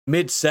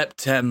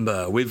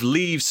Mid-September, with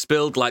leaves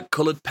spilled like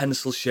coloured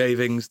pencil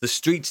shavings, the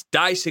streets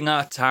dicing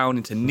our town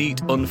into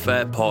neat,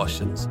 unfair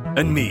portions.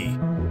 And me,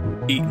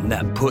 eating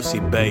that pussy,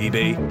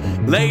 baby.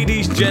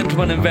 Ladies,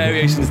 gentlemen, and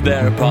variations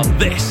thereupon,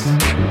 this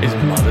is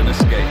Modern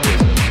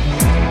Escapism.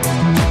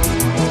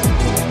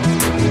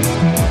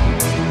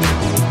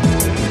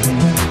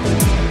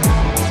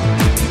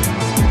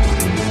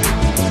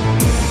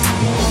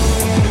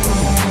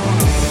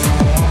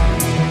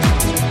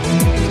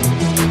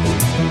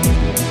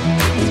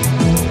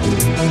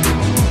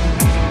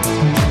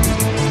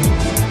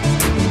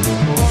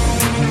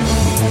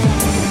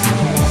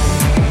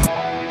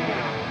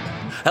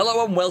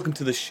 Hello and welcome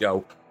to the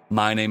show.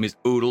 My name is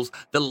Oodles,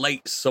 the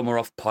late summer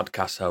off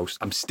podcast host.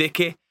 I'm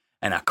sticky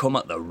and I come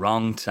at the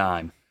wrong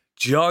time.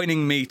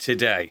 Joining me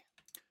today,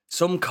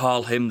 some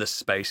call him the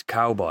space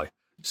cowboy.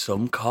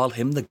 Some call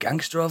him the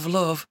gangster of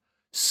love.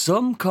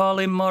 Some call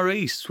him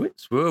Maurice,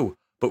 woo,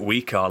 but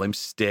we call him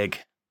Stig.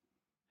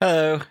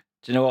 Hello.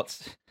 Do you know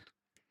What?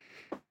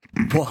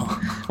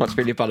 what's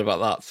really bad about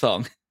that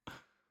song?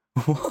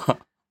 What?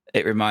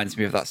 It reminds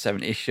me of that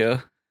 70s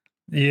show.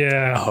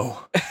 Yeah.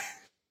 Oh.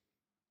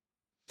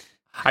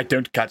 I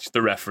don't catch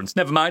the reference.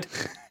 Never mind.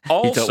 You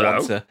don't want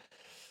Also, to.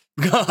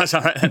 that's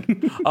all right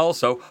then.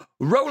 Also,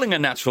 rolling a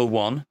natural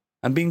one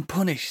and being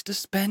punished to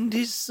spend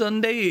his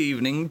Sunday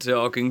evening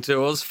talking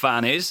to us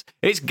fannies.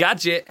 It's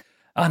Gadget.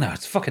 I know,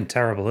 it's fucking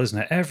terrible, isn't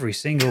it? Every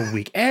single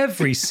week.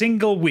 Every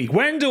single week.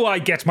 When do I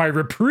get my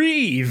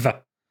reprieve?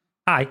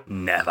 Hi.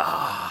 Never.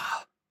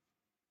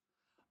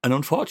 And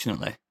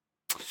unfortunately,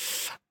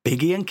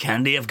 Biggie and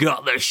Candy have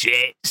got the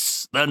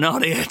shits. They're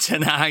not here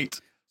tonight.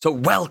 So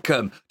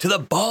welcome to the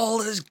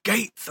Baldur's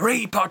Gate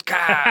 3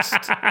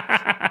 podcast.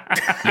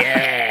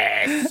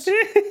 Yes.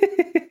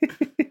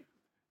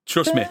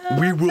 Trust me,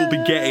 we will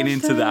be getting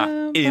into that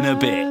in a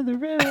bit.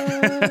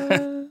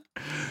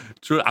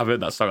 I've heard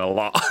that song a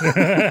lot.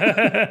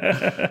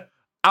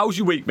 How's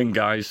your week been,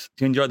 guys?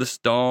 Do you enjoy the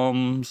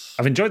storms?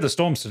 I've enjoyed the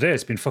storms today.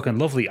 It's been fucking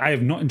lovely. I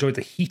have not enjoyed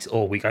the heat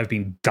all week. I've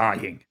been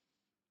dying.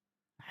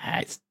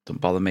 It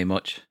doesn't bother me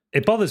much.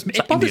 It bothers me. It's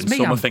It bothers Indian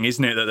me. summer thing,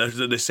 isn't it?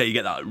 That they say you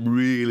get that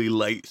really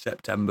late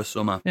September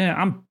summer. Yeah,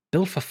 I'm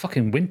built for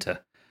fucking winter.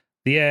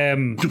 The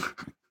and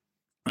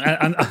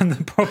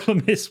the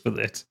problem is with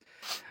it,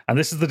 and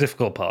this is the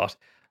difficult part.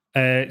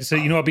 So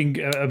you know, I've been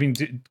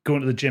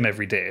going to the gym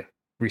every day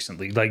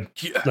recently.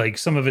 Like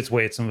some of it's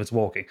weights, some of it's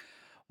walking.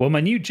 Well,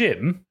 my new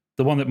gym,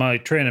 the one that my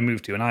trainer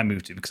moved to and I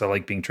moved to because I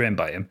like being trained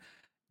by him,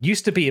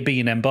 used to be a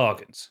B&M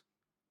Bargains.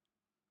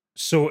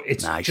 So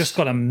it's Nice. just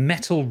got a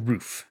metal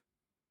roof.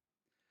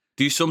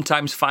 Do you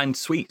sometimes find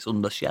sweets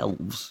under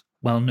shelves?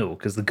 Well, no,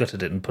 because the gutter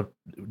didn't put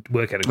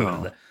workout equipment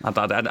in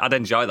there. I'd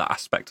enjoy that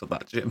aspect of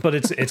that gym. But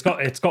it's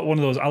got one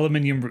of those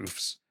aluminium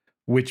roofs,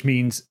 which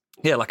means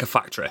Yeah, like a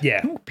factory.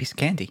 yeah, Ooh, piece of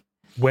candy.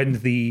 when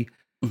the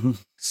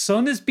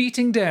sun is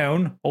beating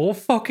down all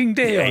fucking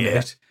day Yeah, on yeah.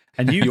 it,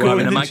 and you You go have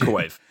in in a the gym,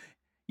 microwave.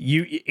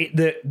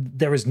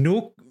 there is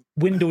no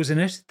windows in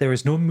it, there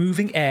is no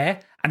moving air,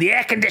 and the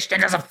air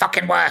conditioning doesn't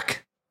fucking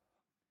work.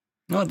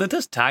 No, they're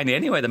just tiny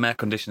anyway. The air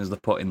conditioners they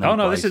put in there. Oh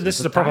no, this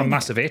is a proper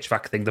massive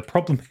HVAC thing. The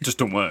problem Just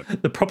don't work. is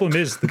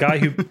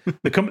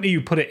the company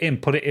who put it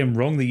in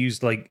wrong. They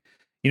used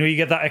you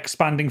get that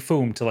expanding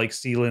foam to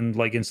seal in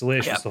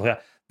insulation Yeah. stuff like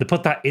that. They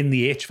put that in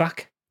the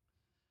HVAC.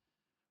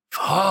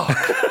 Fuck.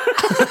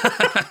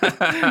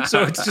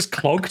 So it's just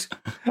clogged.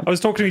 I was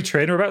talking to my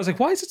trainer about it. I was like,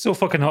 why is it so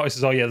fucking hot? He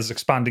says, oh yeah, there's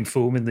expanding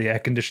foam in the air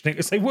conditioning.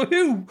 It's like,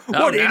 woohoo!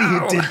 What idiot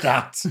no. did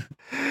that?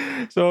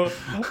 So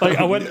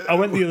I went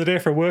the other day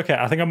for a workout.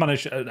 I think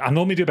I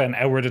normally do about an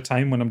hour at a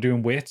time when I'm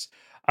doing weights.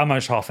 I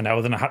managed half an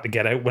hour, then I had to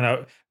get out. When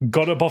I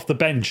got up off the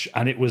bench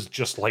and it was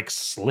just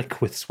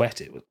slick with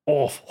sweat. It was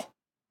awful.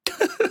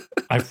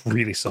 I've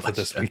really suffered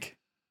this week.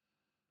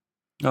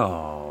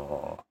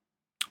 Oh,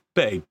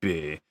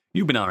 baby.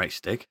 You've been all right,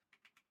 Stig.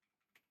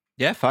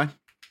 Yeah, fine.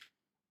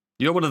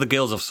 You're one of the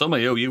girls of summer.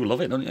 You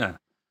love it, don't you?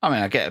 I mean,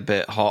 I get a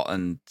bit hot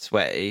and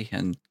sweaty,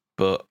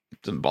 but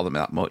it doesn't bother me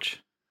that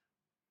much.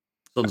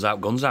 Sun's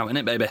out, guns out,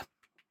 innit, baby?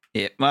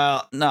 Yeah.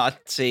 Well, no,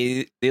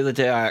 see, the other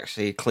day I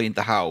actually cleaned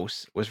the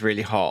house. It was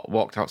really hot.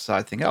 Walked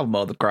outside, thinking I'll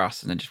mow the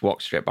grass, and then just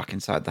walked straight back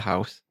inside the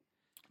house.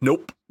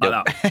 Nope.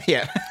 Like that.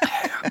 Yeah.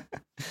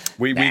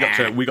 We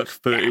got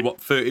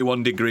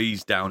 31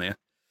 degrees down here.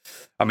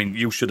 I mean,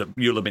 you'll have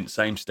been the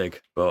same, Stig,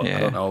 but Yeah. I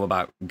don't know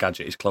about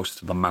Gadget. He's closer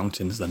to the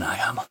mountains than I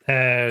am.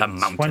 The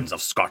mountains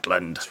of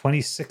Scotland.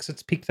 26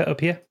 it's peaked that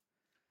up here.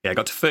 Yeah, I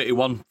got to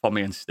 31 for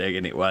me and Stig,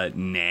 and it was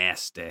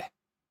nasty.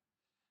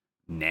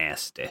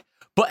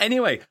 But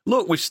anyway,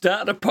 look, we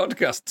started a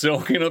podcast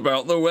talking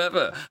about the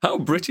weather. How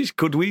British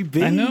could we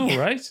be? I know,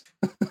 right?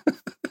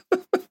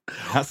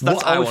 That's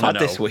What I all we've wanna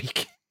had this know-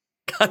 week.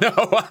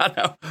 I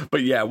know.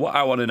 But yeah, what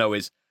I want to know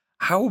is,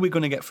 how are we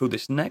going to get through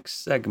this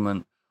next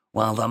segment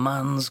while the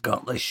man's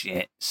got the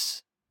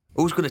shits?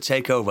 Who's going to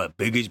take over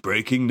Biggie's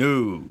breaking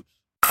news?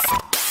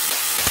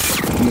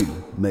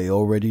 You may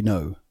already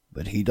know,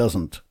 but he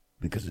doesn't,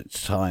 because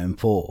it's time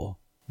for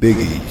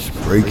Biggie's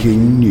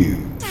Breaking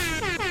News.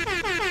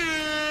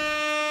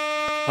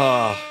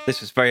 Oh,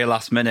 this was very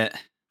last minute,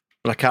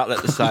 but I can't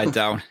let the side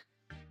down.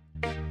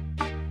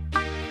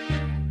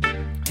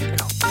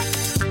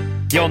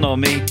 Y'all know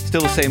me,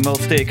 still the same old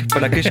stick,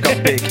 but I just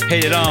got big.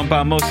 Hated on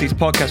by most of these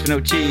podcasts with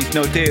no cheese,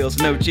 no deals,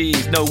 no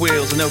G's, no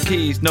wheels, no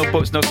keys, no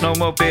boats, no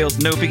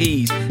snowmobiles, no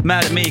biggies.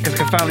 Mad at me because I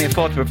can finally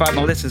afford to provide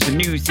my listeners with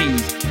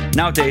newsies.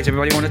 Nowadays,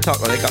 everybody want to talk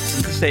like they got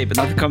something to say, but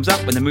nothing comes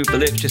up when they move the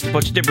lips. Just a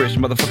bunch of gibberish.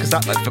 Motherfuckers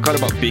act like forgot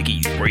about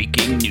Biggie's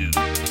breaking news.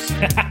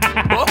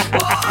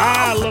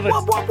 I love it.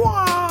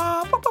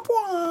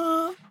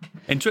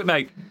 Into it,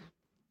 mate.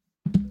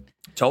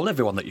 Told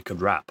everyone that you could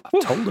rap.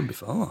 I've told them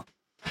before.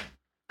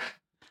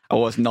 I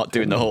was not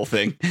doing the whole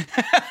thing.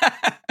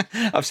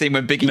 I've seen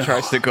when Biggie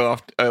tries to go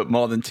off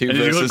more than 2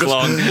 verses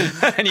long,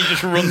 and he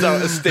just runs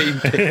out of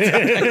steam.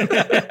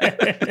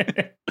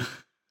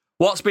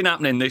 What's been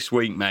happening this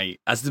week, mate?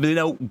 Has there been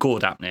no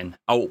good happening?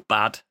 Oh,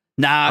 bad?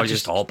 Nah, or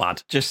just all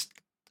bad? Just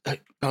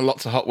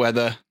lots of hot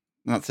weather.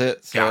 That's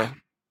it. So Yeah.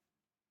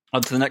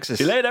 on to the Nexus.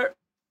 See you later.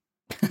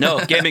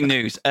 No, gaming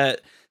news.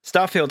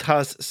 Starfield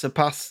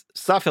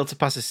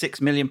surpasses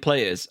 6 million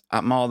players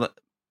at more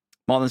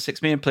than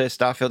 6 million players.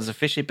 Starfield is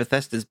officially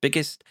Bethesda's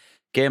biggest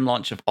game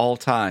launch of all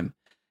time.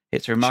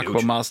 It's a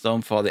remarkable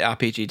milestone for the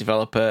RPG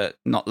developer,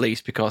 not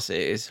least because it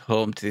is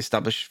home to the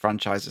established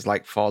franchises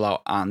like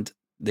Fallout and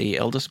The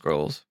Elder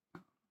Scrolls.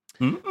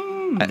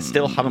 I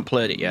still haven't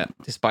played it yet,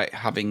 despite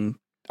having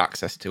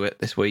access to it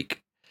this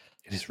week.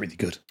 It is really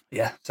good.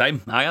 Yeah,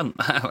 same. I am.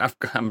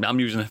 I'm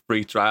using a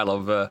free trial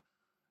of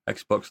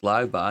Xbox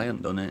Live, but I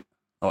haven't done it.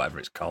 Or whatever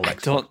it's called.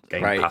 Xbox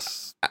Game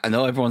Pass. I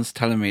know everyone's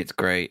telling me it's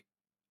great,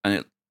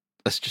 and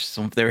that's just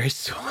there is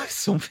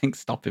something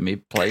stopping me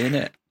playing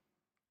it.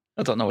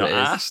 I don't know what Not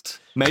it is. asked?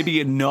 Maybe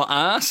you're not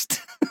asked?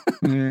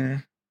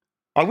 I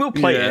will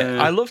play it.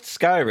 I loved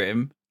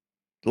Skyrim,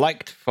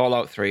 liked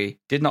Fallout 3,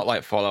 did not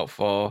like Fallout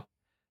 4,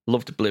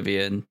 loved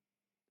Oblivion.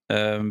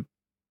 Do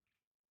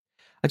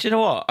you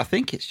know what? I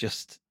think it's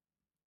just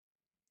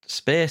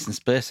space and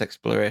space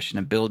exploration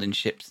and building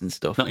ships and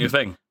stuff. Not your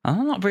thing?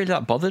 I'm not really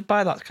that bothered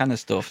by that kind of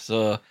stuff.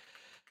 So,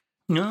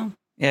 No.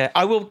 yeah,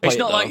 I will play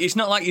It's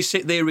not like you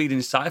sit there reading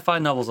sci-fi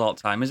novels all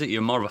the time, is it?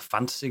 You're more of a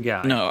fantasy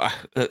guy. No,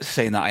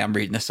 saying that I am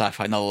reading a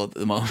sci-fi novel at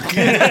the moment.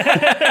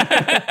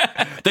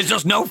 There's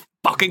just no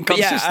fucking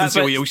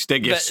consistency with you,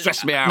 Stig. You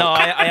stress me out. No,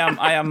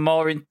 I am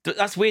more in.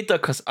 That's weird though,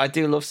 because I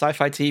do love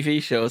sci-fi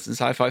TV shows and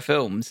sci-fi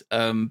films.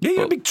 Yeah,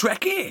 you're a big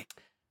Trekkie.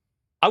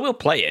 I will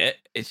play it.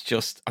 It's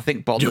just I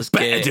think Baldur's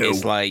Gate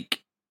is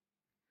like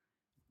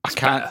I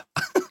can't.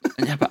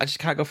 Yeah, but I just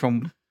can't go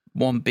from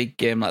one big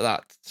game like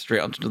that straight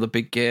onto another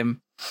big game.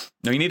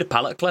 No, you need a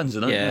palate cleanser,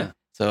 don't you?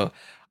 So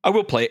I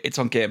will play it. It's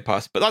on Game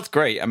Pass, but that's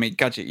great. I mean,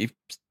 Gadget, you've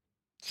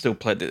still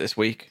played it this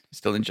week.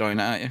 Still enjoying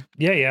it, aren't you?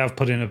 Yeah. I've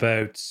put in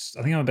about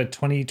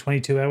 20,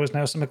 22 hours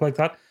now, something like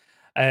that.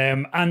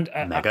 And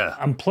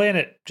I'm playing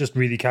it just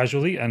really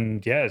casually,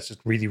 and yeah, it's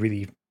just really,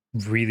 really,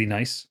 really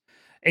nice.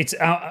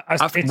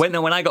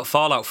 When I got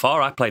Fallout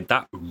 4, I played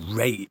that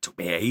rate. It took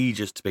me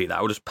ages to beat that.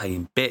 I was just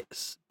playing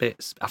bits.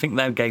 I think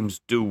their games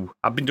do.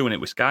 I've been doing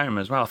it with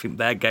Skyrim as well. I think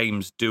their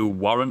games do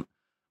warrant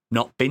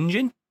not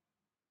binging.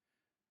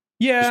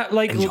 Yeah, just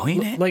like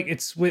enjoying it. Like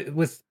it's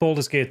with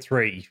Baldur's Gate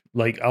 3.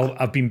 Like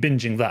I've been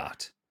binging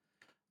that.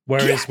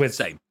 Whereas with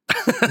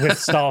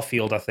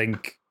Starfield, I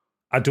think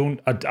I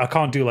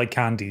can't do like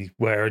Candy,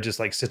 where I just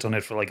like sit on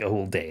it for like a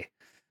whole day.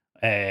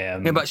 Yeah,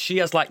 but she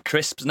has like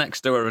crisps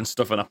next to her and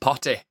stuff and a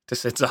potty to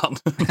sit on.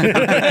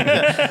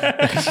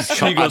 She's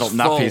got adult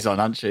nappies on,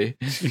 hasn't she?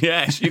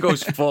 Yeah, she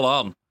goes full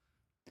on.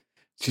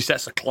 She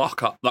sets a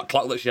clock up, that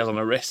clock that she has on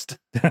her wrist.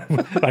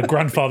 That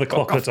grandfather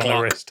clock that's on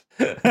her wrist.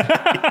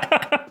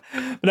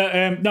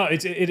 No,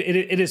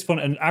 it is fun,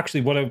 and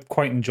actually, what I've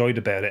quite enjoyed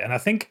about it, and I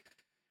think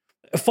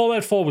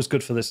Fallout 4 was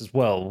good for this as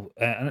well,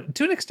 and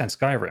to an extent,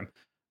 Skyrim.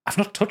 I've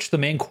not touched the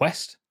main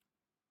quest.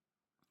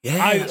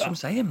 Yeah, that's what I'm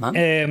saying,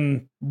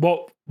 man.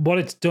 What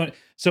it's doing.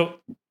 So,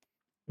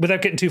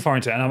 without getting too far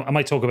into it, and I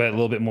might talk about it a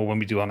little bit more when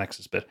we do our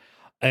Nexus bit.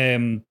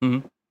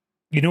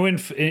 You know, in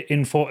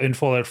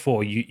Fallout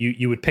 4,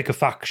 you would pick a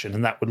faction,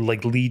 and that would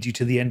like lead you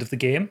to the end of the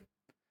game.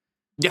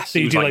 Yes, so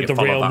you do like the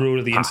Railroad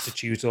or the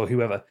Institute or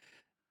whoever.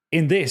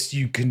 In this,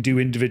 you can do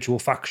individual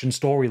faction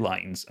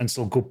storylines and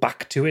still go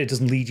back to it. It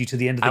doesn't lead you to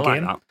the end of the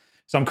game. That.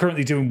 So I'm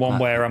currently doing one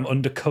where I'm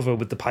undercover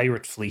with the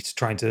pirate fleet,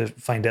 trying to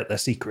find out their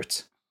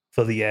secrets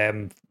for the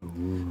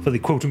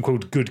quote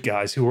unquote good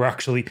guys who are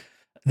actually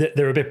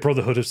they're a bit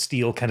Brotherhood of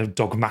Steel kind of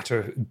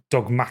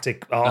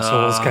dogmatic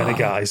arseholes kind of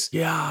guys.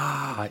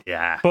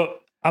 Yeah.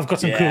 But I've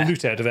got some cool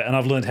loot out of it, and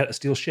I've learned how to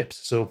steal ships.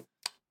 So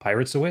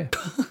pirates away.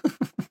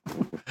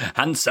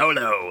 Han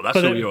Solo. That's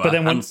who you are. But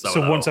then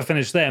once I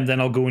finish them, then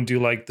I'll go and do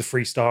like the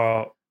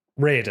Freestar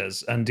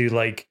Raiders and do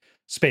like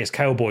space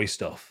cowboy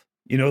stuff.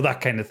 You know,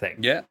 that kind of thing.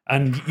 Yeah.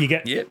 And you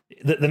get,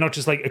 they're not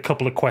just like a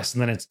couple of quests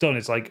and then it's done.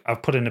 It's like,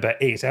 I've put in about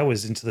 8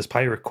 hours into this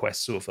pirate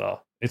quest so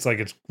far. It's like,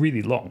 it's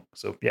really long.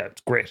 So yeah,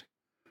 it's great.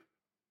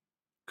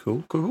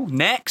 Cool.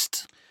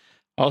 Next.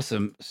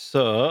 Awesome.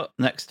 So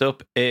next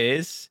up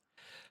is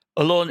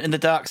Alone in the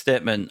Dark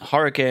statement.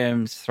 Horror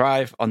games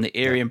thrive on the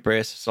eerie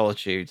embrace of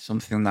solitude,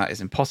 something that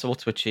is impossible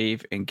to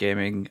achieve in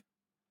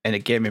a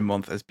gaming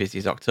month as busy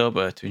as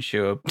October. To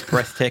ensure a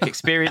breathtaking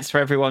experience for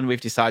everyone,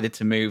 we've decided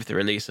to move the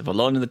release of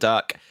Alone in the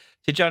Dark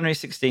to January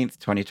 16th,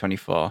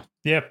 2024.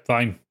 Yeah,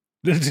 fine.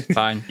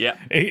 Fine. Yeah.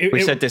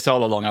 We said this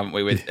all along, haven't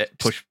we, with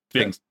push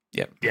things.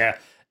 Yeah. Yeah.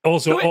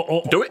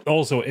 Also, Do it.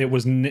 Also, it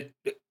was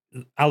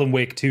Alan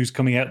Wake 2's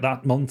coming out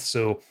that month,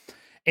 so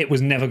it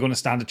was never going to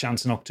stand a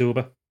chance in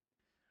October.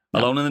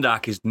 Alone in the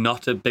Dark is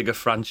not a bigger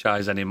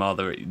franchise anymore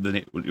than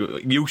it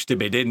used to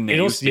be, didn't it? It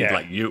It also- used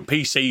to be like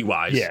PC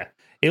wise. Yeah.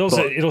 It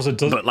also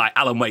does. But like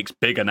Alan Wake's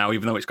bigger now,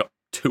 even though it's got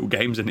 2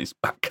 games in its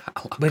back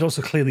catalogue. But it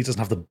also clearly doesn't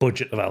have the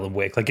budget of Alan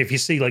Wake. Like, if you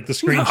see like the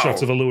screenshots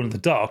No. of Alone in the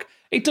Dark,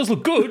 it does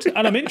look good,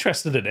 and I'm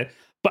interested in it.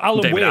 But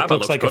Alan David Wake Harbour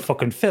looks looks like a good.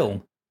 fucking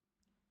film.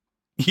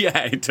 Yeah,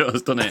 it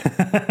does, doesn't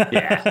it?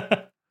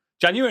 Yeah.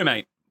 January,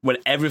 mate, when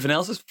everything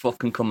else is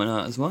fucking coming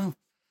out as well.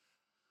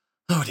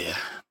 Oh dear.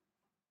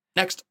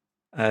 Next.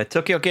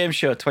 Tokyo Game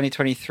Show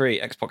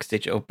 2023 Xbox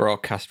Digital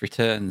broadcast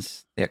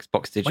returns. The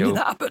Xbox When Digital did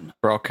that happen?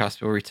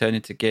 broadcast will return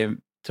into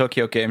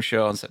Tokyo Game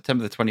Show on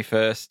September the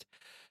 21st.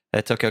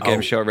 Tokyo Game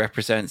Oh. Show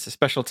represents a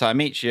special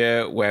time each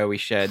year where we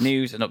share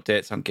news and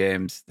updates on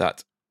games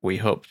that we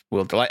hope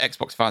will delight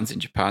Xbox fans in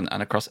Japan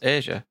and across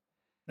Asia.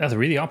 Yeah, they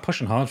really are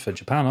pushing hard for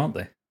Japan, aren't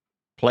they?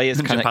 Players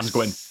And can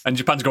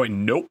Japan's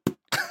going, nope.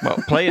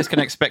 players can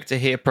expect to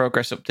hear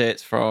progress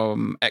updates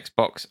from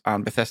Xbox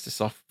and Bethesda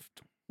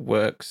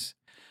Softworks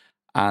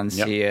and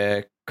Yep. see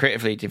a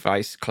creatively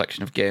devised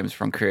collection of games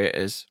from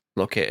creators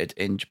located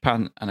in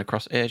Japan and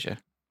across Asia.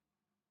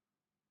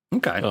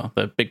 Okay. So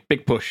the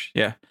big push,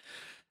 yeah.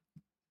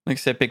 Like I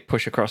said, big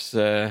push across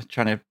trying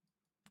to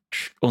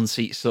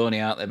unseat Sony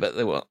out there, but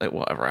it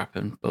won't ever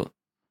happen. But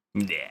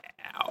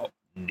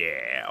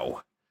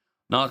No.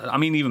 Not. I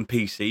mean, even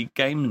PC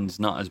gaming's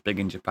not as big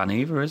in Japan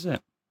either, is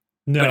it?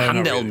 No, They're a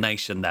not handheld really.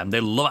 nation. Them. They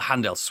love a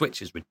handheld.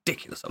 Switch is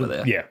ridiculous over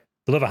there. Yeah,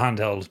 they love a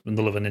handheld and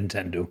they love a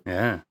Nintendo.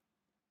 Yeah.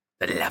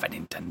 They love a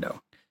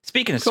Nintendo.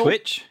 speaking of Cool.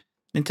 Switch,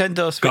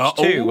 Nintendo Switch Oh.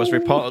 2 was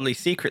reportedly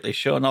secretly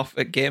shown off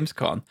at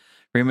Gamescom.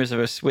 Rumors of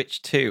a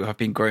Switch 2 have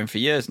been growing for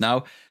years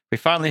now. We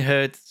finally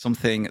heard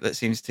something that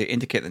seems to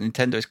indicate that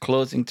Nintendo is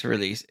closing to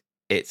release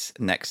its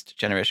next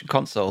generation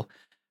console.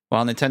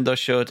 While Nintendo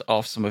showed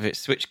off some of its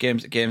Switch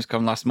games at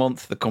Gamescom last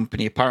month, the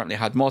company apparently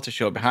had more to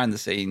show behind the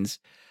scenes.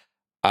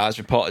 As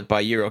reported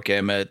by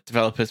Eurogamer,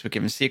 developers were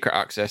given secret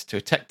access to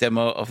a tech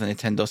demo of the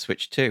Nintendo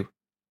Switch 2.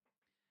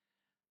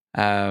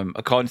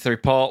 According to the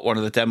report, one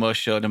of the demos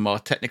showed a more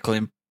technical,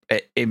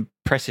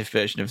 impressive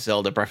version of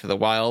Zelda Breath of the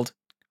Wild.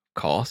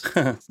 Of course,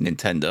 it's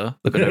Nintendo.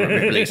 They're going to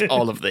release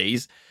all of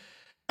these.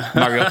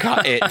 Mario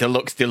Kart 8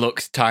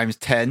 Deluxe times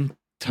 10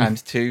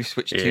 times 2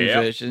 Switch 2 Yep.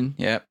 version.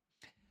 Yeah.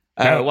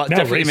 Now, What now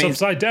definitely race means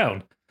upside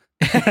down.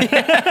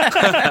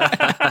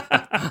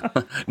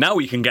 Now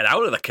we can get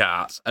out of the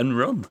carts and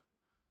run.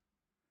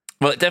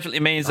 Well, it definitely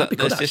means That'd that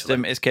be the good,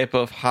 system is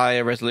capable of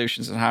higher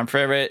resolutions and higher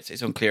frame rates.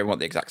 It's unclear what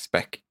the exact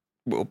spec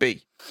will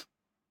be.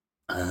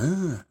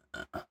 Ah.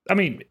 I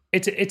mean,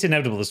 it's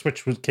inevitable. The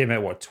Switch came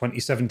out,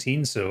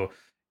 2017? So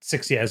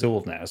 6 years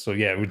old now. So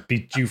yeah, it would be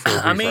due for a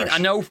refresh. I mean, I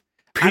know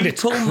And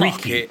it's people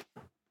mock creaky. it.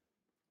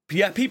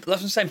 Yeah, people.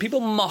 That's what I'm saying.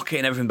 People mock it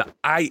and everything, but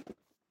I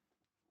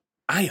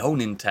own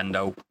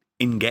Nintendo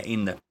in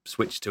getting the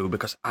Switch 2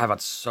 because I've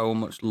had so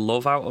much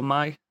love out of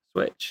my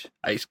Switch.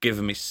 It's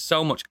given me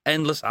so much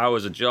endless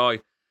hours of joy.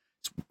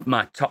 It's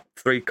my top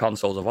 3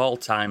 consoles of all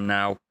time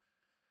now.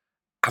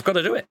 I've got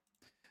to do it.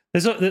 I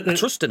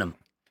trust in them.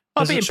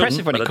 It'll be Doesn't-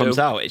 impressive when but it I comes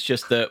do. out. It's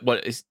just that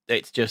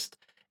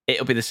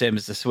it'll be the same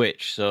as the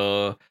Switch.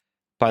 So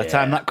by the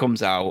time Yeah. that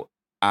comes out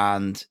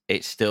and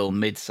it's still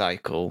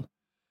mid-cycle,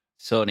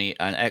 Sony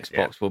and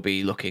Xbox will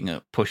be looking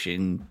at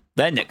pushing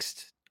their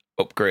next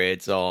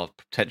upgrades or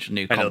potential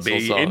new And it'll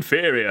consoles. be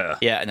inferior.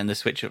 Yeah, and then the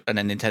Switch and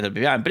then Nintendo will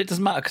be behind. But it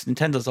doesn't matter because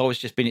Nintendo's always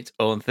just been its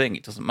own thing.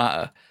 It doesn't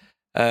matter.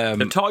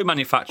 The toy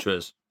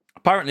manufacturers.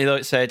 Apparently, though,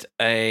 it said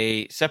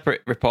a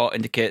separate report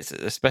indicates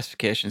that the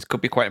specifications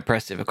could be quite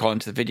impressive. According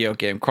to the Video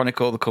Game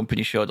Chronicle, the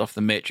company showed off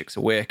the Matrix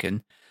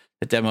Awaken,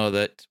 the demo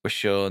that was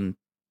showed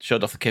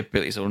off the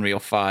capabilities of Unreal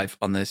 5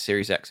 on the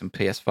Series X and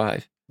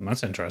PS5.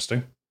 That's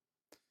interesting.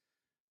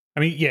 I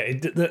mean, yeah,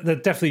 they're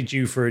definitely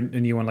due for a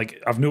new one.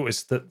 Like, I've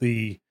noticed that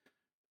the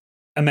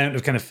amount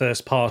of kind of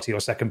first party or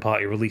second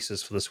party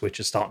releases for the Switch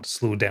is starting to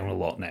slow down a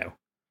lot now.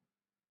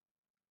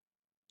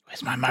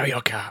 Where's my Mario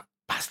Kart?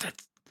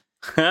 Bastards.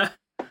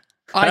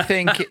 I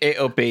think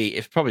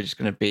it's probably just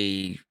going to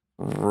be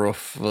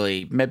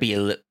roughly, maybe a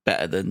little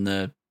better than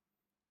the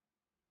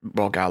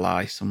ROG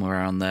Ally, somewhere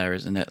around there,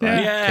 isn't it?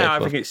 Like, Yeah, I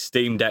capable. think it's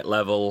Steam Deck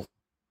level.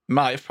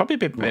 Might probably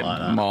be a bit Like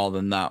that. more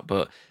than that,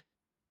 but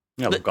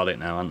Yeah, they've got it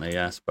now, haven't they?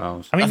 Yeah, I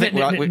suppose. I mean, I think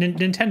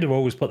Nintendo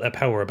always put their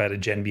power about a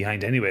gen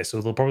behind anyway, so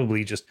they'll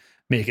probably just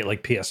make it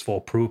like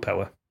PS4 Pro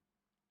power.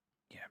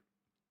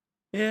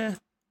 Yeah,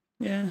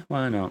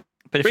 why not?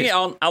 but if Bring it it's,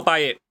 on, I'll buy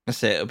it. I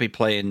say it'll be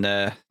playing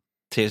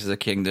Tears of the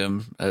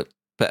Kingdom at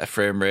better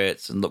frame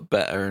rates and look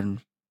better and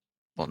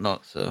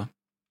whatnot. So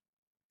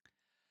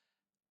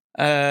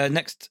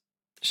Next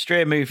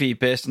Stray movie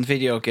based on the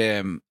video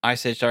game.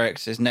 Ice Age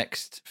directs his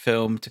next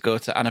film to go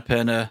to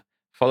Annapurna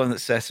following the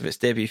success of its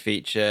debut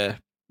feature,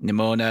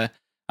 Nimona.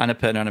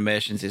 Annapurna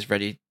Animations is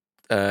ready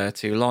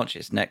to launch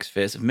its next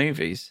phase of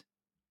movies.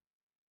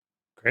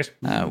 Great.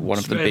 One of them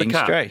Stray the being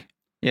cat? Stray.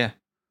 Yeah.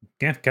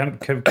 Yeah,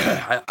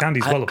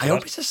 Candy's well up I for hope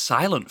that. it's a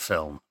silent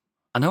film.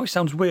 I know it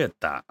sounds weird,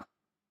 that.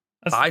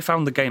 But I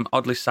found the game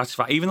oddly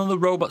satisfying. Even though the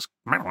robots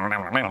they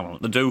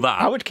do that.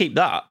 I would keep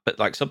that, but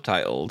like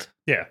subtitled.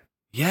 Yeah.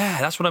 Yeah,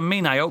 that's what I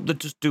mean. I hope they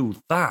just do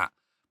that.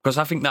 Because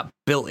I think that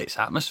built its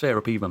atmosphere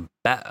up even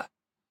better.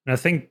 And I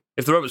think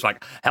If the robot's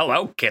like,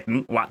 hello,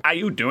 kitten, what are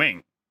you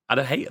doing? I'd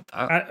have hated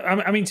that.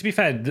 I mean, to be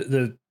fair,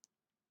 the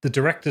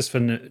directors for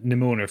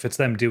Nimona, if it's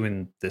them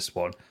doing this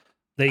one,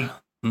 they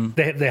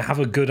have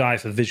a good eye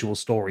for visual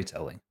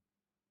storytelling.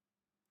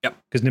 Yep.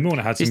 Because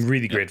Nimona had some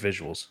really great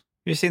visuals. Have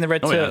you seen the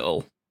Red Oh, yeah.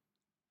 Turtle?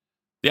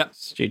 Yep.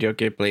 Studio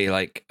Ghibli,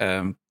 like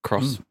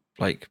cross,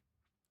 like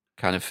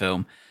kind of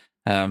film.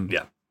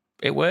 Yeah.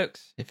 It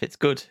works. If it's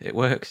good, it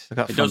works.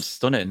 That It film's does.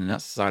 stunning, and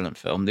that's a silent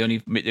film. The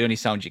only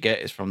sound you get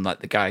is from like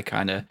the guy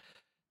kind of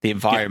the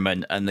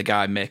environment and the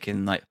guy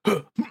making like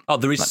Oh,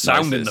 there is like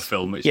sound in noises. the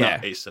film. It's Yeah.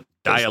 not. It's a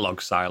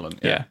dialogue silent.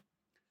 yeah.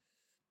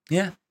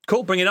 Yeah.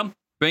 Cool. Bring it on.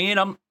 Bring it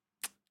on.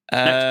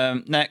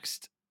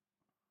 Next,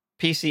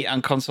 PC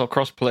and console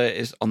crossplay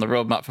is on the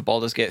roadmap for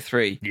Baldur's Gate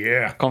 3.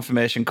 Yeah.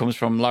 Confirmation comes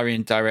from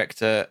Larian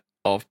director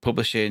of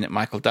publishing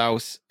Michael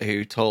Dowse,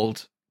 who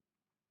told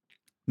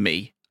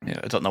me.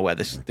 I don't know where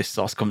this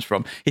source comes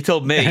from. He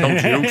told me.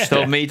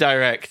 Told me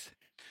direct.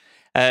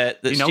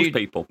 He knows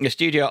people. The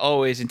studio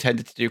always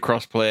intended to do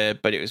crossplay,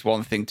 but it was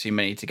one thing too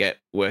many to get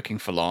working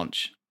for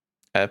launch.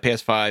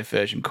 PS5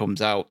 version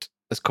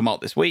has come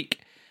out this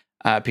week.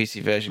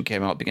 PC version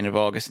came out beginning of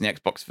August, and the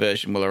Xbox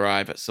version will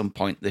arrive at some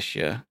point this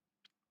year.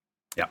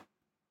 Yeah.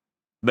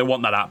 They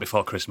want that out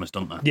before Christmas,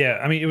 don't they? Yeah,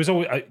 I mean, it was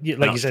always, like you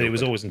Not said, it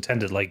was stupid. always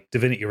intended. Like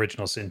Divinity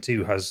Original Sin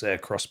 2 has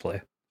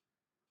crossplay.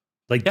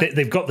 Like Yeah.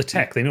 they've got the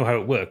tech, they know how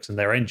it works, and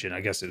their engine.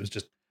 I guess it was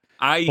just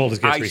Baldur's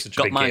Gate 3 is such a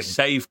got big my game.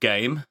 save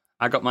game.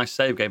 I got my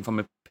save game from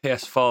my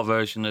PS4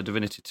 version of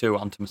Divinity 2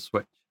 onto my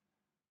Switch.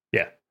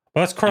 yeah.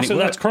 Well, that's And it that's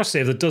worked. cross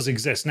save that does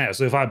exist now.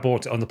 So if I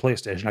bought it on the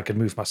PlayStation, I could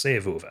move my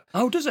save over.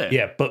 Oh, does it?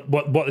 Yeah, but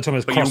what they're talking about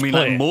is But you mean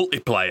like crossplay.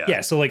 multiplayer?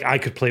 Yeah, so like I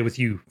could play with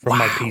you from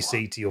my Wow.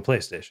 PC to your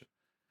PlayStation.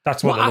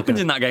 That's what What they're happens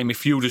looking in that game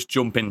if you just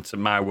jump into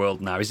my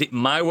world now? Is it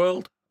my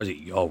world or is it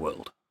your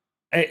world?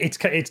 at. It's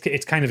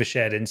kind of a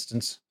shared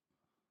instance.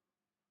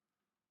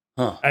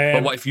 Huh.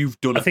 But what if you've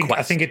done a quest?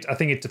 I think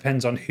it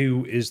depends on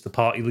who is the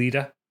party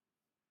leader.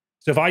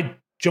 So if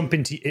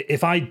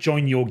I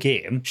join your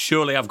game,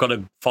 Surely I've got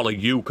to follow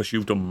you because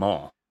you've done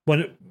more.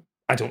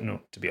 I don't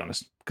know, to be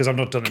honest, because I've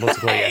not done the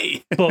multiplayer yet.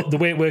 Hey! But the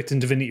way it worked in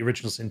Divinity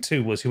Original Sin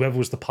 2 was whoever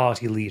was the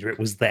party leader, it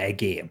was their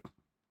game.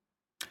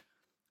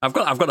 I've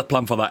got a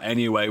plan for that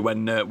anyway.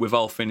 When we've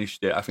all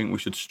finished it, I think we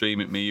should stream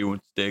it. Me, you,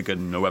 and Stig,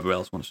 and whoever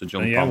else wants to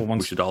jump Yeah, on. well,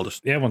 once- we should all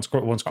just. Yeah, once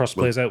cross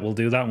plays out, we'll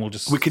do that, and we'll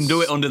just We can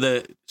do it under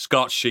the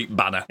Scorched Sheep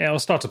banner. Yeah, we'll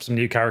start up some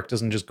new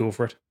characters and just go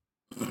for it.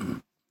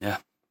 Yeah,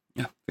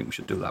 I think we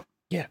should do that.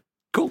 Yeah.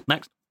 Cool.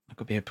 Next. I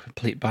could be a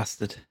complete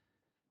bastard.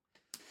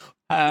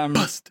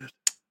 Bastard.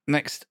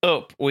 Next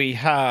up, we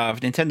have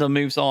Nintendo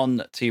moves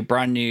on to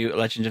brand new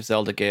Legend of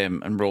Zelda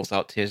game and rolls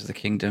out Tears of the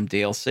Kingdom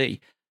DLC.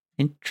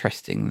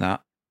 Interesting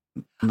that.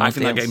 No I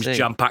think that DLC. game's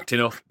jam packed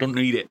enough. Don't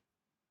need it.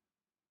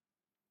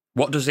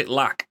 What does it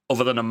lack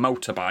other than a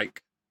motorbike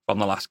from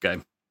the last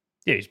game?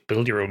 Yeah, you just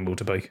build your own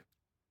motorbike.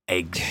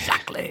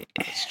 Exactly.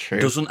 It's true.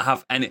 Doesn't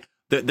have any.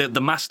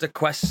 The Master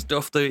Quest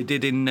stuff that it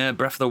did in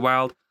Breath of the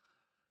Wild,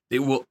 they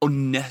were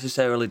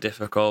unnecessarily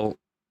difficult.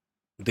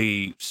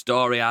 The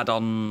story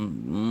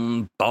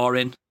add-on,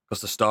 boring, because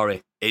the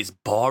story is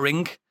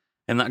boring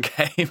in that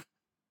game.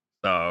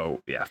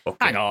 So, yeah, fuck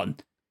Hang it. on.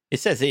 It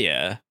says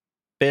here,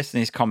 based on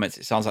these comments,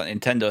 it sounds like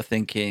Nintendo are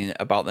thinking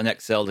about the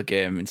next Zelda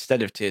game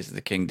instead of Tears of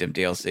the Kingdom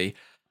DLC.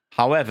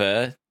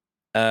 However,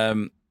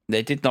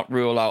 they did not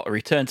rule out a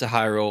return to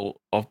Hyrule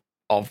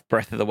of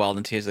Breath of the Wild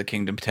and Tears of the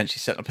Kingdom, potentially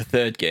setting up a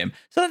third game.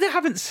 So they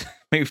haven't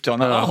moved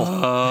on at all.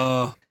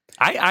 Oh,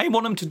 I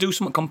want them to do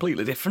something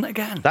completely different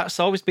again. That's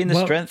always been the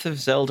Well- strength of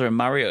Zelda and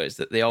Mario, is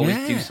that they always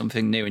do Yeah.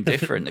 something new and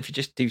different. If you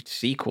just do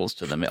sequels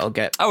to them, it'll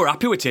get... I were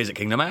happy with Tears of the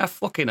Kingdom. I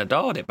fucking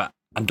adored it, but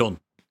I'm done.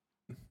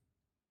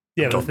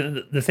 Yeah, I'm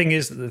but the thing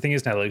is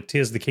now, like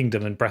Tears of the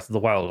Kingdom and Breath of the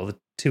Wild are the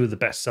two of the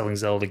best-selling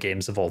Zelda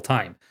games of all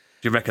time.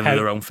 Do you reckon How-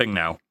 they're their own thing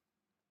now?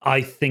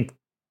 I think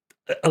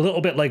a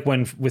little bit like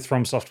when with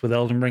FromSoft with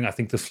Elden Ring, I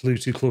think they flew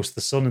too close to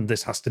the sun, and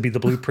this has to be the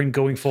blueprint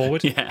going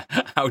forward. Yeah.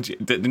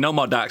 No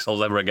more Dark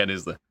Souls ever again,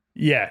 is there?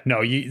 Yeah,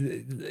 no,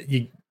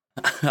 you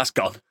That's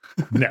gone.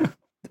 no.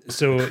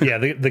 So yeah,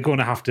 they're going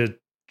to have to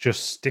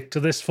just stick to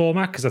this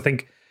format because I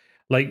think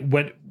like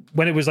when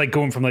it was like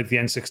going from like the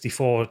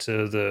N64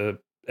 to the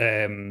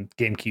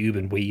GameCube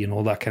and Wii and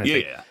all that kind of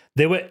thing, Yeah.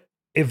 they were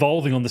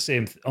evolving on the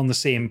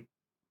same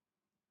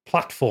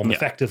platform Yeah.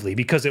 effectively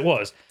because it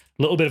was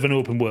a little bit of an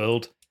open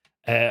world,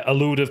 a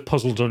load of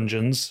puzzle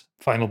dungeons,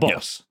 final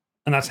boss,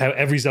 and that's how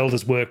every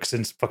Zelda's worked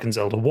since fucking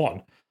Zelda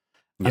 1.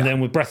 And then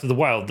with Breath of the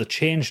Wild, they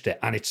changed it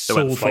and it They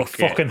went, sold like "Fuck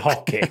it." fucking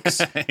hotcakes.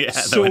 Yeah, they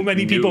So went,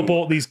 many people "No."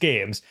 bought these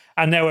games,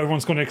 and now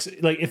everyone's going to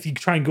like. If you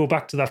try and go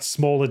back to that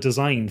smaller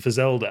design for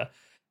Zelda,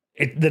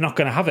 they're not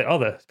going to have it, are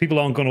they? People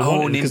aren't going to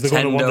want it because they're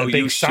going to want Nintendo, their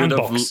you big should have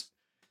sandbox.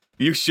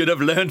 You should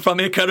have learned from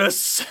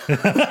Icarus.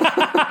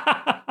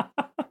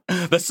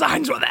 The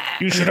signs were there.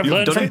 You should have You've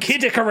learned done from it.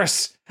 Kid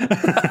Icarus.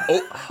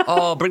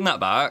 Oh, bring that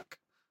back.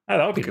 Oh,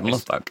 that would be I nice.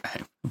 love that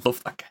game.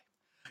 Love that game.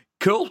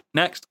 Cool.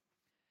 Next.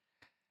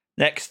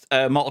 Next,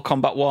 Mortal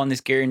Kombat 1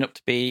 is gearing up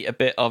to be a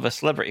bit of a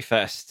celebrity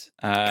fest.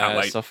 Can't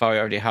wait. So far, we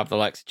already have the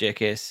likes of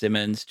J.K.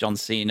 Simmons, John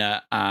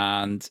Cena,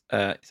 and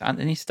is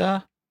Anthony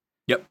Starr?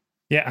 Yep.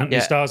 Yeah, Anthony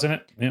Yeah. Starr's in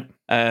it.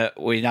 Yeah.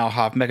 We now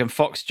have Megan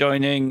Fox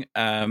joining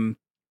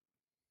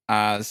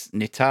as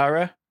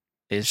Nitara.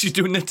 She's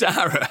doing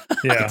Natara.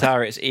 Yeah.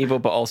 Nitara is evil,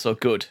 but also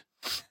good.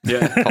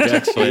 Yeah. Fox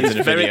explains in She's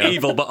a very video.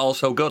 evil, but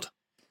also good.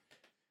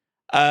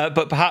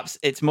 But perhaps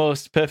its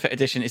most perfect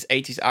addition is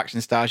 80s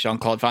action star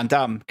Jean-Claude Van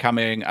Damme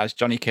cameoing as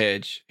Johnny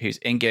Cage, whose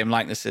in-game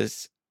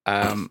likenesses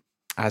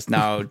has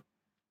now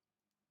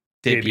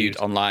debuted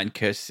online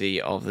courtesy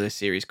of the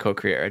series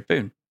co-creator Ed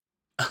Boon.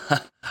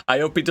 I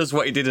hope he does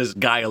what he did as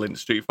Guile in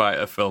Street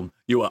Fighter film.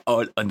 You are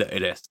all under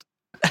arrest.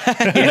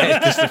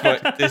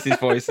 Yeah, this is his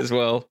voice as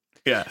well.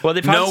 Yeah. Well,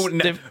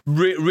 they've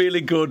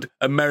really good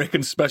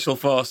American special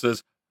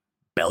forces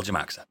Belgium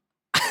accent.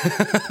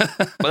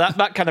 Well,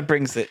 that kind of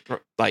brings it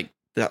like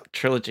that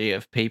trilogy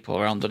of people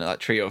around, doesn't it? That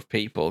trio of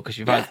people, because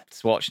you've had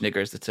Schwarzenegger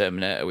as the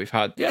Terminator, we've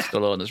had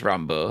Stallone as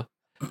Rambo.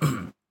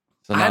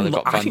 So now they've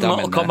got I Van think Damme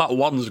Mortal in there. Kombat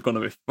 1 is going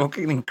to be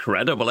fucking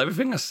incredible.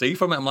 Everything I see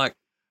from it, I'm like,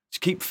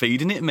 just keep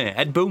feeding it, mate.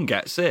 Ed Boon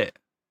gets it.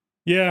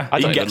 Yeah. I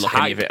don't He even gets look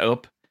any of hyped. it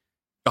up.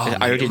 Oh,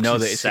 I already know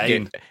that it's a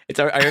insane.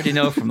 game. I already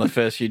know from the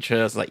first few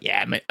trailers. Like,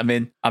 yeah, I'm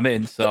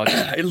in. So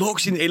It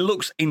looks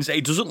insane.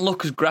 It doesn't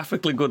look as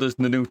graphically good as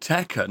the new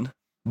Tekken,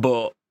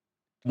 but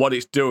what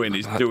it's doing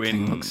is That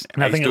doing, thing looks-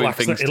 And I it's think it doing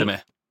lacks things to me.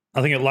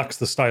 I think it lacks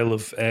the style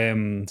of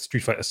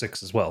Street Fighter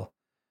 6 as well.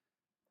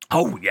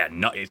 Oh yeah,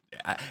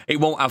 it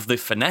won't have the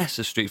finesse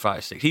of Street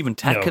Fighter 6. Even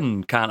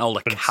Tekken can't hold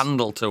a But it's-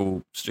 candle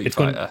to Street it's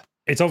going- Fighter.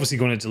 It's obviously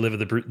going to deliver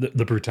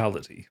the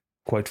brutality,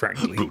 quite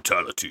frankly.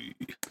 Brutality.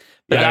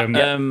 But Yeah,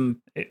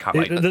 Can't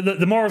wait.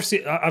 The more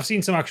I've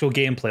seen some actual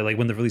gameplay, like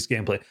when they've released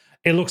gameplay,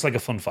 it looks like a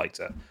fun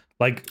fighter.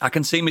 Like I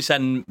can see me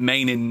send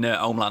main in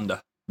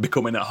Homelander,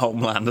 becoming a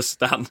Homelander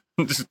stan,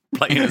 just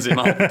playing as him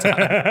all the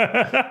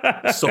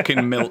time,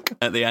 sucking milk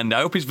at the end.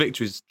 I hope his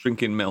victory is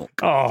drinking milk.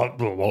 Oh,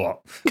 blah, blah, blah.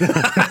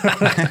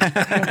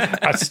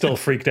 I'm still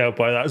freaked out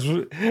by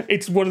that.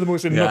 It's one of the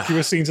most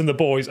innocuous scenes in The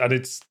Boys, and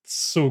it's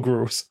so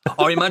gross.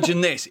 Or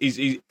imagine this: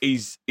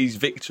 his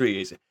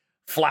victory is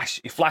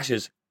flash. It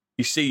flashes.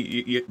 You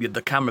see,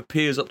 the camera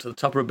peers up to the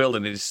top of a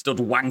building, and he's stood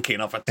wanking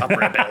off the top of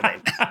a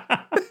building.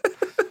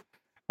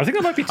 I think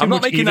that might be too I'm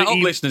much. not making that up,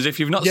 either- listeners. If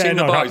you've not Yeah, seen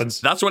no, The it Boys,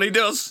 happens. that's what he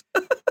does. I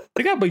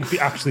think that might be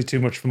actually too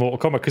much for Mortal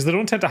Kombat because they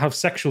don't tend to have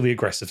sexually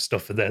aggressive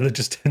stuff in there. They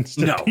just tends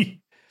to No.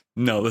 be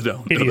No, they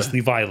don't. do they?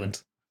 hideously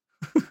violent.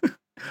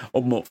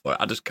 I'm up for it.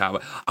 I just can't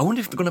wait. I wonder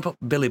if they're going to put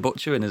Billy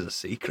Butcher in as a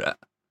secret.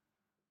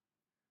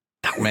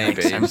 That would Maybe.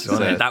 make sense,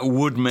 wouldn't it? That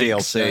would make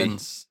DLC.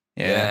 sense.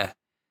 Yeah.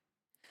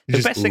 You The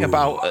just- best thing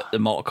about the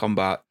Mortal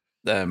Kombat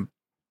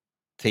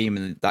team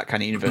and that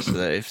kind of universe is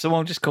that if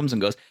someone just comes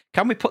and goes,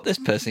 "Can we put this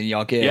person in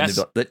your game?" Yes.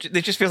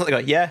 They just feel like they go,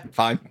 "Yeah,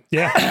 fine."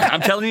 Yeah.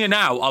 I'm telling you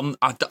now,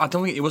 I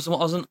don't think it wasn't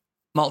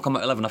Mortal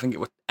Kombat 11. I think it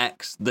was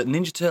X. The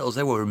Ninja Turtles,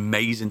 they were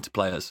amazing to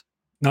players.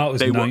 No, it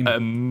was They 9. were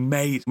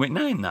amazing. Wait,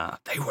 9 now.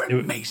 They were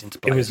amazing to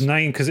It players. was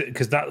 9 because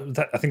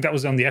that I think that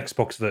was on the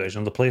Xbox version.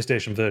 On the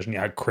PlayStation version, you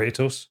had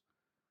Kratos.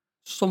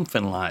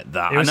 Something like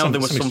that. It I was know something-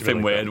 there was something something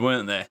like weird, that.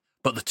 weren't they?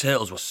 But the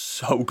Turtles were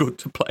so good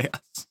to play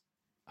as.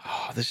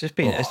 Oh, there's just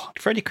been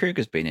Freddy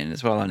Krueger's been in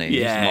as well, hasn't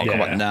he? Yeah. Mortal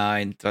Yeah. Kombat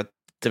 9.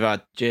 They've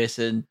had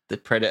Jason, the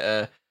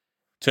Predator,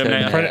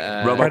 Terminator,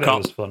 Predator, Predator Robocop.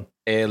 was fun.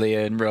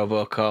 Alien,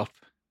 RoboCop.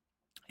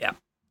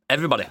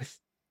 Everybody. I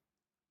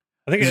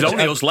think There's it's-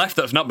 only us left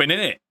that's not been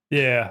in it.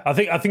 Yeah, I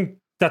think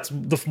that's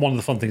one of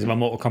the fun things about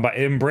Mortal Kombat.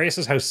 It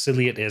embraces how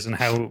silly it is and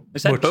how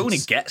It's Ed much Boon, he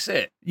it's, gets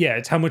it. yeah,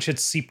 it's how much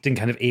it's seeped in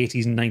kind of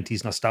 80s and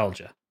 90s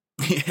nostalgia.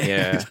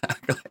 Yeah.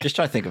 exactly. Just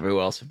trying to think of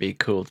who else would be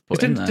cool to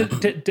put in there.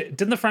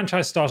 Didn't the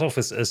franchise start off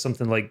as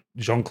something like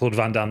Jean-Claude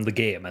Van Damme the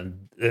game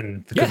and they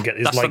couldn't get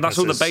his that's what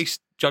likenesses? the base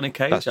Johnny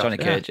Cage. That's off, Johnny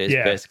yeah. Cage. Is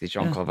Yeah. basically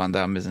Jean-Claude Van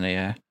Damme, isn't he?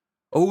 Yeah.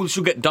 Oh, we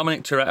should get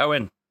Dominic Toretto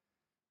in.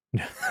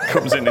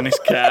 Comes in his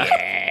car.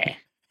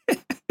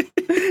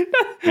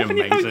 And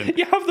Amazing.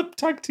 you have the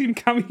tag team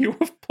cameo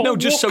of Paul No,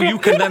 just so Walker. you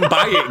can then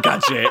buy it,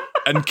 Gadget,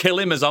 and kill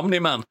him as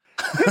Omni-Man.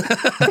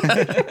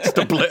 Just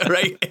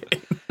obliterate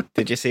it.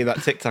 Did you see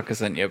that TikTok I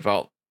sent you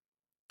about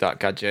that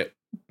gadget?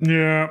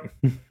 Yeah.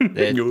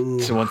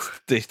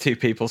 These two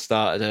people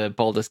started a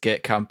Baldur's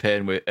Gate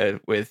campaign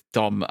with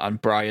Dom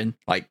and Brian.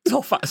 Like It's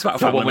all it's about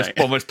family, mate.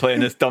 one was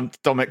playing as Dominic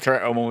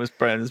Toretto, and one was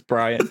playing as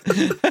Brian.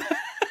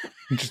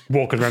 Just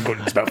walking around going,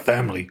 it's about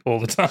family all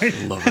the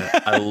time. Love it.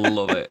 I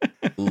love it.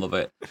 Love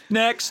it.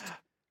 Next.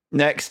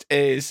 Next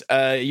is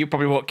you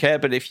probably won't care,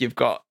 but if you've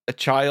got a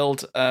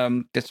child,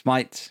 this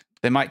might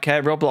they might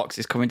care. Roblox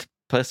is coming to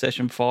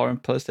PlayStation 4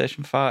 and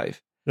PlayStation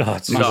 5. Oh,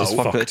 it's Massive so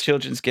popular fucked.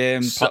 children's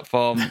game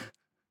platform.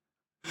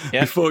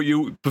 Yeah. Before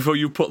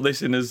you put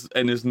this in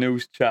his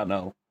news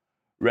channel,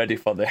 ready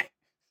for this,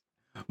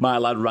 my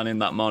lad ran in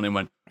that morning and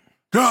went,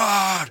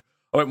 God!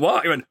 I went,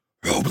 what? He went,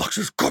 Roblox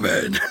is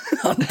coming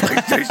on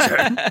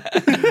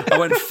PlayStation. I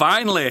went,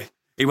 finally.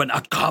 He went,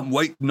 I can't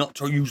wait not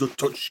to use a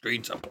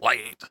touchscreen to play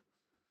it.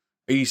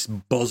 He's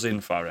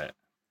buzzing for it.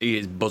 He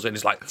is buzzing.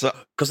 It's like,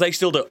 because they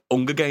still do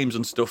Hunger Games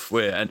and stuff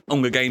and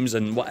Hunger Games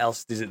and what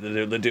else is it they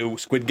do? They do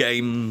Squid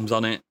Games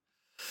on it.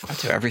 I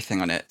do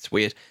everything on it. It's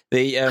weird.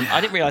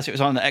 I didn't realize it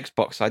was on the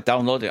Xbox. So I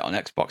downloaded it on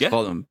Xbox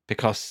for them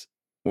because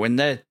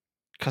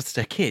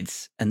they're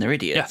kids and they're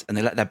idiots and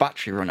they let their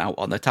battery run out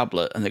on their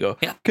tablet and they go,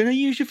 can I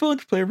use your phone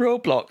to play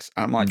Roblox?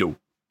 And I'm like,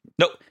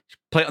 no,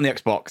 play it on the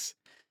Xbox.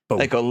 Boom.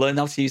 They go learn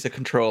how to use the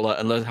controller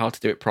and learn how to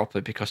do it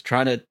properly because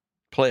trying to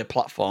play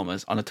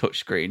platformers on a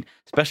touchscreen,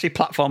 especially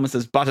platformers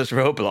as bad as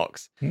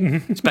Roblox.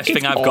 It's the best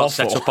thing I've got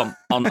set up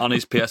on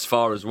his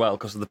PS4 as well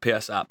because of the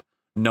PS app.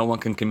 No one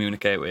can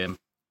communicate with him.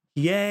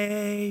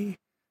 Yay!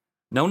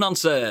 No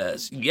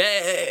nonsense.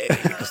 Yay!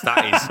 Because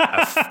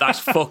that's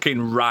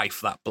fucking rife,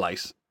 that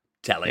place.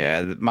 Tell it.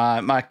 Yeah,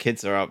 my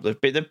kids are up. They're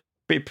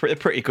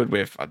pretty good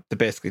with. They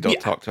basically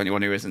don't talk to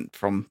anyone who isn't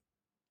from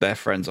their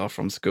friends or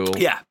from school.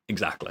 Yeah,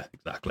 exactly.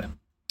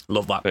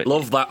 Love that.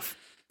 Love that.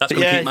 That's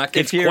going to keep my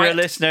kids if you're quiet. a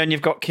listener and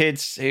you've got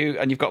kids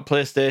and you've got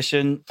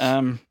PlayStation,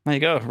 there you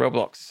go,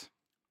 Roblox.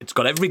 It's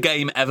got every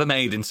game ever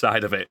made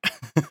inside of it.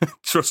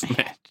 Trust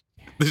me.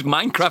 There's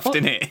Minecraft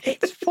in it.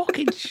 It's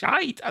fucking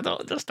shite. I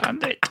don't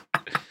understand it.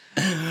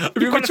 Have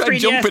you ever tried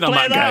jumping on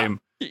that game?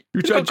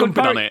 You tried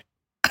jumping on it?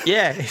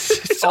 Yeah,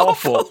 it's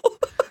awful.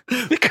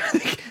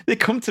 They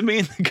come to me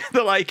and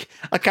they're like,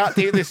 I can't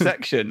do this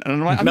section. And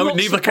I'm like, I'm not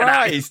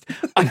surprised.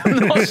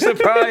 I'm not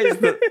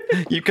surprised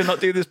that you cannot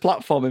do this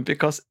platforming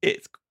because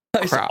it's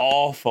crap.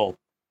 Awful.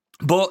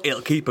 But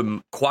it'll keep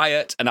them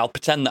quiet and I'll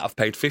pretend that I've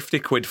paid 50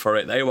 quid for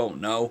it. They won't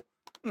know.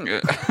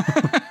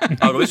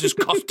 Oh, this just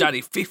cost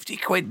Daddy 50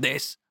 quid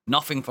this.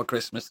 Nothing for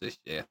Christmas this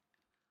year.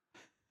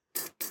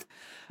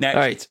 Next.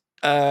 All right.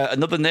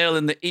 Another nail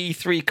in the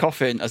E3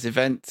 coffin as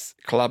events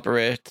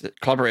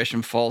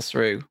collaboration falls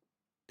through.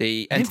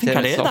 The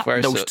entertainment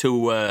software. Those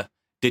two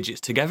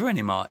digits together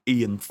anymore.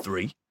 E and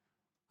 3.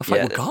 I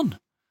thought we're gone.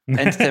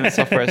 Entertainment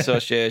Software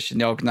Association,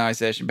 the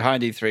organisation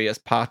behind E3, has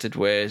parted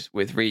ways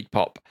with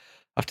ReedPop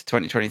after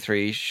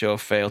 2023 show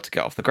failed to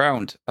get off the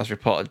ground. As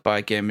reported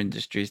by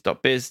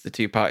GameIndustries.biz, the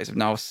two parties have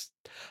now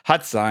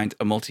had signed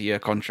a multi-year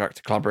contract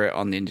to collaborate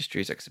on the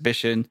industry's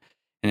exhibition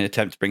in an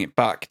attempt to bring it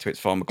back to its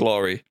former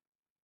glory.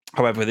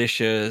 However, this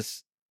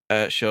year's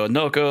show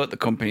no-go, the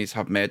companies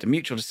have made a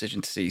mutual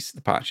decision to cease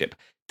the partnership.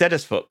 Dead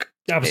as fuck.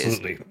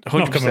 Absolutely.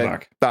 Not coming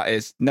back.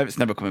 It's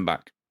never coming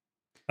back.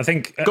 I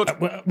think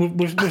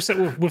we've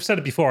said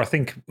it before. I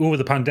think over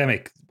the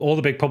pandemic, all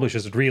the big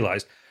publishers had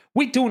realised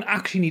we don't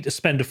actually need to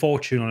spend a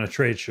fortune on a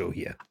trade show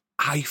here.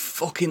 I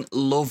fucking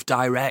love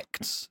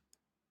directs.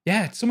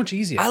 Yeah, it's so much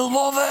easier. I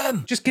love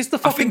them. Just give the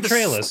fucking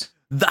trailers.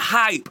 The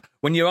hype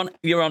when you're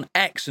on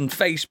X and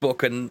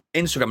Facebook and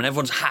Instagram and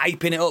everyone's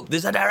hyping it up.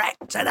 There's a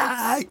direct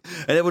tonight,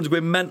 and everyone's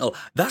going mental.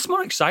 That's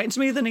more exciting to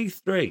me than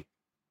E3.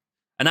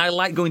 And I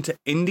like going to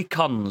indie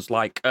cons,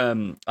 like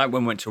when we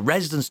went to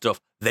Res and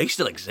stuff. They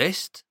still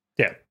exist.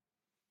 Yeah.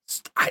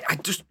 I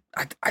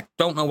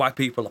don't know why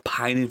people are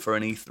pining for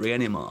an E3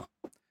 anymore.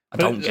 I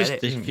don't get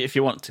it. If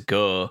you want to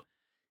go,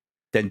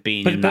 then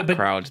being in that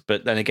crowd.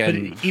 But then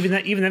again, even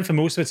then, for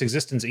most of its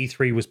existence,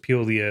 E3 was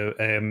purely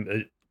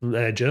a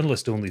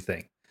journalist-only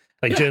thing,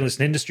 like journalists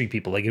and industry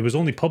people. Like it was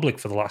only public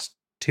for the last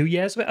 2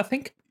 years of it, I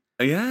think.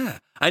 Yeah,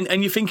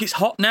 and you think it's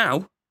hot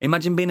now?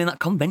 Imagine being in that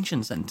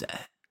convention center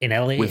in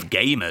LA with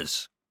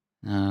gamers.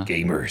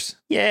 Gamers.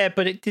 Yeah,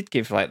 but it did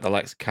give like the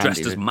likes of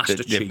Candy Dressed as Master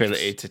the Chiefs.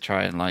 ability to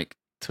try and like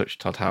touch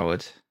Todd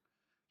Howard.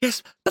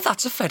 Yes, but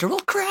that's a federal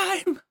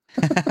crime.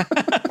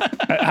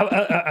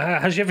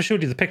 Has she ever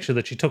showed you the picture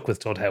that she took with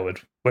Todd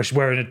Howard, where she's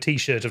wearing a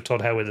T-shirt of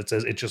Todd Howard that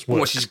says "It just works"?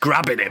 Well, she's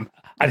grabbing him,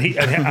 and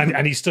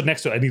he stood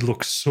next to her, and he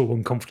looks so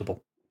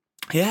uncomfortable.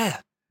 Yeah,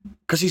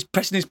 because he's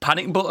pressing his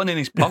panic button in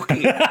his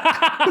pocket.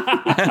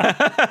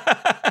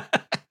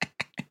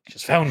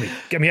 She's found me.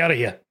 Get me out of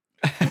here.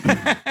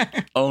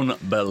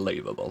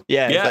 Unbelievable.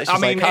 Yeah. I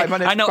mean, like,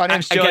 hi, I know. my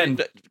name's John. Again,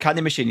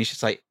 Candy Machine. He's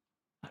just like,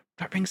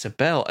 that rings a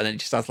bell, and then it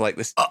just has like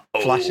this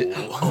flash.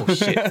 Oh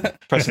shit!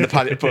 Pressing the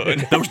panic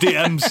button. Those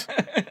DMs.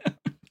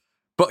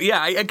 But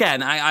yeah,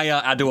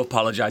 I do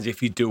apologise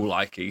if you do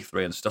like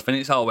E3 and stuff, and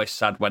it's always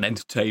sad when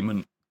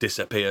entertainment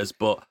disappears.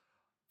 But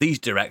these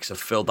directs have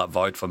filled that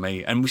void for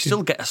me, and we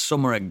still get a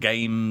summer of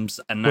games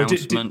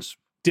announcements.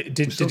 Did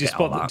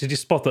you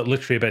spot that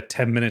literally about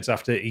 10 minutes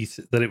after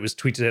that it was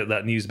tweeted out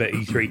that news about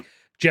E3,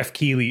 Jeff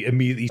Keighley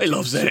immediately... He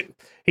loves it.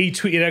 He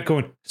tweeted out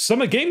going,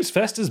 Summer Games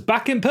Fest is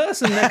back in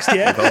person next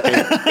year.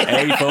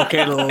 He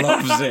fucking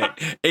loves it.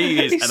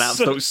 He's an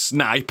absolute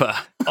sniper.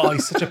 Oh,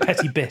 he's such a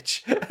petty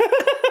bitch.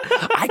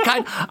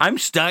 I'm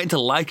starting to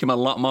like him a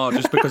lot more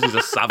just because he's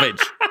a savage.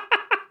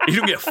 He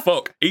don't give a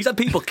fuck. He's had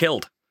people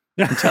killed.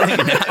 I'm telling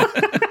you now.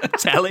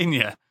 Telling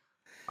you.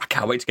 I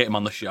can't wait to get him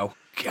on the show.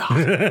 God.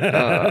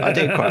 I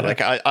do quite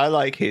like it. I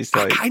like his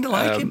like. I kind of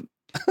like him.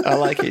 I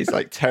like his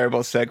like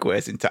terrible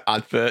segues into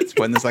adverts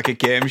when there's like a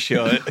game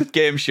show,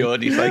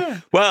 and he's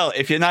like, "Well,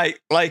 if you're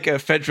like a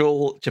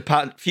feudal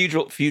Japan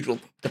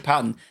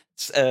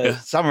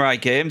samurai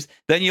games,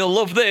 then you'll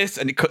love this."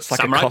 And it cuts like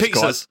Samurai a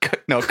Costco,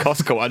 pizzas.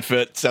 Costco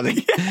advert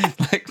selling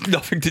like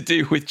nothing to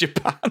do with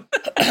Japan.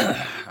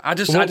 I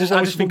just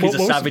think he's a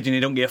savage and he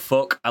don't give a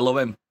fuck. I love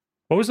him.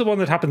 What was the one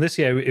that happened this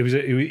year? It was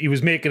he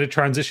was making a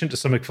transition to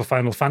something for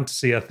Final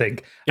Fantasy, I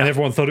think, and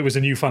everyone thought it was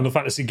a new Final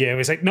Fantasy game.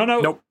 It's like,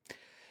 nope.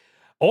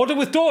 Order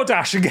with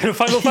DoorDash and get a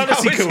Final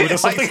Fantasy code or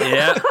something.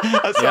 Yeah,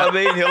 that's what I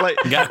mean. You're like,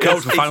 get a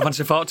code for Final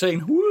Fantasy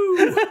 14.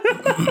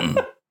 Woo!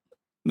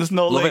 There's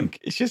no love link.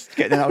 It's just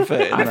getting an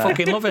advert. I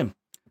fucking love him.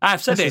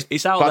 I've said it.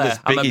 It's out there.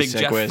 I'm a big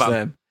Jeff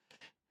fan.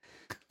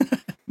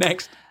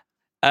 Next.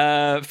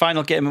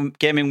 Final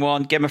gaming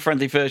one,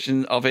 gamer-friendly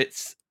version of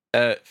its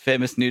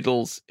famous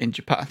noodles in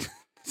Japan.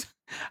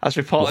 As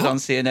reported on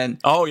CNN.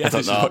 Oh, yes,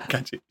 this is what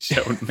Kanji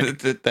showed me.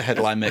 The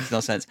headline makes no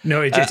sense.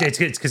 No, it's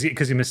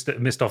because you missed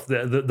off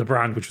the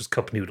brand, which was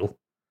Cup Noodle.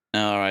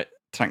 All right.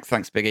 Thanks,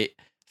 Biggie.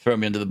 Throw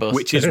me under the bus.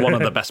 Which is one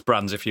of the best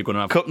brands if you're going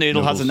to have Cup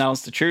Noodle noodles. has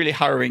announced a truly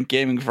harrowing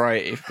gaming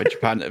variety for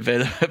Japan,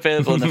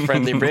 available in a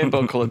friendly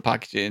rainbow-coloured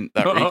packaging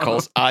that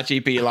recalls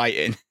RGB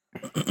lighting.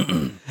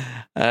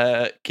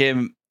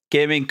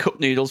 Gaming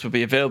Cup Noodles will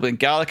be available in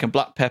garlic and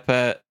black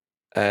pepper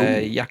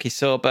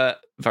yakisoba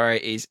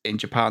varieties in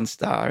Japan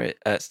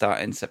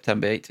starting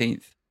September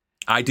 18th.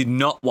 I did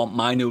not want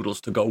my noodles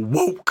to go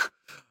woke.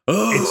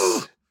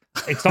 It's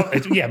not.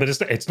 But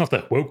it's not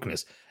the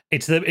wokeness.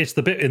 It's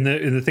the bit in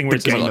the thing where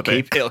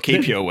it'll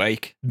keep you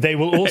awake. They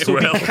will also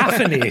be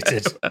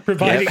caffeinated,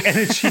 providing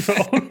energy for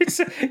all. It's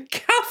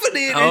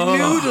caffeinated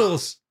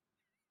noodles.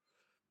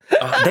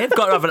 They've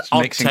got to have an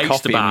odd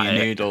taste about it.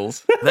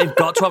 Noodles. They've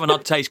got to have an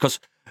odd taste because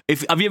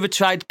have you ever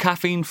tried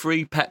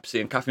caffeine-free Pepsi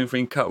and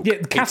caffeine-free Coke?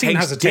 Yeah, caffeine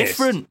has a taste.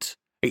 Different.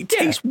 It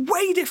tastes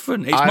way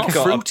different. It's more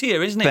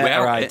fruitier, isn't it?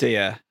 Better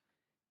idea.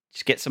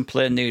 Just get some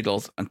plain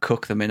noodles and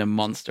cook them in a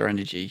Monster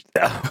Energy.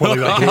 Boil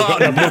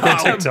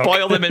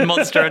them in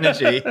Monster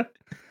Energy.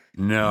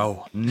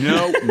 No.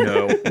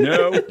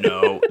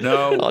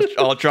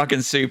 Or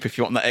dragon soup if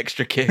you want that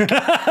extra kick.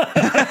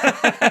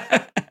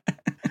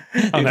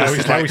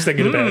 I was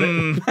thinking about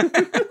it.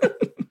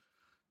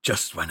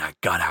 Just when I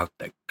got out,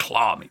 they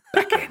claw me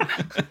back in.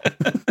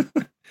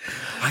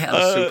 I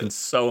had soup in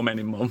so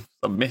many months.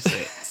 I miss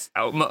it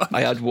so much. I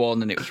had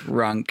one and it was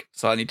rank,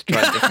 so I need to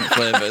try different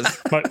flavours.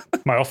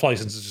 My off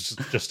license has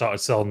just started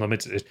selling them.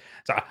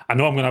 I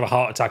know I'm going to have a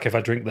heart attack if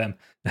I drink them.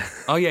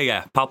 Oh,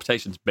 yeah.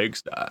 Palpitations, big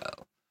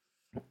style.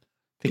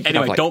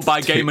 Anyway, don't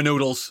buy gamer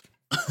noodles.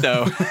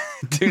 No,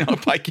 do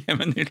not buy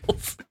gamer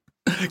noodles.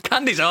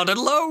 Candy's ordered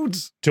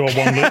loads. To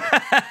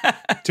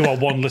our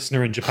one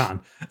listener in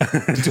Japan,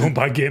 don't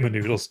buy gamer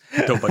noodles.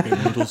 Don't buy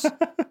gamer noodles.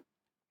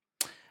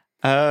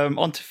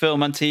 On to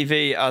film and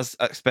TV. As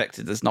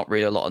expected, there's not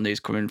really a lot of news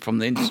coming from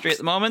the industry at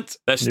the moment.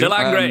 They're still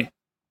angry.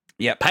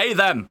 Yep. Pay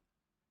them.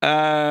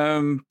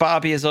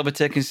 Barbie has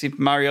overtaken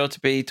Super Mario to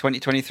be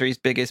 2023's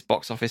biggest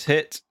box office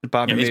hit. The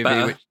Barbie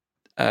movie,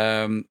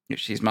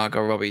 which is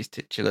Margot Robbie's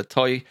titular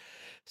toy.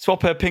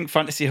 Swap her pink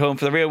fantasy home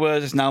for the real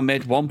world has now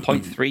made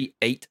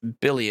 $1.38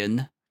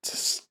 billion. It's a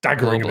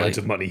staggering amount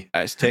of money.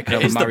 It's taken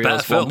over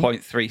Mario's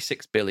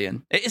 $1.36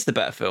 billion. It is the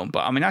better film,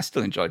 but I mean, I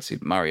still enjoyed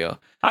Super Mario.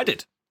 I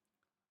did.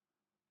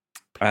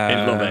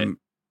 I love it.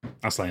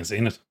 I still ain't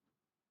seen it.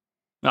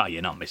 Oh,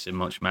 you're not missing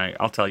much, mate.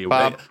 I'll tell you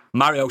what.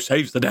 Mario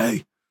saves the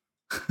day.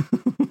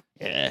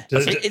 Yeah,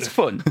 it's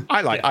fun.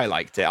 I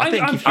liked it. I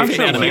think if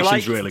you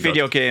like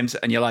video games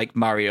and you like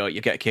Mario,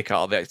 you get a kick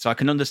out of it. So I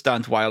can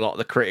understand why a lot of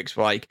the critics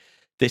were like,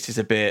 "This is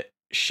a bit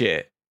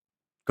shit,"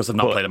 because they've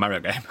not played a Mario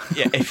game.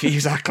 Yeah,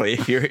 exactly.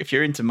 If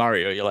you're into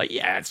Mario, you're like,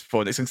 "Yeah, it's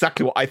fun." It's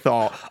exactly what I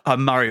thought a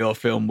Mario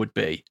film would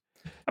be.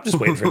 I'm just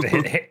waiting for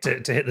it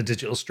to hit the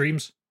digital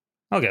streams.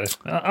 I'll get it.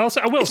 I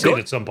will see it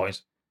at some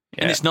point.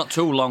 Yeah. And it's not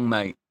too long,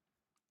 mate.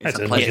 It's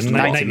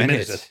 90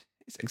 minutes.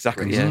 It's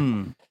exactly,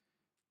 yeah.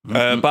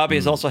 Barbie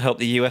has also helped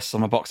the US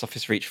summer box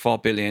office reach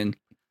 $4 billion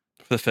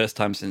for the first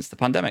time since the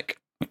pandemic,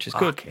 which is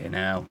good. Okay,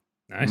 now.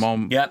 Nice.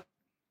 Yep.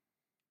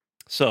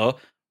 So,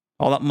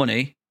 all that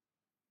money,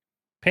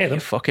 pay them.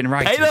 Fucking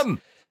writers. Pay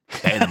them.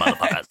 Pay them,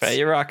 motherfuckers. Pay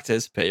your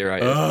actors. Pay your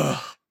writers.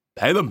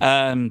 Pay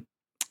them.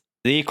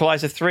 The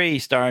Equalizer 3,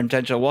 starring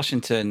Denzel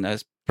Washington,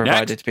 has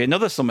provided to be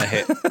another summer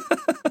hit.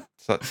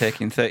 So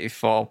taking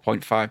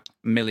 $34.5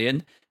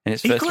 million in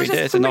its first 3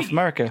 days in North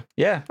America.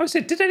 Yeah. I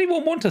said, did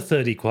anyone want a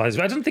third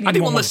Equalizer? I don't think I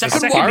didn't want the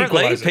second one.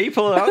 Apparently,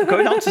 people are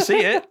going out to see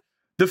it.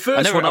 The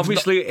first one,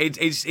 obviously,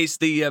 it's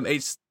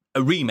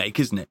a remake,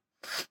 isn't it?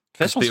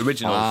 First the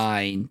originals.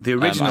 Fine. The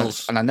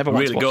originals, and I never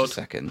want really to watch good. the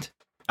second.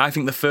 I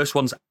think the first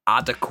one's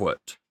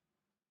adequate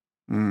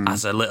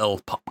as a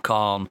little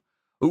popcorn.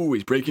 Ooh,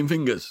 he's breaking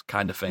fingers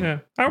kind of thing. Yeah.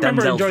 I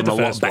remember enjoying the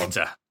first one.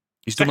 Better.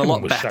 He's done a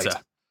lot better.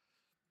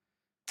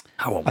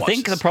 I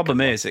think the problem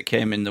is it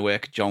came in the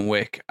wake of John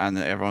Wick, and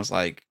everyone's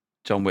like,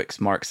 John Wick's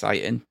more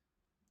exciting.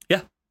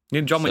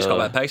 Yeah, John Wick's got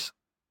better pace.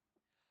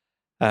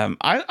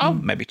 I'll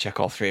maybe check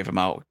all three of them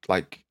out.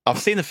 Like, I've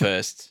seen the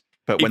first,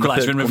 but when the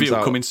Equalizer third in comes review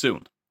out, coming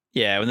soon.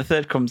 yeah, when the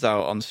third comes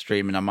out on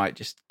streaming, I might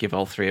just give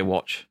all three a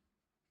watch.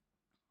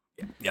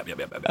 Yep.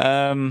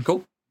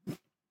 Cool.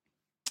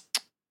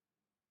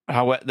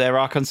 There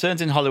are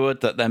concerns in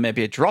Hollywood that there may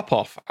be a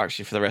drop-off,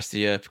 actually, for the rest of the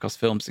year, because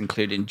films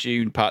including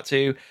June Part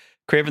 2,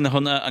 Kraven the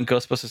Hunter, and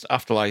Ghostbusters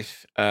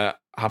Afterlife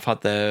have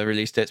had their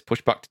release dates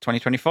pushed back to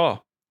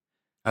 2024.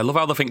 I love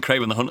how they think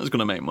Kraven the Hunter's going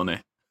to make money.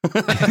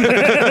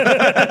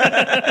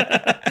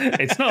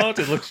 It's not.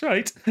 It looks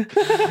right.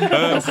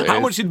 How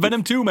much did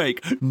Venom 2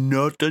 make?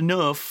 Not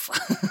enough.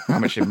 How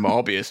much did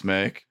Morbius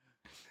make?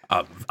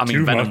 I mean,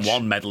 Too Venom much.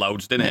 1 made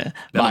loads, didn't it?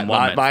 Yeah. Venom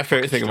 1 made My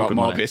favourite thing fucking about stupid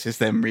money. Morbius is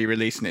them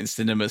re-releasing it in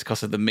cinemas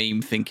because of the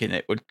meme thinking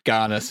it would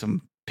garner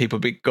some people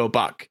go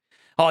back.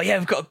 Oh yeah,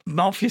 we've got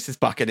Morpheus is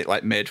back, and it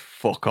like made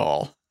fuck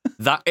all.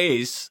 That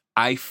is,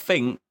 I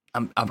think,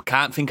 I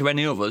can't think of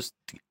any others,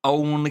 the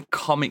only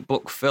comic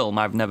book film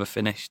I've never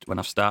finished when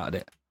I've started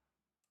it.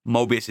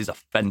 Mobius is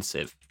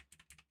offensive.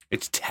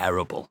 It's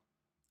terrible.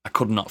 I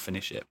could not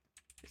finish it.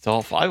 It's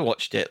awful. I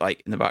watched it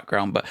like in the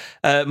background, but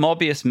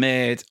Morbius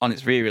made on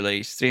its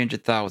re-release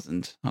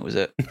 300,000. That was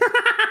it.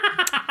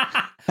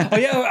 Oh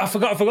yeah, I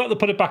forgot to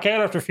put it back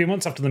out after a few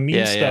months after the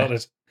meme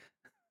started.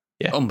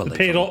 Yeah,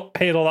 Unbelievable.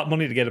 Paid all that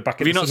money to get it back.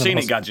 Have you not seen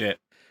it, Gadget?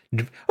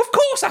 Of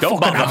course, I Don't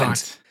fucking bother.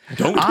 haven't.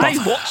 Don't I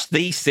bother. watch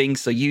these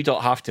things so you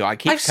don't have to. I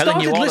keep I've telling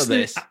you started all of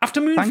listening this.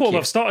 after Thank Moonfall. you.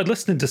 I've started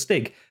listening to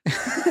Stig.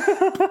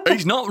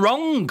 He's not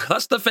wrong.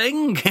 That's the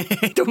thing.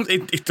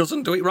 It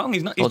doesn't do it wrong.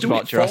 He's not. He's Told you doing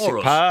about it Jurassic for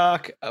us.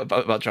 Park,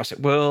 about Jurassic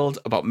World,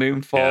 about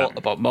Moonfall, Yeah.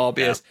 about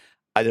Morbius.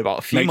 I did about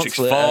a few Matrix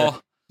months later.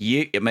 4.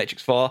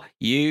 Matrix 4,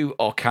 you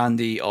or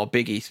Candy or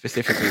Biggie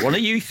specifically, one of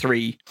you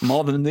three,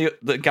 more than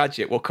the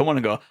Gadget, will come on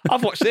and go,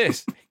 I've watched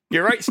this.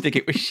 You're right, Stig,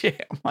 it was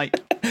shit. I'm like,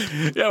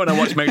 Yeah, when I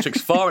watched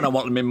Matrix 4 and I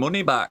wanted my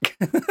money back.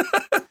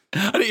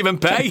 I didn't even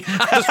pay.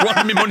 I just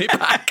wanted my money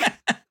back.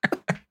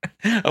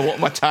 I want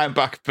my time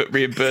back, but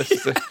reimbursed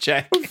as a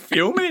check.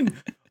 Fuming.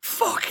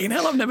 Fucking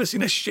hell, I've never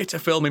seen a shitter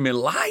film in my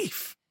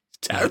life.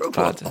 It's terrible.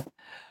 Bad.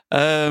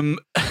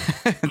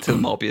 Until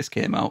Morbius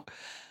came out.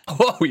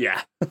 Oh,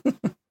 yeah.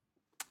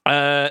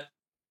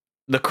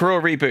 The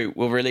Crow reboot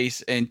will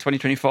release in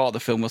 2024. The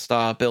film will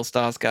star Bill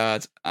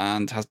Skarsgård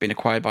and has been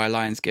acquired by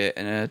Lionsgate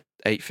in a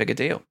 8-figure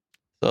deal.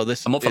 So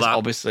this I'm up for is that.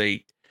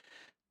 obviously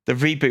the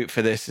reboot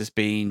for this has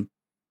been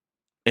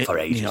For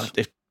ages. You know,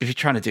 if you're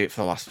trying to do it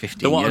for the last 15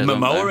 They wanted years,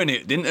 haven't Momoa they? in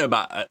it, didn't they,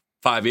 about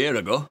 5 years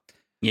ago?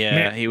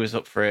 Yeah, he was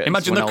up for it.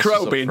 Imagine the Someone else was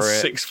Crow up being for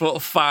it.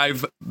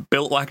 6'5",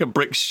 built like a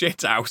brick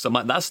shit house. I'm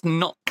like, that's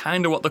not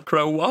kind of what the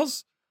Crow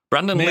was.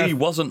 Brandon Yeah. Lee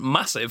wasn't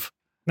massive,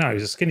 No, he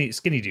was a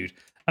skinny dude.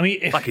 I mean,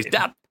 like his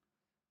dad.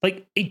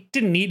 Like, it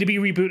didn't need to be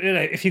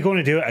rebooted. If you're going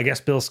to do it, I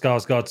guess Bill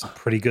Skarsgård's a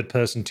pretty good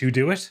person to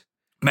do it.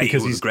 Mate,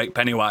 because he was he's- great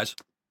Pennywise.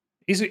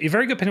 He's a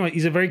very good Pennywise.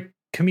 He's a very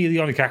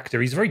chameleonic actor.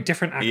 He's a very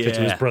different actor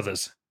to his Yeah.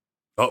 brothers.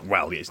 Oh,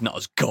 well, he's not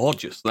as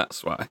gorgeous,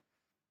 that's why.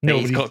 No,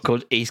 he's got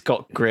good. He's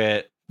got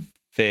great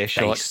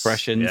facial Face,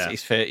 expressions. yeah.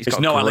 He's He's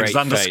got no great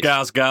Alexander face.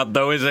 Skarsgård,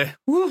 though, is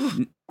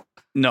he?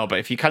 No, but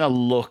if you kind of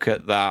look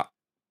at that,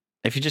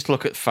 if you just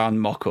look at fan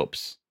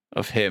mock-ups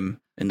of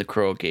him in the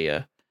Crow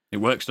gear, It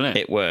works, doesn't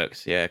it? it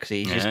works. Yeah, because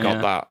he's just Yeah, got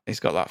yeah. that. He's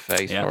got that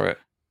face Yeah. for it.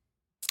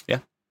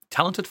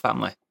 Talented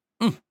family.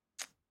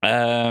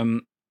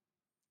 Hayao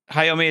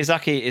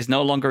Miyazaki is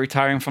no longer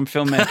retiring from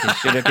filmmaking.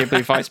 Studio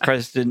Ghibli vice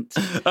president.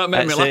 That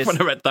made me laugh says-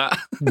 when I read that.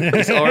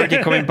 He's already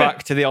coming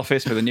back to the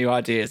office with the new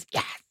ideas.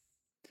 Yeah.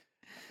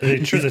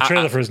 the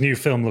trailer for his new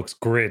film looks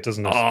great,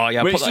 doesn't it? Oh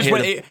yeah. Well, Put it's, that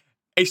just here. when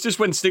it's just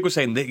when Stig was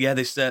saying, that, yeah,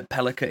 this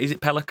Pelika, is it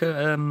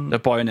Pelika? The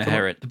boy and the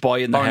heron. The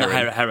boy and the Or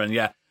heron. Heron,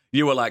 yeah.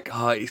 You were like,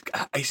 oh,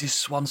 it's his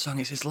swan song,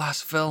 it's his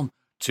last film.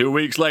 2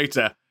 weeks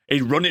later,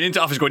 he's running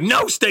into office going,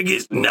 no, Stig,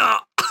 it's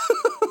not.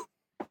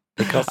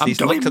 Because I'm he's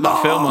doing looked at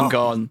that film more. and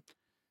gone,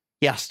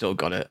 yeah, I still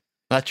got it.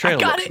 That trailer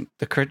got looks, it.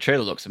 the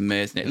trailer looks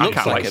amazing. It I looks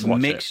can't like wait a to watch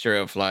it. mixture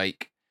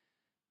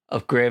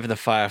of Grave of the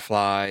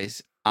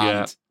Fireflies and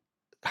Yeah.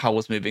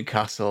 Howl's Moving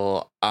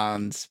Castle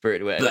and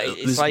Spirited Away. Like,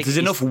 it's There's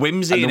enough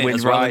whimsy and in the it Wind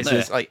as well, isn't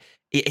Rises. there? Like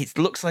it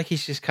looks like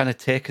he's just kind of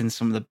taken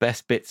some of the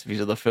best bits of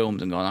his other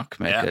films and gone, I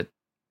can make Yeah. a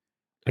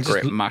I just-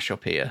 great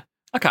mashup here.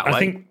 I can't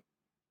wait.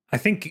 I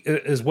think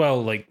as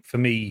well, like for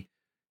me,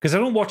 because I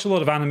don't watch a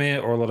lot of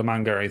anime or a lot of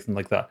manga or anything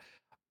like that.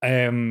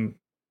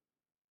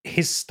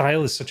 His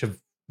style is such a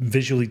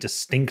visually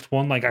distinct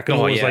one. Like I can Oh,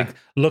 always yeah. like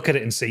look at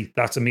it and see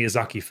that's a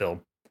Miyazaki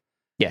film.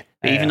 Yeah,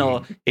 even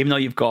Um, though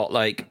you've got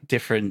like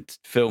different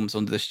films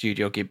under the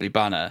Studio Ghibli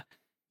banner,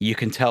 you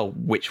can tell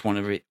which ones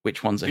are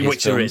his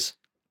Which there films. is.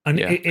 And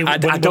Yeah. I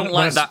don't when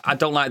like that. I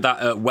don't like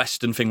that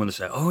Western thing when they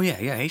say, "Oh yeah,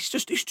 it's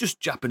just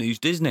Japanese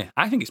Disney."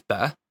 I think it's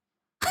better.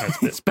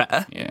 It's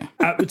better. Yeah,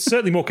 It's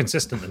certainly more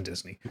consistent than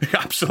Disney,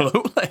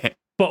 Absolutely.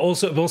 but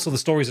also the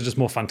stories are just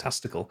more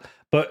fantastical.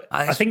 But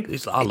I think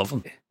I love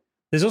them.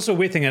 there's also a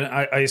weird thing, and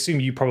I assume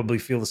you probably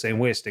feel the same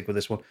way, Stick, with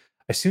this one.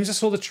 As soon as I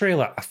saw the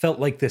trailer, I felt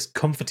like this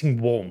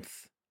comforting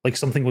warmth, like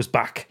something was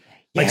back.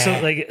 Like so,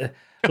 Yeah.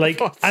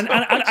 and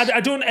I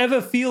don't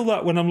ever feel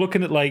that when I'm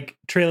looking at like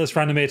trailers for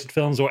animated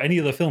films or any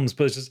other films,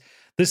 but it's just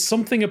there's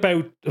something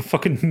about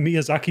fucking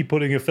Miyazaki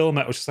putting a film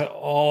out, which is like,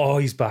 oh,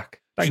 he's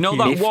back. Do you know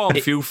that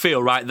warmth you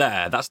feel right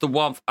there? That's the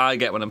warmth I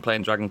get when I'm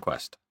playing Dragon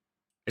Quest.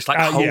 It's like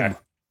home.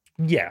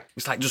 Yeah.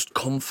 It's like just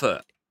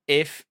comfort.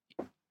 If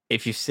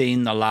you've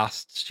seen the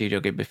last Studio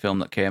Ghibli film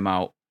that came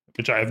out,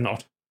 Which I have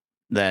not.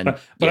 then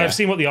But I've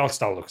seen what the art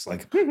style looks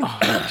like.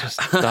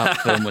 That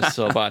film was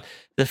so bad.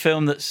 The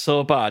film that's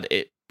so bad,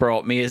 it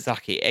brought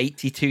Miyazaki,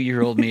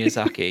 82-year-old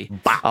Miyazaki,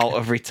 out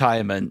of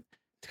retirement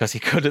because he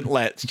couldn't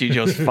let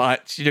Studio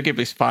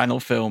Ghibli's final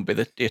film be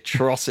the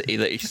atrocity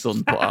that his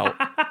son put out.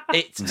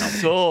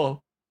 It's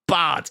so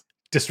bad.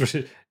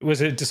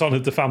 Was it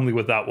dishonored the family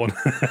with that one?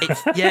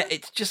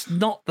 It's just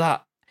not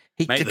that.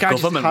 The guy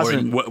just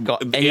hasn't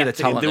got any of the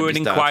talent. They were an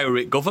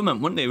inquiry at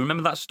government, weren't they?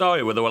 Remember that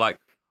story where they were like,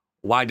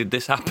 why did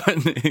this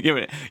happen?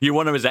 You're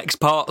one of his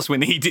exports. We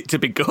need it to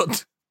be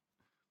good.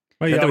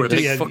 Well, There were a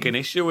big fucking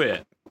issue with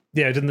it.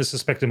 Yeah, didn't they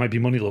suspect it might be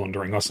money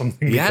laundering or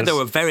something? Yeah, they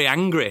were very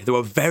angry.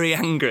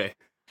 The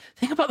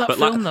thing about that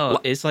film, though,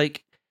 is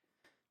like,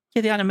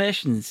 the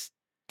animation's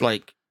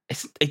like,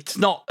 it's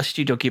not a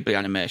Studio Ghibli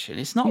animation.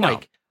 It's not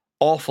like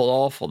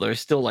awful. There is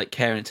still like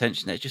care and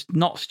attention there. It's just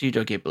not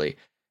Studio Ghibli.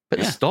 But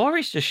the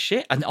story's just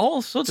shit. And all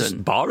of a sudden,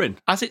 just boring.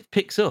 As it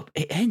picks up,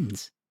 it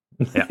ends.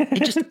 Yeah.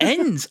 It just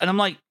ends. And I'm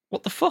like,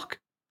 what the fuck?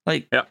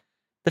 Like,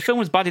 the film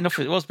was bad enough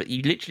as it was, but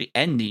you literally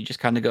end and you just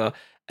kind of go,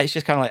 it's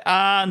just kind of like,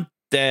 and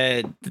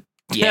that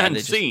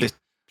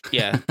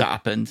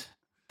happened.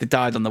 They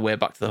died on the way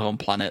back to the home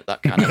planet.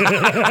 That kind of.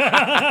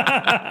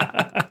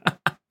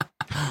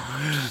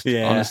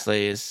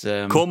 Honestly, is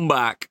come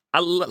back.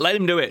 Let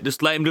him do it.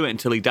 Just let him do it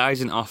until he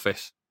dies in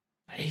office.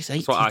 He's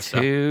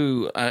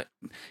 82.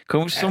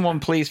 Can someone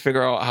please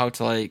figure out how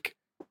to like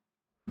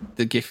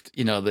the gift?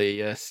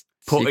 The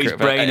put his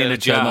brain in a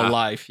jar.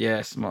 Life,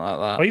 something like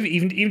that. Or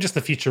even just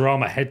the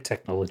Futurama head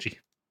technology.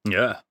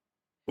 Yeah.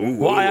 Ooh,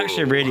 what I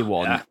actually really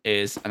want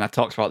is, and I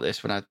talked about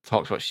this when I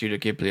talked about Studio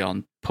Ghibli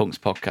on Punk's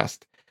podcast,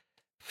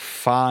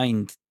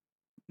 find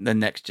the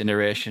next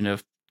generation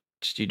of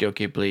Studio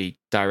Ghibli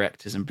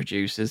directors and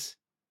producers.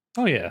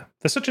 Oh yeah,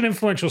 there's such an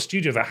influential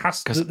studio that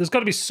there's got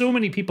to be so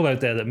many people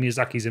out there that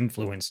Miyazaki's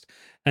influenced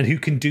and who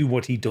can do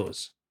what he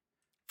does.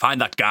 Find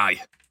that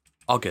guy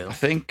or girl. I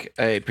think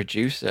a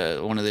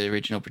producer, one of the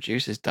original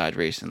producers, died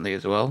recently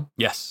as well.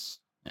 Yes.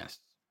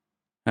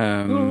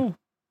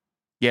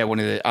 One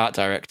of the art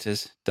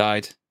directors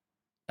died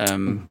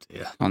on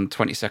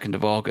 22nd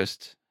of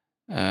August.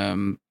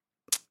 Ninzo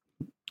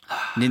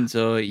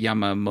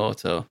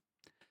Yamamoto.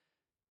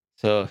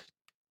 So,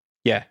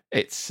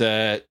 it's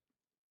trying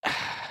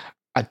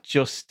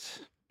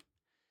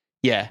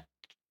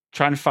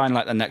to find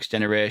like the next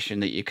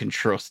generation that you can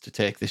trust to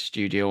take this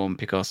studio on,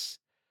 because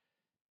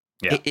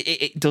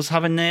it does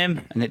have a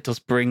name and it does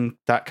bring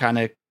that kind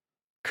of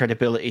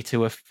credibility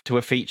to a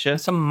feature.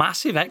 It's a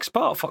massive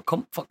export for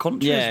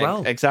country as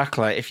well.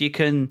 Exactly. If you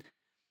can,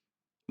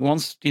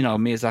 once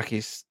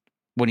Miyazaki's,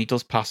 when he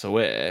does pass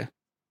away,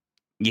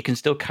 you can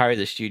still carry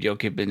the Studio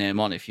Ghibli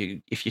name on if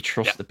you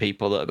trust the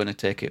people that are going to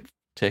take it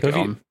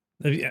on.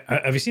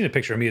 Have you seen a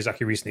picture of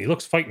Miyazaki recently? He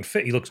looks fighting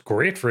fit. He looks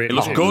great for it. He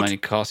looks good.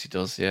 Of course he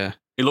does, yeah.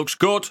 He looks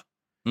good.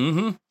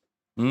 It's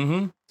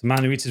a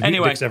man who eats his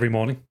Weetabix every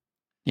morning.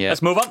 Yeah.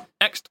 Let's move on.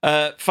 Next.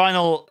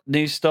 Final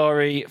news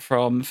story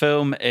from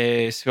film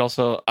is we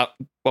also,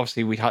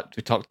 obviously we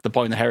talked, The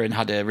Boy and the Heron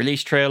had a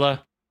release trailer.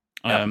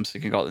 So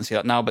you can go out and see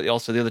that now. But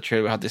also the other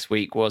trailer we had this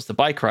week was The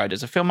Bike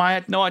Riders, a film I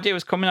had no idea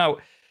was coming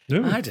out.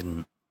 Ooh. I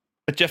didn't.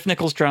 A Jeff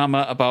Nichols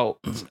drama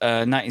about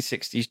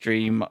 1960s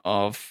dream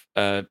of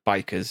three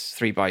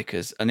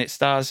bikers, and it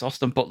stars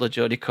Austin Butler,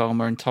 Jodie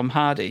Comer, and Tom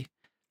Hardy.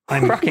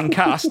 Cracking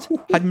cast.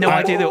 Had no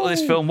idea what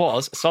this film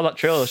was. I saw that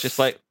trailer. I was just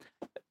like,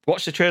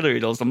 watch the trailer,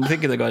 Oodles. I'm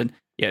thinking they're going,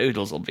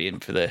 Oodles will be in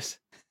for this.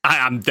 I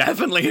am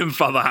definitely in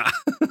for that.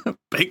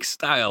 Big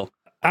style.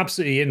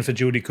 Absolutely in for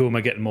Jodie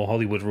Comer getting more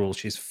Hollywood roles.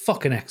 She's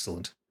fucking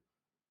excellent.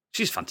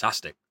 She's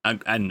fantastic.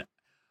 And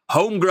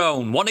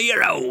homegrown, one of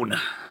your own.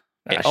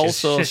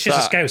 She's a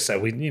Scouser.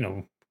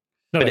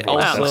 My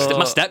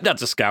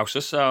stepdad's a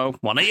Scouser, so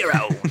one of your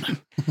own.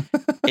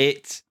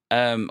 It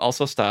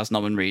also stars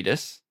Norman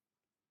Reedus.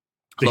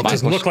 It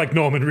doesn't look like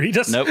Norman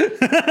Reedus. Nope.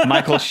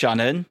 Michael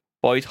Shannon,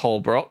 Boyd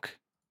Holbrook.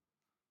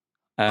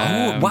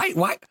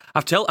 Why?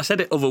 I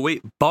said it other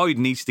week. Boyd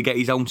needs to get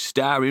his own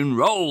starring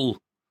role.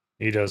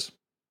 He does.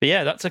 But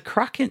yeah, that's an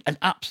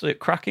absolute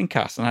cracking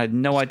cast, and I had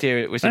no idea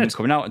it was even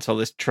coming out until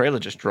this trailer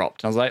just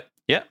dropped. And I was like,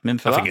 I'm in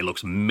for that. I think it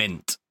looks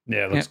mint.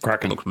 Yeah, it looks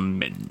cracking. It looks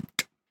mint.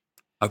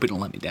 I hope it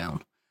don't let me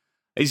down.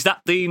 Is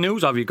that the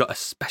news, or have you got a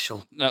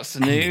special? That's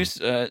the news.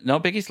 No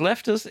Biggie's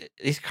left us.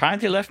 He's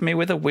kindly left me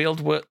with a weird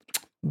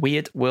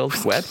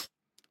world web.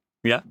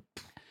 Yeah.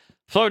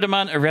 Florida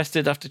man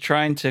arrested after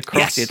trying to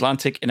cross the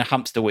Atlantic in a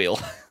hamster wheel.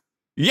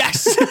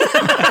 Yes! This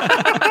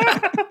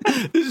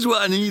is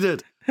what I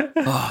needed.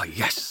 Oh,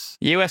 yes.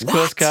 US What?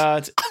 Coast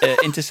Guard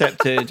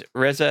intercepted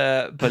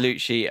Reza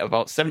Baluchi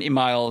about 70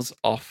 miles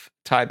off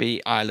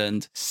Tybee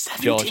Island,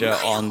 70 Georgia,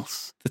 miles. on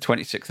the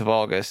 26th of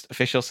August.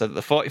 Officials said that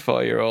the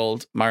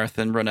 44-year-old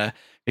marathon runner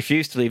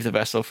refused to leave the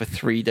vessel for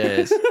 3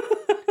 days.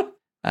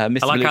 Mr.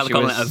 I like how Baluchi they're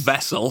calling it a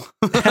vessel.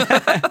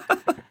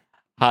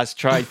 has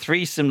tried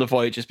 3 similar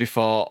voyages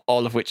before,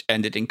 all of which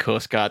ended in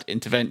Coast Guard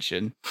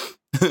intervention.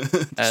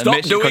 Stop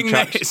makeshift doing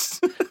contraption- this.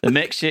 The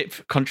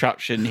makeshift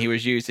contraption he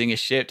was using is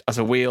shaped as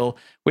a wheel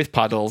with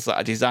paddles that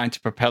are designed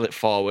to propel it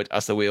forward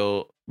as the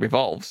wheel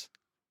revolves.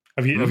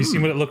 Have you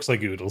seen what it looks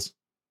like, Oodles?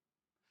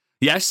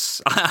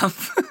 Yes, I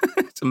have.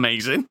 It's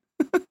amazing.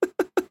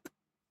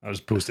 I'll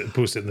just post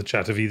it in the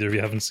chat if either of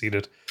you haven't seen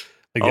it.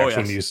 Like the Oh,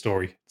 actual yes. news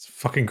story. It's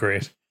fucking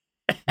great.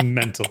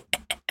 Mental.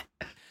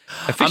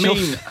 Official- I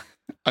mean,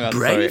 Hang on,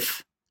 sorry.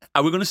 brave?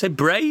 Are we going to say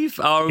brave?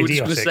 Or are we just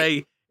going to Idiotic.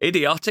 say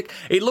idiotic?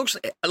 It looks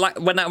like,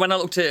 when I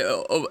looked at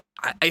it,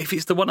 if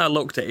it's the one I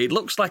looked at, it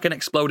looks like an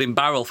exploding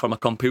barrel from a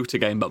computer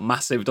game, but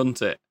massive,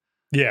 doesn't it?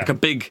 Yeah. Like a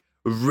big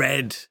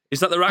red. Is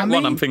that the right I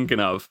one I'm mean- thinking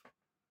of?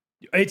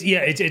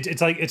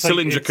 It's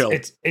Cylindrical.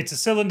 Like, it's a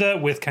cylinder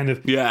with kind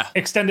of Yeah.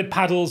 extended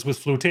paddles with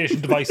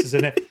flotation devices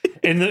in it.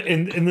 In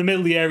the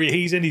middle of the area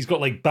he's in, he's got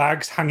like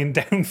bags hanging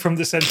down from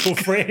the central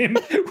frame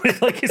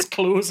with like his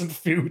clothes and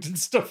food and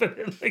stuff in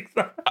it like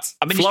that.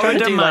 I mean, he's trying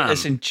to Florida do like man.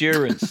 this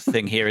endurance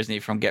thing here, isn't he?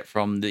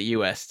 From the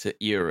US to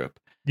Europe.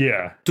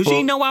 Yeah. Does Well,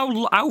 he know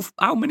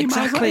how many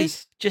miles that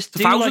is? Just It's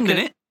do 1,000 like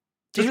in it.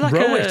 Do Just like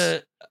row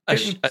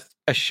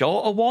a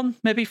shorter one,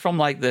 maybe from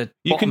like the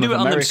You can bottom do of it on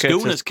them America to-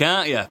 schooners,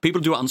 can't you?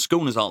 People do it on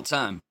schooners all the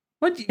time.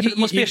 Well, it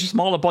must be a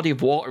smaller body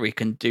of water. He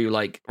can do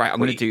like right. I'm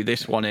going to do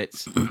this one.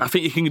 It's I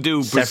think you can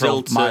do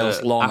Several Brazil to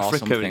miles long or Africa.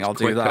 something. It's I'll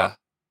do quicker. that.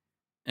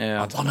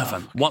 Yeah, One of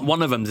them.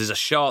 One of them. There's a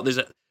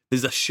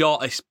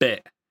shortest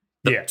bit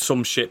that Yeah.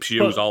 some ships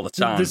use all the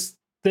time.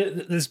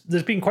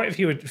 There's been quite a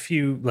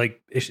few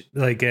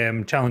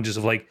challenges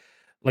of like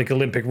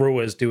Olympic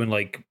rowers doing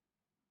like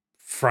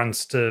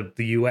France to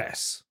the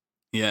US.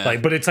 Yeah.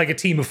 Like, but it's like a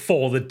team of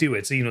 4 that do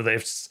it. So they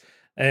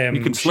have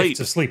You can sleep. shifts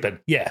of sleeping.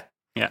 Yeah.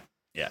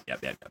 Yeah.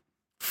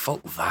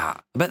 Fuck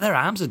that. I bet their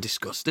arms are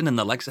disgusting and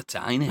their legs are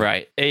tiny.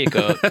 right. Here you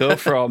go. Go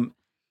from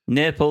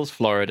Naples,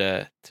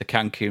 Florida, to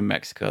Cancun,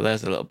 Mexico.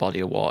 There's a little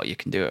body of water you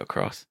can do it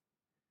across.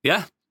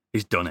 Yeah.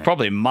 He's done it.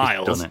 Probably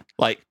miles, done it.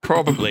 like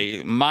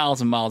probably miles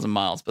and miles and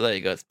miles. But there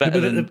you go. It's better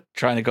but than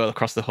trying to go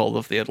across the whole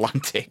of the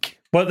Atlantic.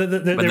 Well,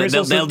 But there is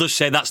also they'll just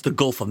say that's the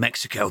Gulf of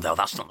Mexico, though.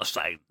 That's not the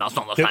same. That's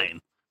not the There-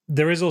 same.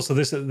 there is also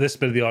this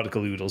bit of the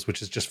article, Oodles,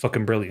 which is just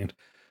fucking brilliant.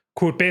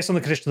 Quote, based on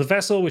the condition of the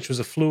vessel, which was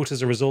afloat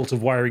as a result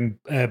of wiring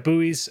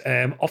buoys,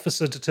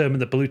 officer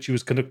determined that Bellucci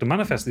was conducting a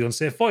manifestly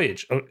unsafe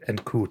voyage. Oh,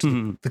 end quote.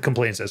 The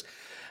complaint says,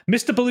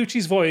 Mr.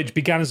 Bellucci's voyage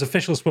began as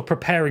officials were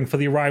preparing for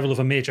the arrival of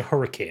a major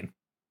hurricane.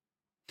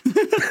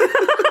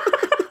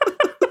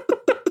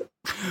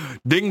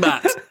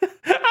 Dingbat.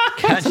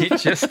 Can you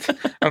just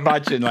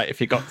imagine, like, if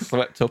he got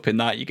swept up in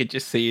that, you could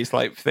just see his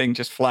like thing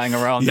just flying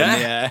around in the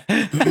air.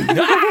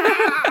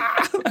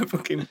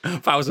 Fucking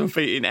 1,000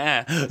 feet in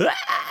air.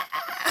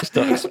 Just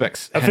don't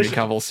expect Henry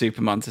Official- Cavill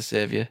Superman to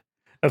save you.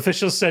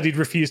 Officials said he'd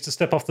refused to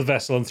step off the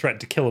vessel and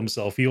threatened to kill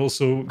himself. He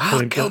also I'll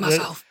claimed kill that-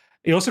 myself.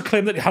 He also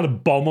claimed that he had a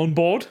bomb on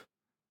board.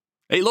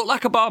 It looked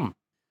like a bomb.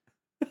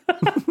 I've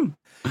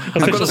got a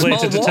Officials small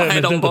later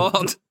warhead determined on that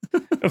board.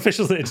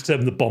 Officials later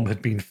determined the bomb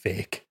had been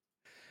fake.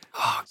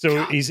 Oh, So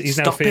God, he's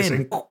now stop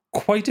facing him.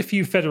 quite a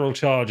few federal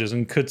charges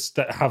and could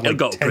have He'll like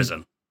go to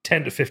prison.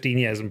 10 to 15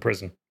 years in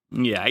prison.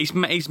 Yeah,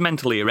 he's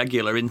mentally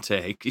irregular, isn't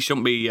he? He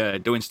shouldn't be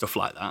doing stuff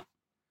like that.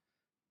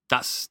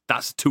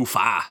 That's too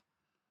far,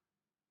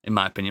 in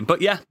my opinion.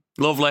 But yeah,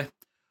 lovely.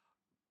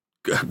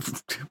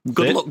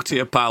 Good it? luck to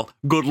you, pal.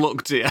 Good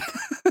luck to you.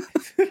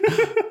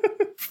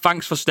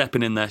 Thanks for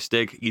stepping in there,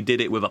 Stig. You did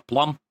it with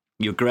aplomb.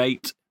 You're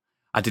great.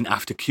 I didn't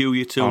have to cue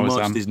you too Always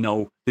much. am.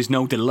 There's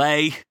no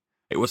delay.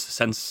 It was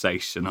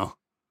sensational.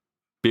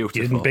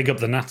 Beautiful. You didn't big up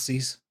the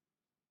Nazis.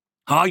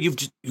 Oh, you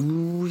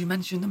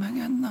mentioned them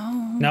again?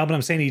 No. No, but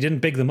I'm saying he didn't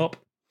big them up.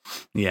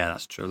 Yeah,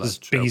 that's true. This That's is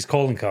true. Biggie's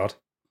calling card.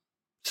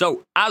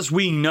 So, as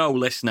we know,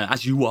 listener,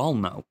 as you all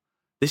know,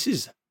 this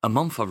is a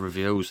month of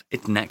reviews.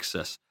 It's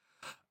Nexus.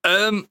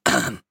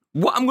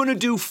 What I'm going to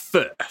do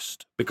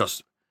first,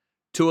 because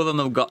 2 of them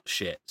have got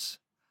shits,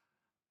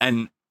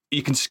 and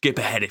you can skip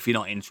ahead if you're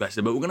not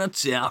interested, but we're going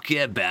to talk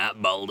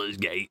about Baldur's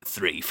Gate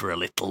 3 for a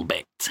little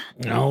bit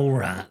All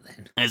right,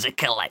 then. as a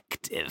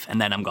collective.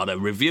 And then I've got a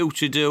review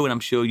to do, and I'm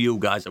sure you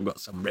guys have got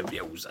some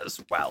reviews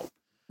as well.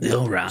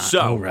 All right,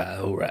 So- all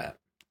right.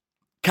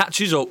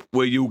 Catches up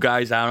where you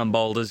guys are on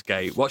Baldur's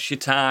Gate. What's your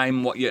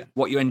time? What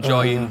you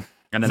enjoying?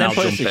 And then Same I'll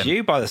place jump as in.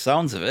 you, by the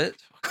sounds of it.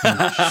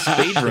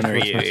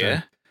 Speedrunner, are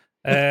you?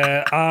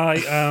 Yeah.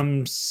 I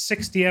am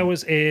 60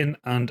 hours in,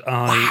 and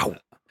I Wow.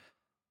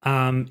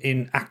 am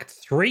in Act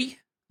 3.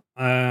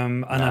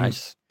 And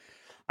Nice.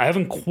 I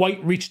haven't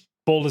quite reached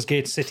Baldur's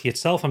Gate City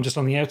itself. I'm just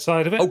on the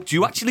outside of it. Oh, do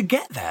you actually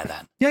get there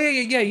then?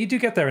 Yeah. You do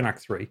get there in Act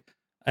 3.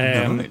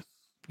 Nice.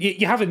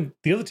 You have in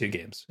the other 2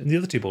 games, in the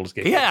other 2 Baldur's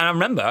Gate Yeah, I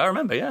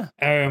remember, yeah.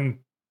 games.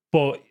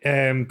 But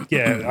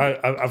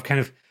I've kind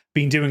of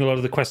been doing a lot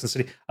of the quests and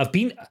study. I've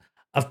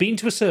been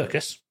to a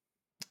circus,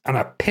 and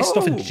I pissed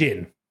off a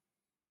gin,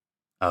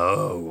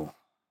 Oh.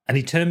 and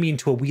he turned me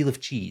into a wheel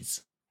of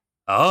cheese.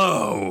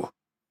 Oh.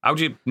 How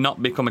do you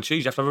not become a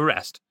cheese? You have to have a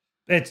rest.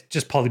 It's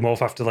just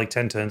polymorph after like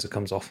 10 turns. It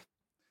comes off.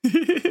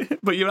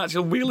 But you're an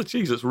actual wheel of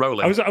cheese that's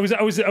rolling. I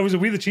was a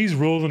wheel of cheese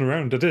rolling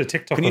around. I did a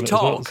TikTok. Can you on it as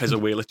well. talk as a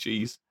wheel of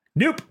cheese?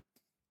 Nope.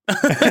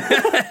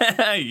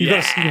 You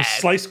got a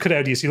slice cut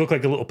out of you, so you look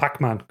like a little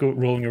Pac-Man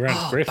rolling around.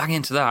 It's great. Bang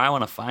into that. I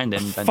want to find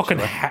him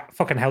eventually.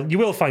 Fucking hell. You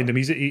will find him.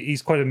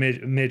 He's quite a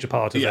major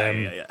part of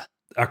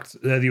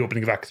the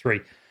opening of Act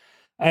 3.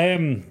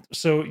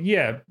 So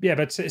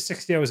about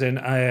 60 hours in,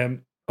 I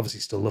am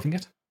obviously still loving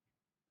it.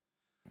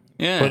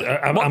 Yeah.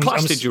 But what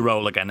class did you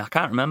roll again? I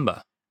can't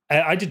remember.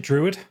 I did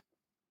Druid.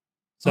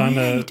 So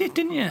you did,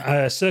 didn't you?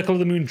 A Circle of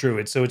the Moon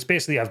Druid. So it's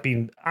basically, I've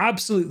been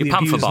absolutely You're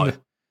Panther boy.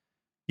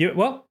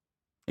 What?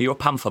 Are you a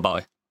Panther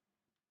boy?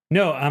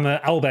 No, I'm an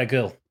owlbear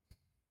girl.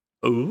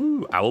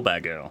 Ooh,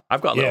 owlbear girl.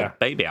 I've got a little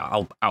baby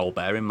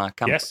owlbear in my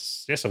camp.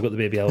 Yes, I've got the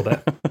baby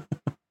owlbear.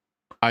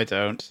 I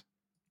don't.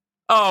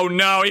 Oh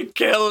no, he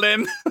killed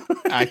him.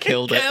 I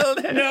killed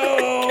it.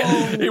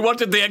 No! He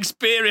wanted the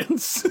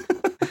experience.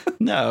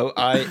 No,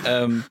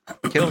 I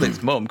killed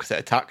its mum because it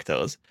attacked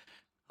us.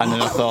 And then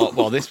I thought,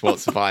 well, this won't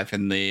survive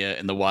in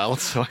the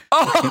wild, so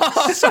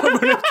so I'm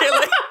going to kill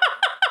it.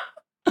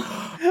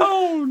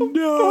 Oh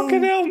no!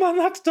 Fucking hell, man,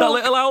 that's That dark.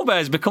 little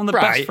owlbear's become the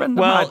best friend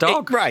of my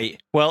dog.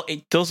 Well,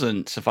 it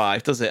doesn't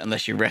survive, does it?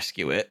 Unless you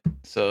rescue it.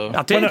 So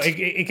I did. Well, no,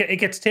 it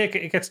gets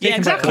taken.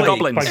 exactly. by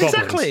goblins.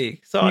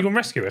 Exactly. So you can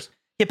rescue it.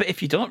 Yeah, but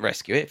if you don't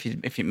rescue it,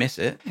 if you miss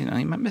it, you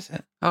might miss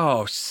it.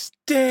 Oh,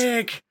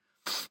 stick!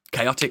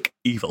 Chaotic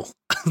evil.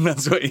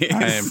 That's what he is.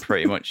 I am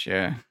pretty much,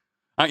 yeah.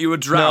 Aren't you a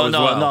drow as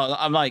well? No,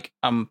 I'm like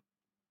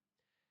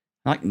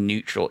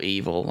neutral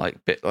evil,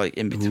 like bit like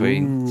in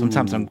between. Ooh.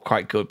 Sometimes I'm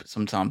quite good, but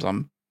sometimes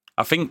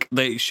I think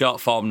the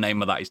short form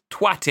name of that is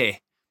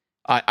Twatty.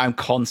 I'm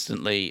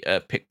constantly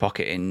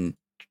pickpocketing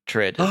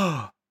traders.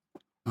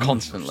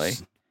 Constantly.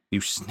 You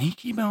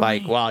sneaky boy.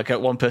 Like, well, I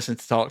get one person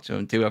to talk to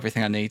and do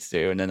everything I need to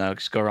do, and then I'll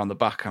just go around the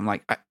back. I'm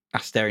like, I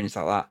stare and it's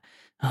like that.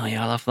 Oh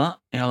yeah, I'll have that.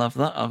 Yeah, I'll have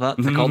that. I'll have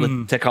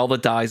that. Take all the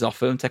dies off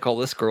them. Take all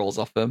the scrolls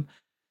off them.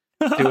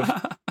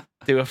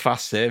 Do a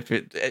fast save.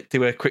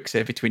 Do a quick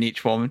save between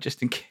each one,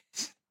 just in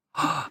case.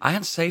 I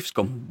hadn't saved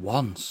scum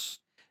once.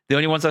 The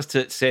only ones I have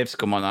to save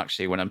scum on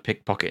actually when I'm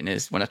pickpocketing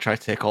is when I try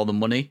to take all the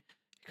money,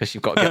 because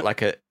you've got to get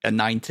like a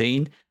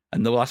 19.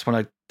 And the last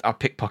one I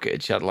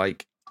pickpocketed, she had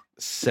like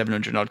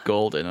 700 odd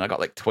gold in, and I got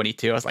like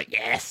 22. I was like,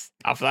 yes,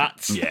 have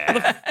that. Yeah.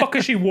 How the fuck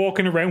is she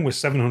walking around with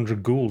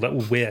 700 gold? That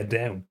will weigh her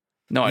down.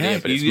 No idea,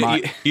 but it's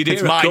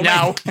it's mine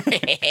now.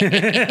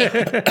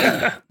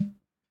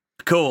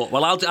 Cool.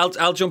 Well,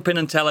 I'll jump in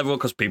and tell everyone,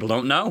 because people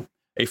don't know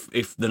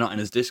if they're not in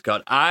his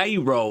Discord. I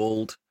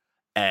rolled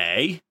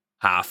a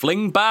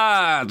halfling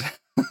bard.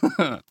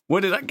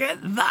 Where did I get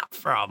that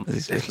from?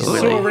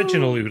 So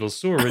original, Oodles.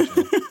 So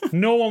original.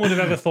 No one would have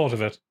ever thought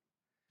of it.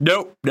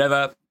 Nope,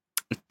 never.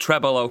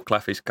 Treble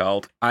O'Clef is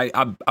called. I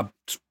don't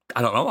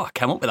know. I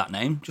came up with that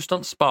name just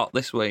on spot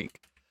this week.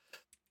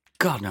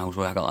 God knows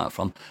where I got that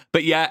from.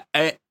 But yeah,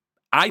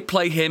 I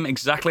play him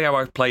exactly how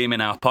I play him in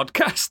our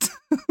podcast.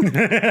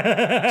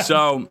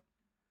 So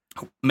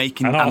I make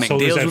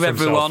deals with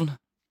everyone.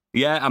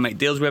 Yeah, I make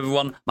deals with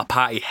everyone. My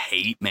party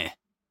hate me.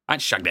 I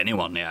ain't shagged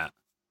anyone yet.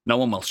 No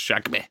one will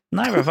shag me.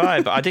 Neither have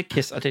I, but I did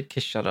kiss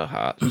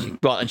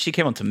Shadowheart. Well, and she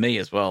came on to me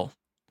as well.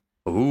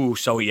 Ooh,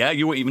 so yeah,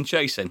 you weren't even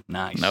chasing.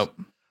 Nice. Nope.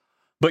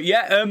 But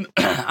yeah,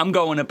 I'm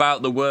going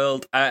about the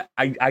world.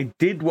 I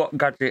did what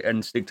Gadget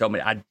and Stig told me.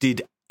 I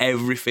did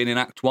everything in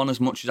Act 1 as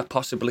much as I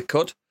possibly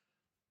could.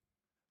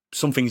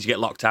 Some things you get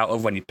locked out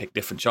of when you pick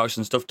different choices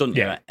and stuff, don't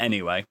you?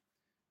 Anyway,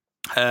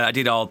 I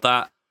did all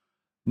that.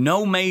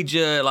 No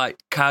major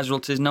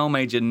casualties, no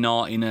major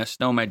naughtiness,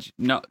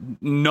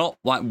 not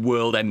like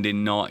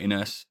world-ending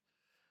naughtiness.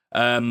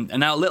 And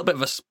now a little bit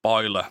of a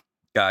spoiler,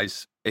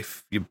 guys,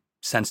 if you're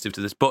sensitive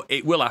to this, but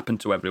it will happen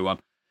to everyone.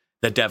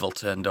 The devil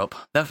turned up.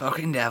 The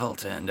fucking devil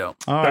turned up.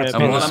 Oh, that's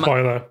been a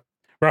spoiler.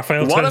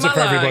 Raphael turns up for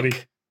everybody.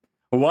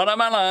 What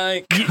am I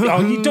like?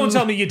 You don't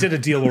tell me you did a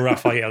deal with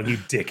Raphael, you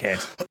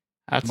dickhead.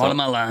 What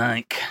am I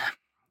like?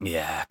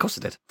 Yeah, of course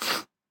I did.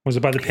 Was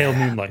it by the pale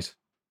moonlight?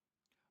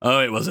 Oh,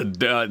 it was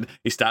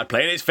he started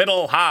playing his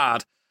fiddle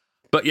hard.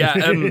 But yeah,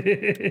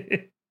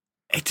 it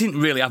didn't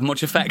really have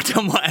much effect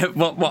on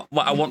what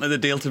I wanted the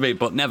deal to be.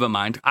 But never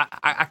mind.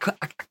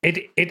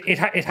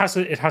 It has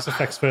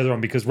effects further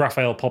on because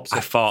Raphael pops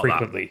up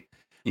frequently.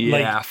 That.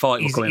 Yeah, I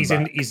thought it was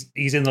back.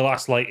 He's in the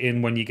last light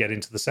in when you get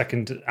into the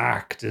second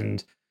act,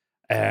 and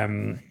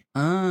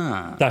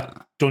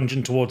that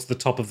dungeon towards the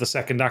top of the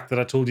second act that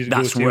I told you to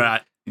go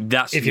to.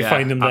 If you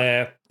find him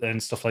there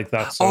and stuff like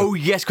that. So. Oh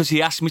yes, because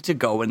he asked me to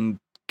go and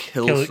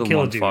kill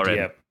someone a dude, for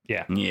him.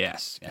 Yeah.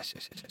 Yes.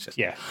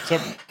 Yeah. So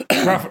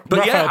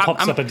Raphael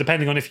pops up, and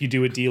depending on if you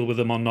do a deal with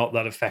him or not,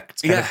 that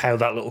affects kind of how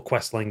that little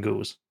quest line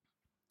goes.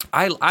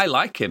 I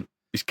like him.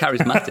 He's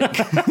charismatic.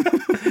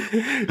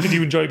 Did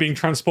you enjoy being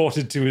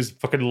transported to his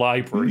fucking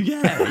library?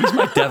 Yeah, he's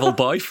my devil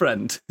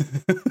boyfriend.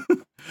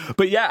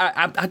 But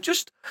yeah,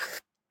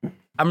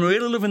 I'm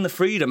really loving the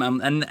freedom.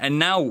 And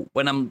now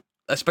when I'm,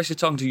 especially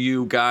talking to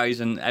you guys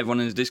and everyone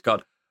in the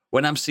Discord,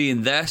 when I'm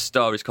seeing their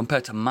stories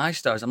compared to my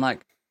stories, I'm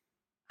like,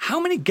 how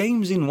many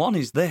games in one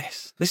is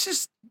this?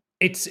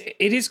 It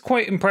is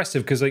quite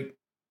impressive because like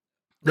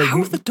how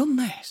have they done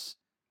this?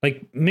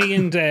 Like me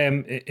and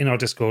in our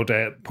Discord,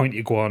 Point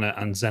Iguana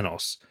and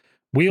Xenos,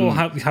 we all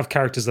have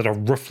characters that are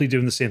roughly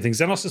doing the same thing.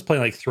 Xenos is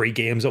playing like 3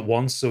 games at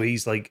once, so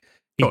he's like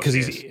because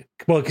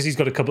he's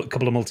got a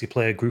couple of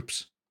multiplayer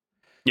groups.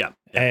 Yeah.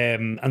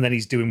 And then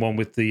he's doing one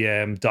with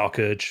the Dark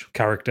Urge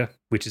character,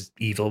 which is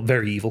evil,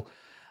 very evil.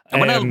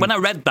 And when I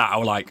read that, I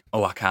was like,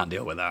 oh, I can't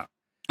deal with that.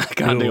 I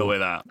can't deal with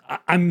that.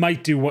 I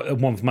might do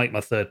one for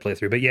my third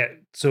playthrough, but yeah.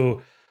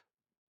 So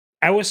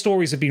our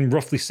stories have been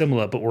roughly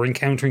similar, but we're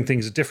encountering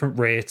things at different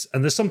rates,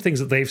 and there's some things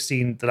that they've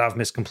seen that I've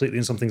missed completely,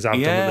 and some things I've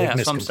done that they've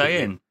missed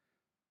completely.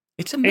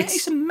 That's what I'm saying.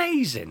 It's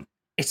amazing.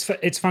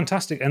 It's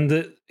fantastic, and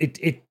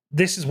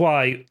this is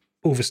why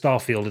over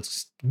Starfield,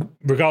 it's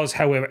regardless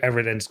however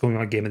it ends going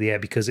on Game of the Year,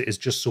 because it is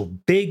just so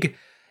big,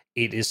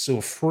 it is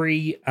so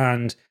free,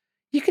 and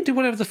you can do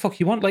whatever the fuck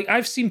you want. Like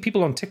I've seen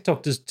people on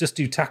TikTok just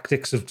do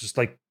tactics of just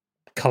like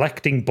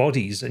collecting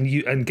bodies and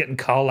getting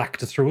Karlach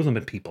to throw them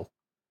at people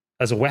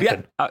as a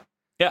weapon.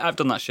 Yeah, I've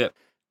done that shit.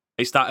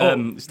 It's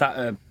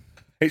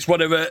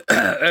one of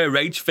her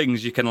rage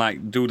things. You can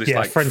like do this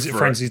like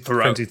frenzy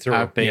throw.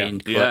 I've been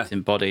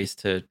collecting bodies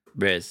to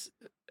raise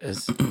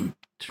the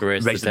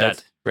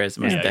dead. Raise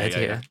them as dead.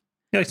 Yeah.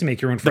 You like to make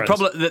your own friends. The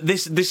problem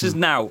this is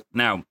now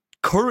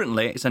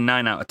currently it's a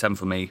 9 out of 10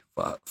 for me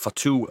for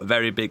 2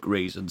 very big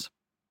reasons.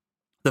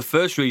 The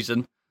first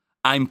reason,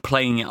 I'm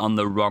playing it on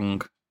the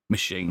wrong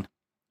machine.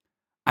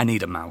 I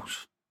need a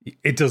mouse.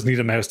 It does need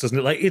a mouse, doesn't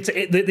it? Like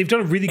they've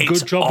done a really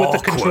good job with the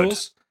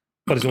controls.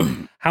 But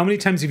how many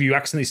times have you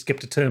accidentally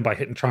skipped a turn by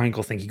hitting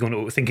triangle, thinking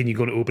you're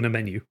going to open a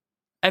menu?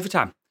 Every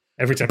time.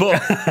 But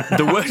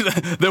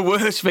the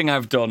worst thing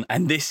I've done,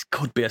 and this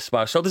could be a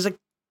spoiler. So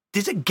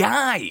there's a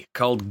guy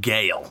called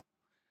Gale,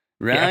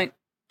 right? Yeah.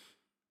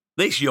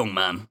 This young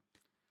man,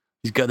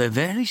 he's got a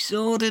very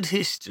sordid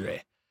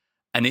history,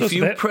 and if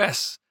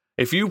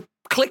you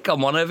click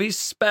on one of his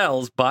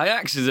spells by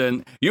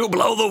accident, you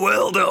blow the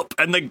world up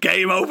and the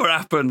game over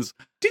happens.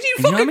 Did you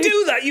fucking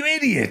do that, you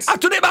idiot? I've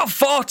done it about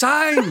 4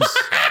 times.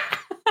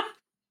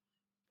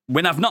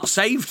 When I've not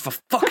saved for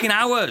fucking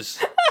hours.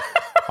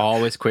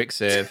 Always quick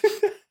save.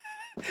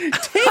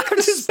 Take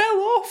the spell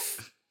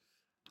off.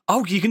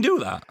 Oh, you can do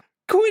that?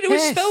 Go into a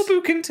spell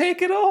book and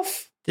take it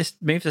off.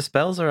 Just move the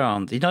spells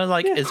around. As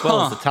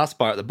well as the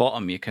taskbar at the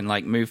bottom, you can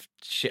like move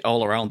shit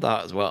all around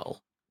that as well.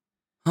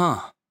 Huh.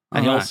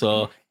 And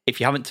also,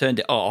 if you haven't turned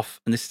it off,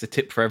 and this is a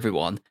tip for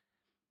everyone,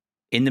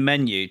 in the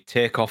menu,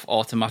 take off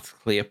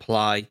automatically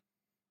apply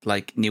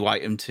like new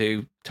item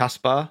to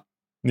taskbar.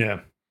 Yeah.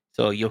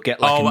 So you'll get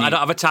like I don't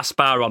have a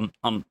taskbar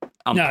on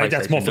no,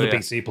 that's more for the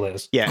PC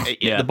players. Yeah,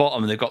 at the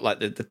bottom they've got like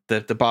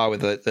the bar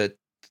with the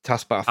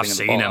taskbar thing. I've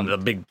seen them, the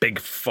big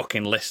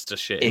fucking list of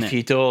shit. If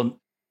you don't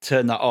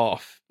turn that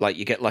off, like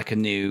you get like a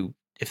new,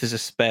 if there's a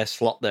spare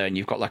slot there and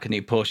you've got like a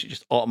new push, it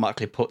just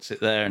automatically puts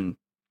it there. And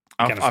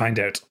I've find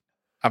out.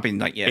 I've been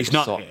like, it's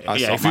not.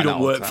 If you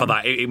don't work for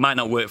that, it might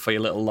not work for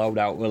your little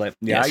loadout, will it?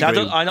 Yeah, I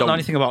don't know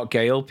anything about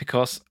Gale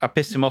because I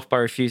pissed him off by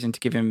refusing to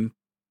give him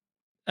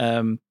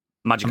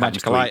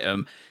magical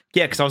item.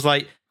 Yeah, because I was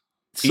like,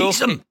 yeah,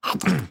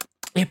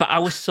 but I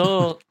was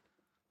so.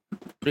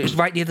 It was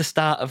right near the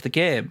start of the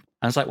game.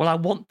 I was like, well, I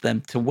want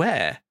them to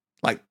wear.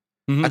 Like,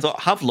 I don't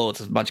have loads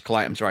of magical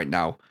items right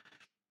now.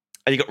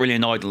 And he got really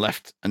annoyed and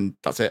left, and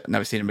that's it.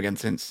 Never seen him again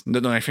since.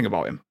 Don't know anything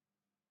about him.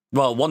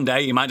 Well, one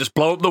day you might just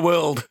blow up the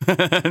world,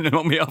 and it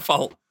won't be your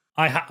fault.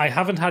 I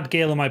haven't had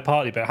Gale in my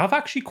party, but I've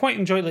actually quite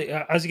enjoyed it.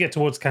 As you get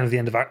towards kind of the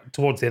end of Act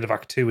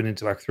 2 and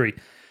into Act 3.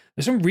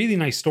 There's some really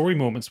nice story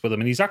moments with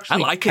him, and he's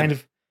actually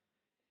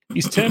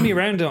he's turned me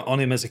around on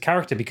him as a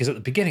character because at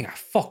the beginning I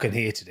fucking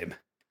hated him.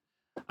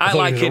 I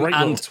like him,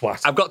 and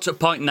I've got to a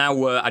point now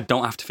where I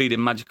don't have to feed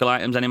him magical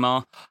items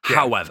anymore. Yeah.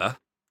 However,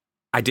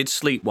 I did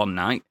sleep one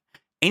night,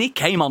 and he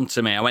came on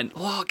to me. I went,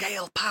 "Oh,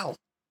 Gale, pal,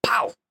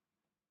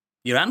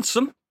 you're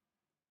handsome,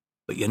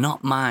 but you're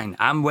not mine.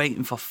 I'm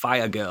waiting for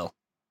Fire Girl.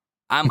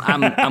 I'm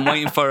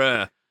waiting for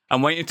her.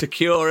 I'm waiting to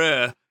cure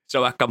her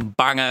so I can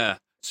bang her.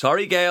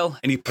 Sorry, Gale."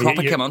 And he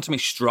proper came on to me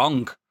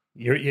strong.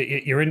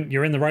 You're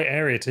in the right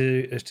area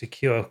to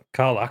cure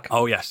Karlach.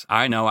 Oh yes,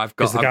 I know. I've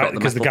got the metal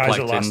guys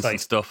platings and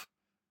stuff.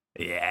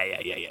 Yeah.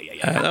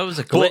 That was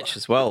a glitch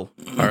as well,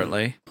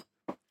 apparently.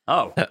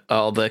 Oh,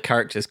 all the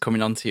characters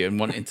coming onto you and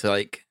wanting to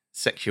like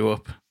sex you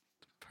up.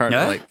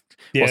 Apparently,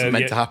 wasn't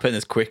meant to happen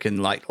as quick and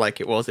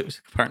like it was. It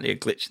was apparently a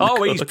glitch.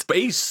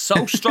 He's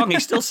so strong. He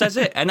still says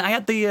it. And I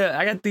had the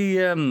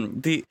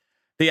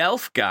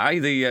elf guy,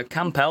 the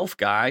camp elf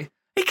guy.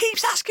 He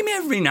keeps asking me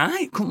every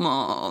night, come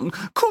on.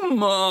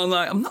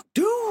 Like, I'm not,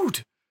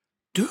 dude.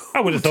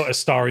 I would have thought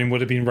Astarion would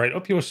have been right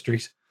up your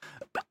street.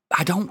 But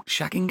I don't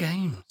shagging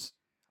games.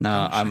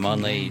 No, I'm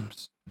only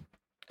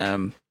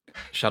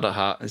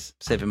Shadowheart is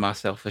saving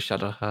myself for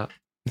Shadowheart.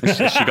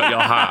 She got your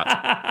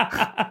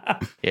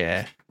heart.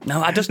 Yeah.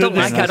 No, I just don't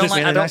like it. I don't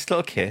like. a nice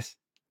little kiss.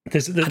 I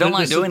don't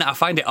like doing it. I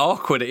find it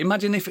awkward.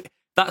 Imagine if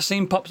that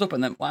scene pops up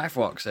and then wife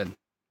walks in.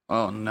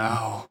 Oh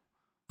no,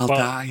 I'll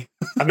die.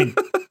 I mean,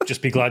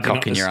 just be glad you're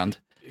Cock not in your hand.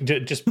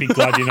 Just be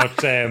glad you're not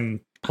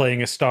playing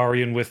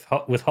Astarion with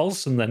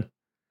Halson then.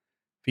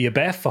 For your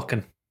bear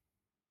fucking.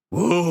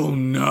 Oh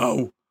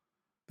no.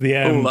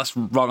 That's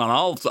wrong on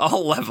all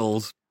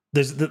levels.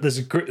 There's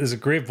a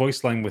great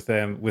voice line with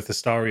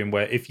Astarion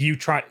where if you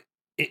try,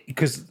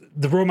 because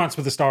the romance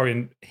with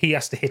Astarion, he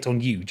has to hit on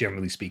you,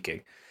 generally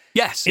speaking.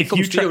 Yes, he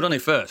comes to you, doesn't he,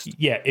 first?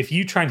 Yeah, if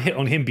you try and hit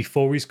on him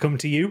before he's come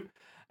to you,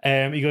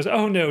 he goes,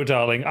 "Oh no,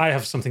 darling, I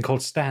have something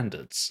called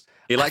standards."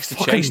 He likes to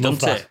chase,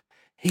 doesn't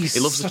he? He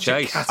loves the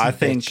chase. I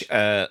think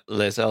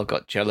Lizelle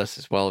got jealous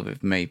as well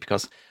with me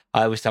because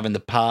I was having the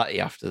party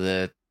after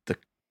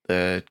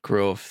the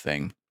Grove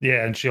thing.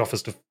 Yeah, and she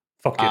offers to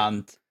fuck you.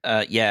 And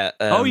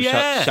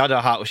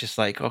Shadowheart was just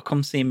like, "Oh,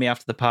 come see me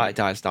after the party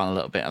dies down a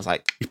little bit." I was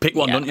like, "You pick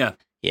one, don't you?"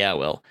 Yeah, I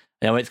will.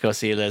 And I went to go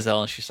see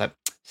Lizelle, and she's like,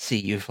 "See,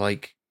 you've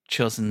like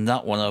chosen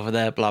that one over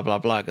there, blah blah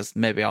blah." Because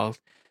maybe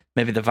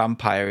the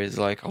vampire is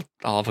like,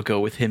 I'll have a go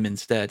with him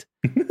instead.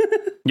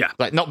 Yeah,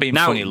 like not being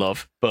funny,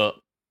 love, but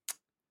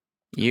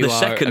you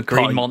are a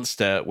green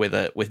monster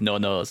with no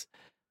nose.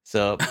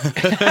 So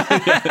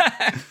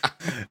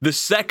the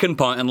second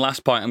point and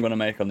last point I'm going to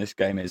make on this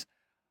game is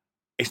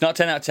it's not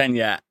 10 out of 10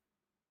 yet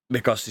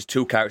because there's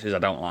two characters I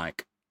don't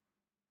like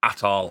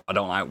at all. I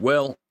don't like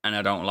Will and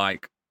I don't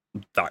like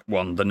that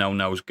one, the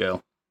no-nose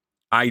girl.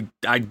 I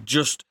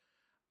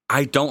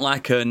don't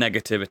like her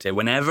negativity.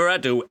 Whenever I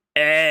do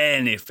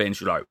anything,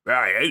 she's like,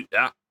 I hate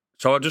that.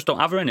 So I just don't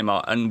have her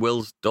anymore. And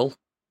Will's dull.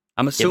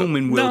 I'm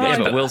assuming Will gets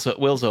better.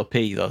 Will's OP,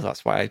 though.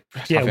 That's why I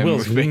have him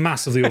Will's with me.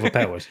 massively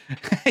overpowered.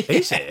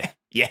 Is he?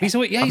 Yeah.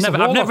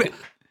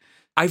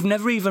 I've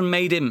never even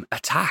made him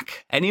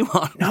attack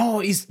anyone. No,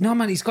 he's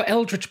got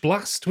Eldritch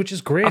Blast, which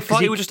is great. I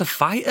thought he was just a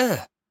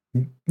fighter.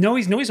 No,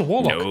 he's a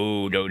warlock.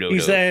 No.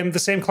 He's the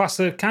same class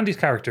that Candy's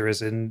character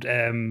is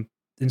in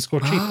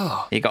Scorched Sheep.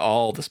 Oh. He got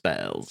all the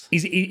spells.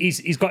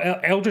 He's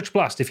got Eldritch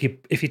Blast. If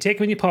you take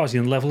him in your party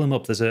and level him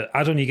up, there's an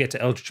add-on you get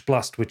to Eldritch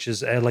Blast, which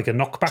is like a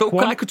knockback. So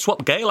one. I could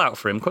swap Gale out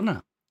for him, couldn't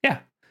I? Yeah.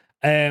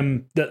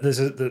 There's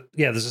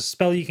a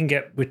spell you can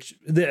get, which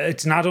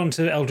it's an add-on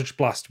to Eldritch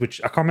Blast,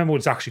 which I can't remember what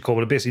it's actually called,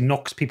 but it basically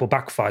knocks people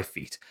back 5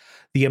 feet.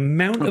 The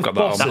amount of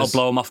bosses that'll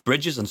blow them off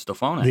bridges and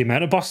stuff, won't it? The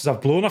amount of bosses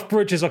I've blown off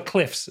bridges or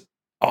cliffs.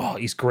 Oh,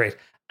 he's great.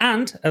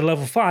 And at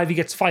level 5, he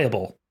gets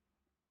Fireball.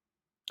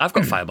 I've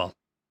got Fireball.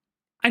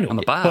 I know. I'm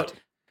a bad.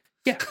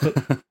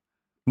 But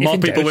more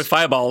people with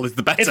Fireball is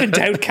the better. If in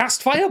doubt,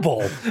 cast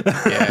Fireball.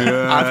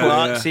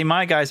 See,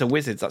 my guys are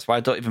wizards. That's why I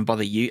don't even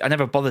bother I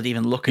never bothered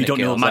even looking at Gale.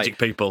 You don't know magic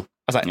people.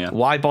 I was like,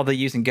 why bother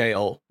using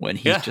Gale when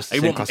he's just the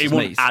same class as me?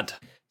 He won't add.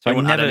 So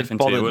I never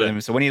bothered with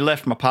him. So when he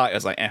left my party, I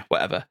was like,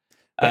 whatever.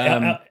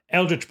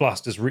 Eldritch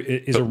Blast is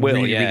a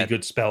really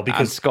good spell because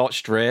and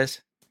Scorched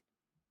Rays.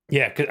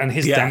 Yeah, and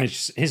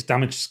his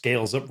damage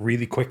scales up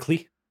really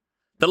quickly.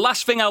 The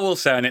last thing I will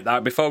say on it, though,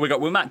 before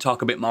we might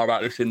talk a bit more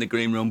about this in the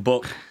green room,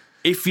 but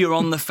if you're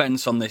on the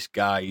fence on this,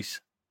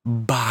 guys,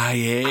 buy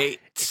it.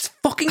 It's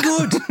fucking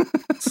good.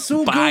 It's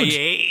so buy good.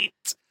 it.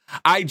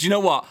 Do you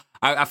know what?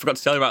 I forgot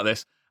to tell you about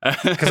this.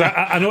 Because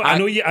I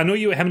know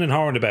you were hemming and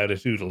hawing about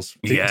it, Oodles,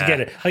 to get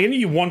it. Like, I knew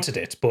you wanted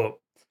it, but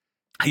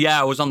yeah,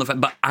 I was on the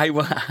fence. But I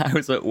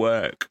was at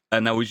work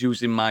and I was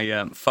using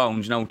my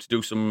phone, to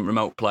do some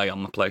remote play on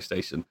my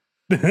PlayStation.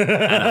 And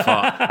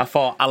I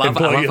thought I'll have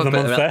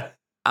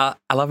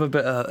a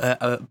bit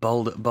of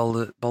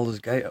Baldur's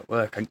Gate at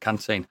work and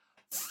canteen.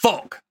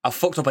 Fuck! I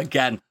fucked up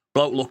again.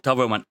 Bloke looked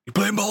over and went, "You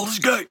playing Baldur's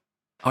Gate?"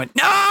 I went,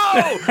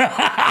 "No,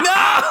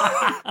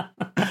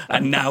 no!"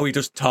 And now he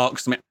just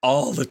talks to me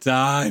all the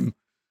time.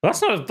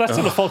 That's not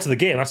the fault of the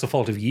game. That's the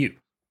fault of you.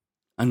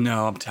 I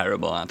know I'm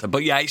terrible, aren't I?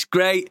 But yeah, it's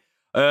great.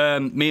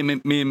 Me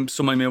and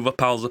some of my other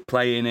pals are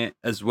playing it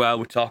as well.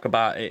 We talk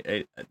about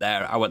it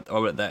there. I went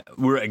there.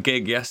 We were at a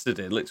gig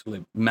yesterday,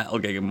 literally metal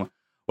gig, and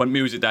when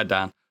music died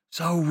down.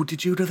 So,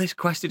 did you do this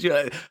quest? Did you?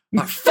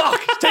 Like, fuck!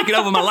 It's taking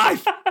over my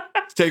life.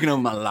 It's taking over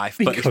my life.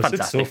 But it's fantastic.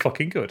 It's so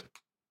fucking good.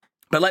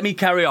 But let me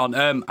carry on.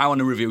 I want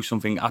to review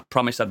something. I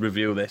promised I'd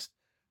review this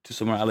to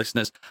some of our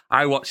listeners.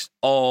 I watched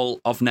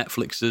all of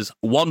Netflix's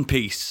One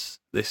Piece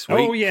this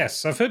week. Oh,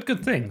 yes. I've heard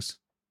good things.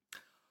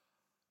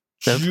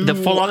 The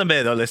full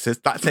anime, though, listeners.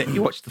 That's it.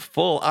 You watched the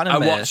full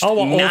anime. I watched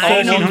all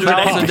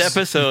 900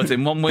 episodes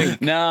in 1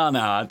 week. No,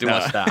 I didn't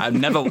watch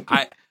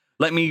that.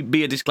 Let me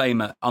be a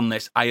disclaimer on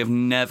this. I have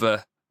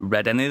never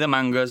read any of the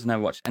mangas,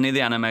 never watched any of the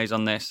animes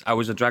on this. I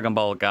was a Dragon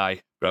Ball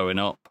guy growing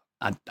up.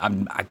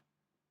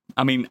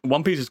 I mean,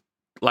 One Piece is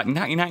like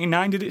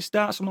 1999. Did it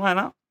start, something like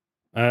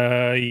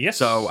that? Yes.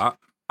 So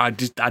I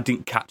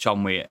didn't catch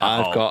on with it.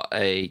 I've got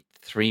a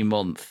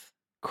 3-month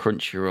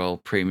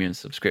Crunchyroll premium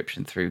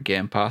subscription through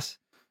Game Pass.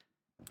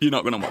 You're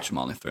not going to watch them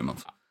all in 3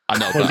 months. I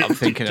know, but I'm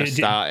thinking of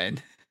starting.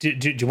 Do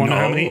you want to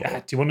know how many? Do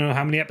you want to know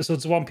how many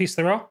episodes of One Piece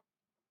there are?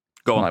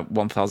 Go on. Like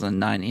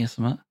 1,090 or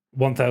something.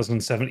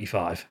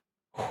 1,075.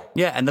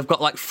 Yeah, and they've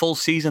got like full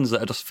seasons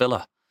that are just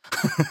filler.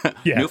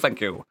 Yeah. No,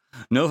 thank you.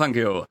 No, thank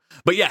you.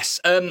 But yes,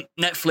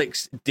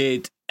 Netflix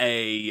did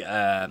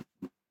a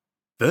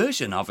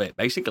version of it,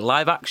 basically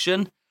live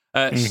action,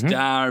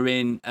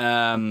 starring,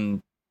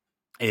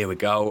 here we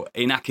go,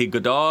 Inaki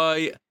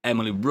Godoy,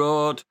 Emily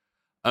Rudd,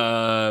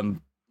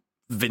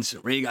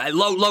 Vincent Riga,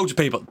 loads of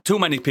people. Too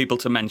many people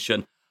to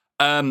mention.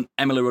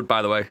 Emily Rudd,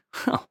 by the way.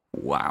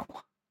 Wow.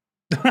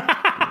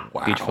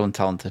 Wow. Beautiful and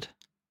talented.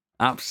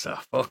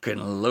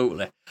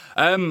 Absolutely.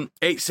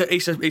 It's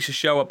a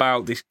show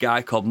about this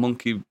guy called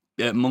Monkey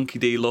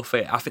D.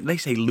 Luffy. I think they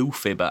say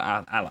Luffy, but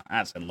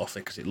I say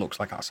Luffy because it looks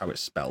like that's how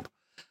it's spelled.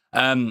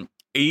 He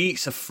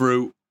eats a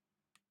fruit,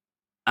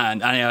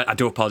 and I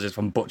do apologize if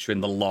I'm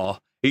butchering the law.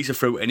 He eats a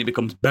fruit and he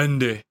becomes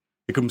bendy,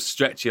 becomes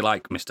stretchy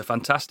like Mr.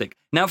 Fantastic.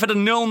 Now, if I'd have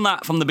known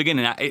that from the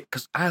beginning,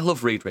 because I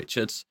love Reed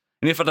Richards,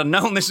 and if I'd have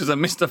known this was a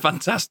Mr.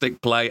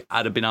 Fantastic play,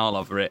 I'd have been all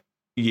over it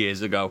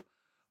years ago.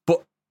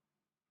 But,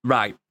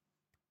 right,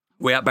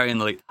 we are burying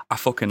the lead. I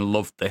fucking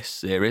loved this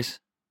series.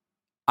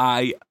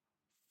 I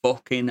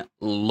fucking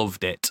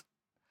loved it.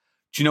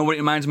 Do you know what it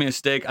reminds me of,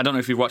 Stig? I don't know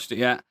if you've watched it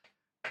yet.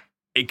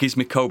 It gives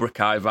me Cobra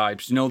Kai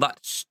vibes. You know that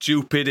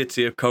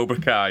stupidity of Cobra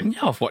Kai?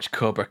 No, I've watched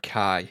Cobra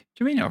Kai. Do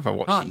you mean I've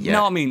watched it yet?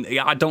 No, I mean,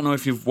 I don't know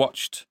if you've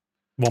watched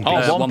One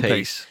Piece. One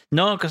Piece.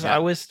 No, because I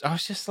was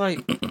just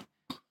like,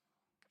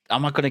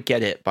 am I going to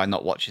get it by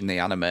not watching the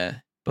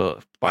anime?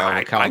 But by all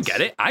accounts, I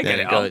get it. I get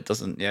it. It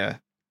doesn't, yeah.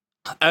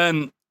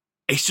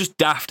 It's just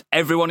daft.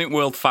 Everyone in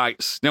world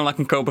fights. You know, like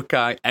in Cobra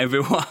Kai,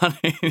 everyone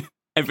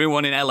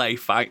in LA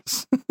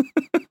fights.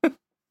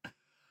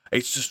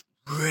 It's just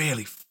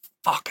really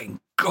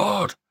fucking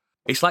good.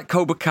 It's like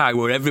Cobra Kai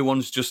where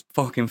everyone's just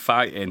fucking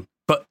fighting.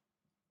 But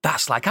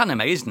that's like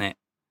anime, isn't it?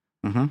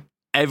 Mm-hmm.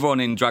 Everyone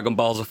in Dragon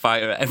Ball's a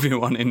fighter.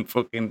 Everyone in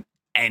fucking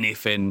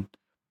anything,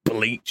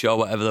 Bleach or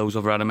whatever those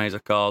other animes are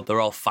called, they're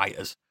all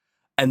fighters.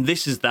 And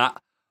this is that.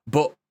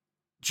 But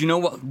do you know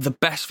what the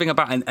best thing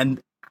about it,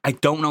 and I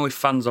don't know if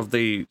fans of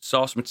the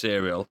source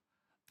material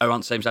are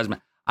on the same side as me.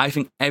 I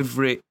think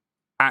every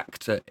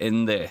actor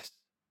in this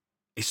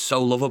is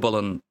so lovable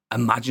and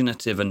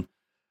imaginative and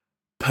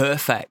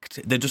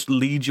perfect. They just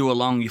lead you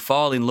along. You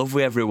fall in love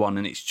with everyone,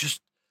 and it's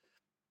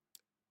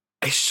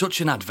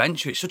such an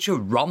adventure. It's such a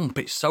romp.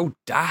 It's so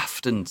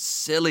daft and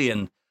silly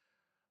and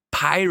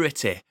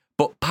piratey.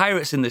 But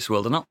pirates in this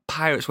world are not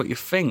pirates what you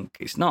think.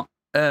 It's not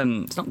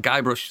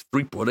Guybrush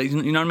Threepwood.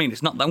 You know what I mean?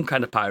 It's not them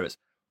kind of pirates.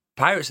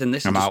 Pirates in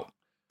this. I'm out.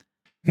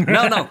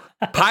 No.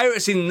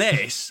 Pirates in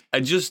this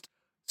are just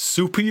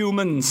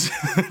superhumans.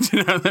 Do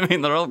you know what I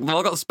mean? They've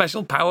all got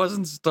special powers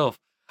and stuff.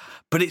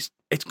 But it's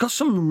got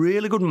some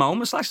really good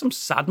moments, like some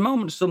sad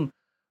moments, some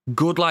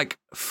good like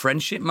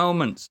friendship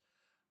moments.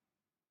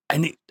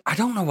 And I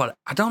don't know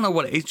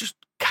what it is. Just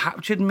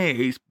captured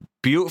me. It's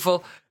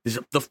beautiful.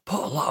 They've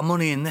put a lot of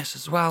money in this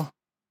as well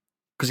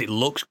because it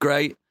looks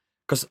great.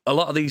 Because a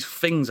lot of these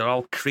things are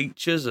all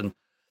creatures and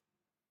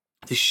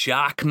the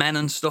shark men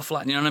and stuff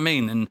like, you know what I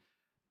mean? And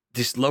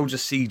there's loads of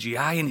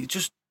CGI,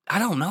 and I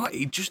don't know,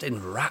 it just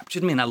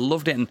enraptured me, and I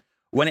loved it. And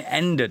when it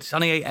ended, it's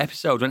only 8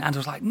 episodes, and I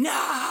was like, no,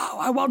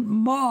 I want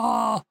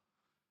more.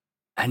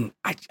 And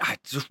I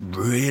just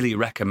really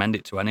recommend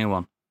it to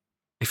anyone.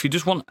 If you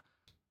just want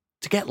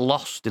to get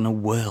lost in a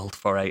world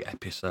for 8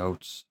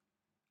 episodes,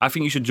 I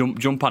think you should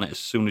jump on it as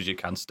soon as you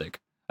can, Stick.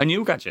 And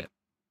you, Gadget?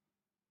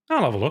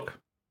 I'll have a look.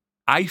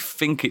 I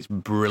think it's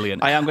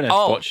brilliant. I am going to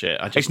watch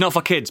it. It's not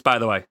for kids, by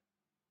the way.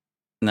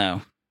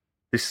 No.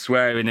 There's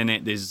swearing in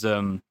it. There's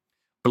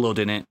blood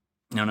in it.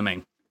 You know what I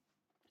mean?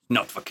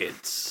 Not for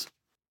kids.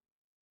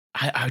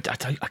 I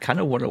kind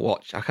of want to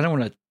watch. I kind of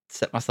want to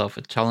set myself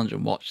a challenge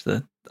and watch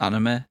the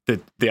anime.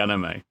 The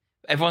anime.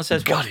 Everyone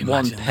says watch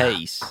One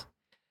Piece.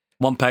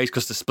 One Piece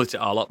because they split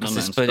it all up. They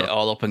split it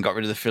all up and got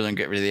rid of the filler and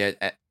get rid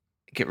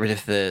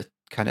of the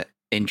kind of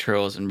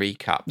intros and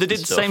recaps. They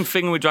did the same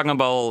thing with Dragon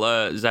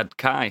Ball Z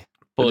Kai.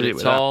 But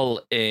it's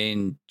all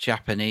in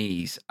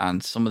Japanese,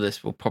 and some of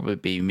this will probably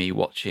be me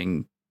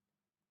watching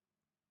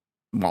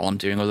while I'm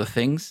doing other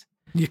things.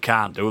 You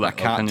can't do that. I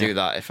can't do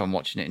that if I'm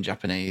watching it in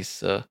Japanese.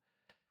 So,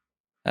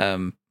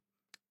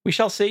 we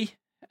shall see.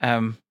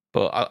 But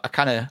I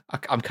kind of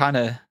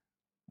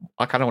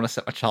want to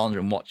set my challenge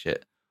and watch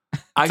it.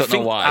 I don't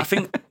know why. I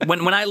think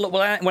when I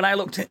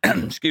looked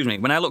excuse me,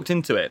 when I looked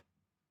into it,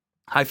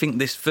 I think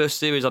this first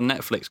series on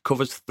Netflix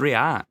covers 3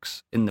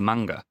 arcs in the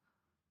manga.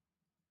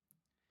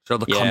 So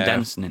they're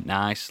condensing it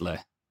nicely,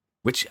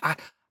 which I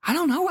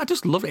don't know. I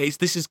just love it.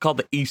 This is called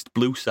the East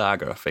Blue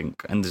Saga, I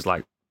think. And there's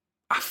like,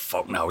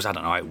 fuck knows. I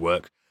don't know how it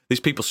works. There's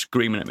people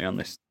screaming at me on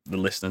this, the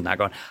listeners now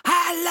going,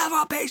 I love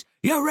One Piece.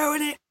 You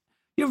ruin it.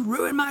 You've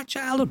ruined my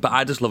childhood. But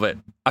I just love it.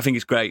 I think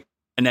it's great.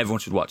 And everyone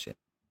should watch it.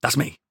 That's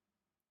me.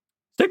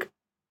 Stick.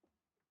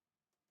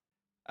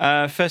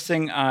 First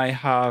thing I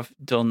have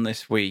done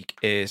this week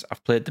is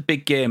I've played the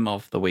big game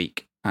of the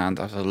week. And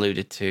as I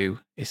alluded to,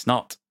 it's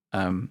not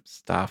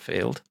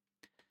Starfield.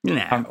 No. I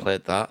haven't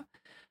played that.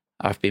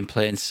 I've been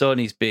playing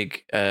Sony's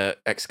big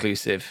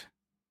exclusive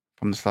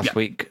from this last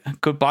week.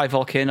 Goodbye,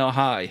 Volcano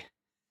High.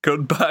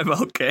 Goodbye,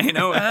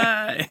 Volcano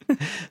High.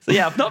 So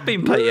yeah, I've not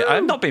been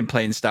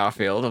playing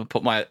Starfield. I've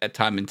put my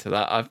time into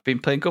that. I've been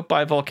playing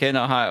Goodbye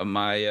Volcano High on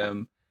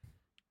my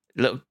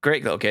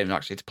great little game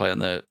actually to play on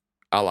the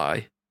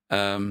Ally.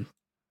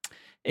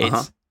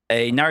 It's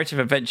a narrative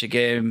adventure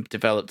game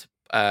developed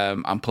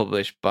and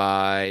published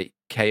by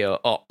KO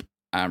Op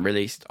and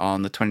released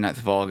on the 29th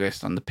of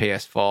August on the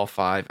PS4,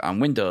 5,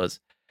 and Windows.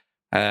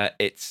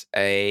 It's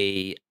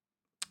a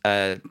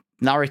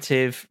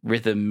narrative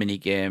rhythm mini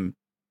game,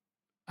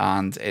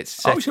 and it's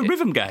set it's a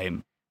rhythm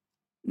game.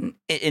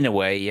 in a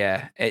way,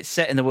 yeah. It's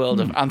set in the world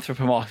of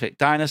anthropomorphic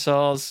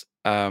dinosaurs,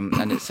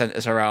 and it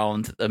centers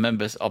around the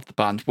members of the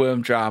band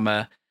Worm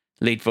Drama,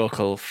 lead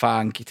vocal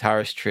Fang,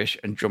 guitarist Trish,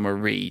 and drummer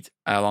Reed,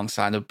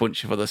 alongside a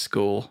bunch of other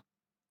school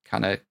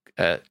kind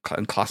of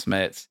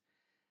classmates.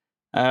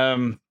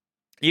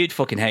 You'd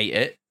fucking hate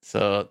it,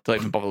 so don't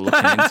even bother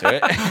looking into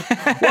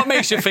it. What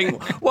makes you think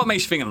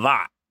of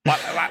that?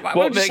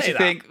 What makes you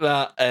think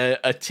that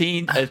a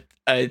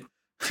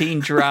teen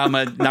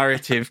drama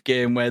narrative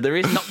game where there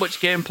is not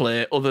much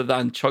gameplay other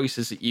than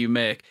choices that you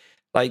make,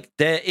 like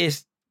there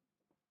is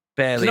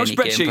barely There's any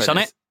no spreadsheets gameplay. on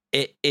it.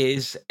 It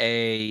is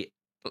a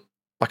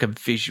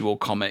visual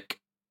comic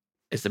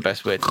is the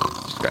best way to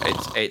describe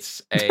it.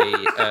 It's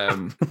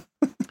a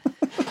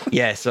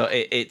yeah, so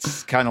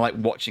it's kind of like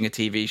watching a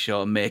TV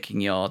show and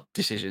making your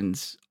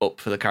decisions up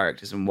for the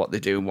characters and what they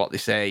do and what they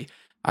say,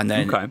 and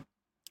then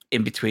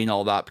in between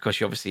all that,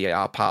 because you obviously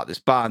are part of this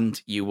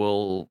band, you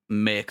will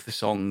make the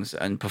songs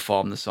and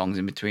perform the songs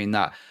in between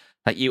that.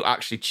 Like you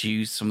actually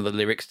choose some of the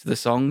lyrics to the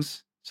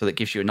songs, so that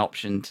gives you an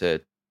option to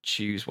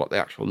choose what the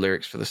actual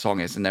lyrics for the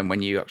song is, and then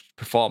when you actually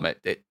perform it,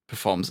 it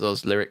performs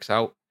those lyrics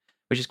out,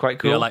 which is quite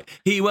cool. You're like,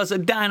 he was a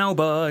dino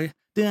boy.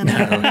 No,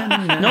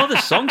 the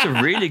songs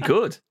are really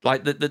good.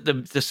 Like the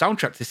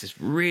soundtrack to this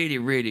is really,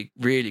 really,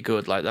 really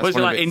good. Like that's was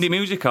it like indie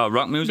music or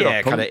rock music? Yeah,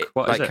 or punk?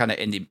 kind of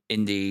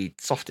indie,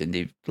 soft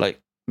indie like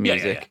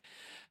music.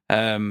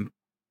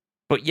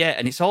 But yeah,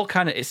 and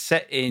it's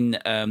set in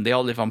they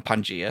all live on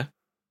Pangea.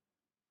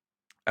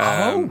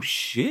 Oh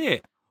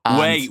shit!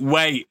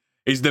 Wait,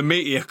 is the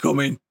meteor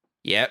coming?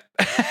 Yep.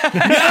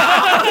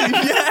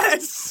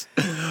 Yes!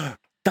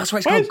 That's why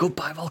it's called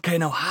Goodbye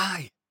Volcano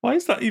High. Why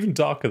is that even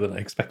darker than I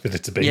expected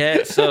it to be?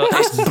 Yeah, so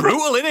It's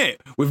brutal, isn't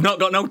it? We've not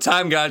got no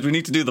time, guys. We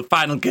need to do the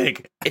final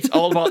gig. it's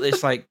all about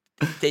this, like,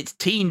 it's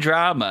teen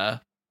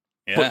drama,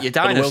 but you're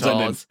but the world's ending.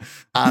 dinosaurs,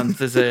 and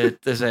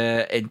there's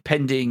a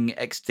impending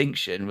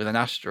extinction with an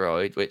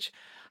asteroid, which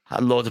a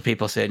load of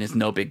people are saying is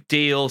no big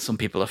deal. Some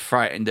people are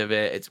frightened of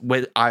it.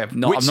 I've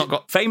not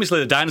got. Famously,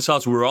 the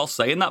dinosaurs were all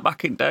saying that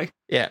back in the day.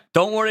 Yeah,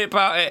 Don't worry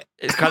about it.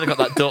 it's kind of got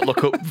that "Don't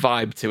Look Up"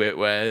 vibe to it,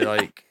 where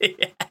like.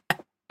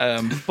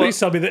 But, Please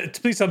tell me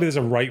there's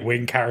a right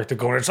wing character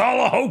going, it's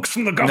all a hoax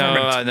from the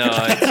government. No.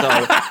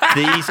 So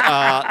these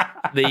are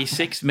the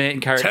six main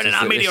characters Turning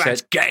our that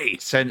meteorites gay.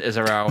 centers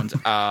around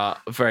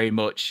are very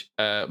much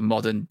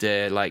modern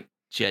day, like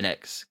Gen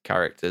X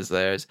characters.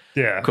 There's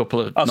Yeah. a couple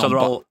of So they're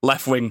all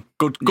left wing,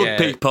 good Yeah.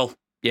 people.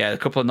 a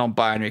couple of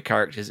non-binary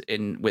characters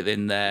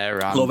within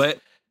there. And Love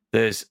it.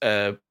 There's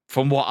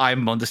from what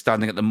I'm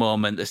understanding at the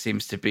moment, there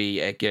seems to be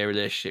a gay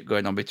relationship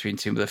going on between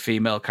two of the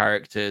female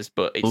characters,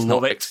 but it's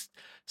Love not. it.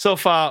 So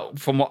far,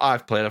 from what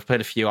I've played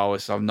a few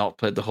hours, so I've not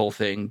played the whole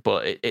thing,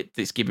 but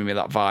it's giving me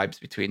that vibes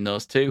between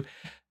those two.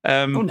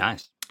 Oh,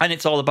 nice. And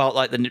it's all about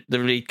like the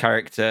lead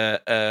character,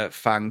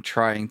 Fang,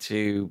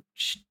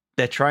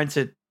 they're trying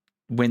to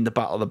win the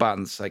battle of the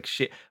bands. Like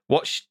she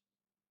wants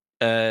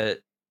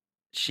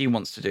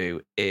to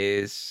do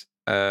is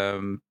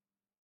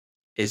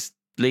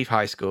leave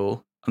high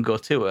school and go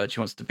to her. She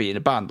wants to be in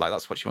a band. Like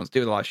that's what she wants to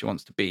do in life. She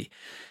wants to be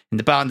in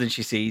the band, and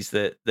she sees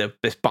that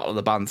this battle of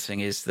the bands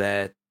thing is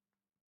their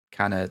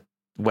kind of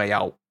way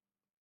out,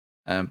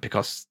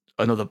 because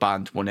another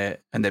band won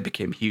it and they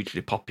became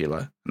hugely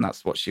popular, and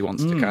that's what she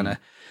wants to kind of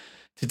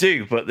to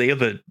do. But the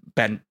other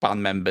band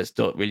members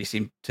don't really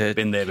seem to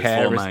Been there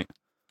care before, mate.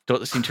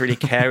 don't seem to really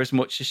care as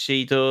much as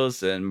she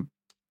does, and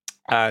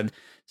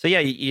so yeah,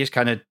 you're just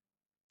kind of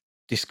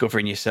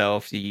discovering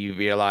yourself. You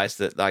realize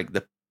that like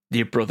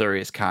your brother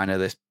is kind of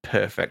this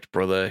perfect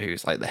brother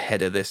who's like the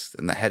head of this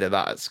and the head of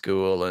that at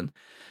school, and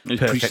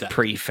perfect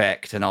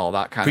prefect and all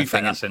that kind of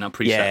thing. Prefect, not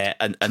precept.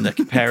 Yeah, and the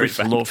parents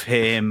Prefect. love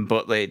him,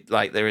 but they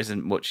like there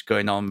isn't much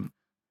going on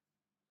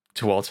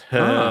towards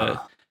her.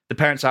 The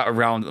parents aren't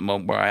around at the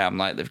moment where I am.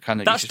 Like they've kind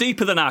of That's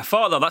deeper than I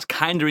thought, though. That's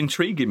kind of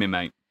intriguing me,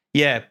 mate.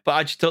 yeah, but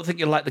I just don't think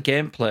you like the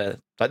gameplay.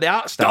 Like the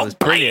art style is Don't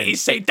play brilliant. it.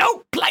 Say,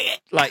 don't play it.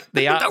 Like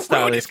the art Don't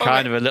style ruin it is for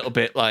kind me. of a little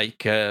bit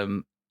like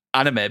anime,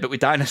 but with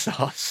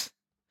dinosaurs.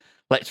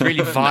 Like it's really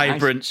Nice.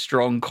 vibrant,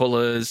 strong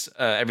colors.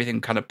 Everything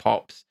kind of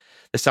pops.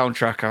 The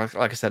soundtrack,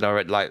 like I said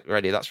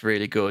already, that's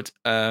really good.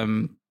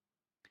 And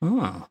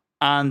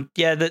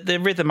yeah, the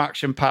rhythm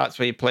action parts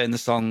where you're playing the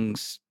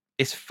songs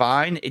is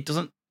fine. It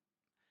doesn't.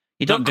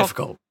 You don't Not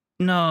difficult.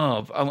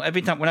 No,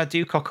 every time when I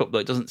do cock up though,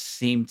 it doesn't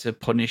seem to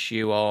punish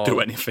you or Do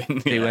anything.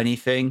 do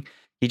anything.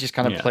 You're just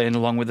kind of Yeah. playing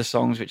along with the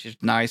songs, which is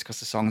nice because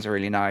the songs are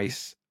really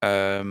nice.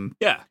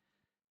 Yeah.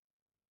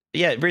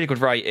 yeah, really good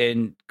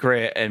writing,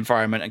 great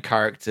environment and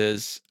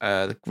characters,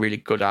 really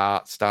good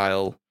art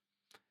style.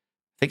 I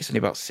think it's only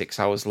about 6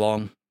 hours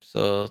long.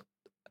 So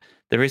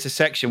there is a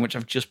section which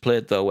I've just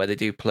played though, where they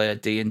do play a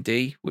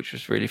D&D, which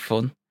was really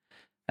fun.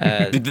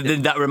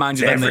 Did that remind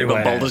you then that you've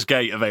got Baldur's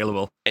Gate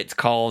available? It's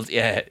called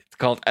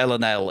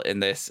L&L in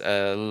this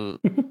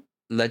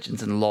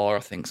Legends and Lore, I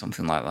think,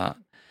 something like that.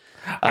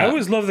 I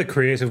always love the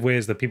creative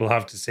ways that people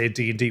have to say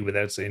D&D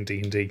without saying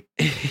D&D.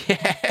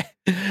 Yeah.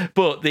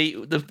 But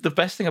the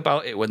best thing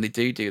about it when they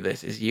do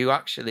this is you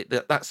actually,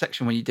 that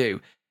section when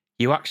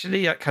you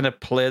actually kind of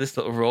play this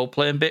little role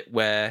playing bit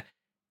where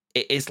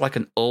it is like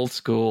an old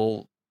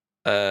school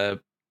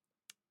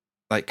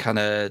like kind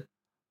of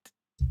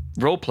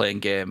role playing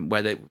game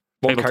where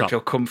one character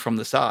will come from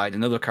the side,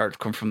 another character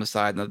come from the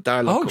side, and the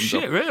dialogue comes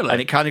up. Really?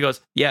 And it kind of goes,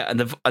 yeah, and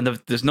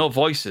there's no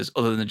voices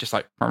other than just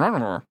like it.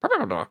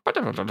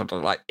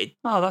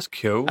 Oh, that's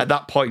cool. At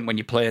that point, when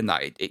you're playing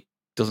that, it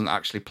doesn't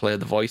actually play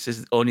the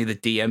voices. Only the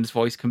DM's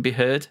voice can be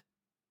heard.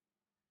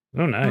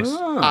 Oh, nice.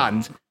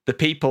 And the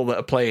people that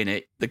are playing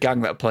it, the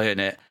gang that are playing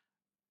it,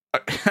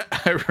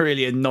 are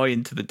really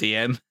annoying to the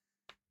DM.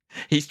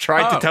 He's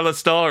trying to tell a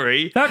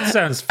story. That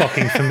sounds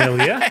fucking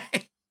familiar.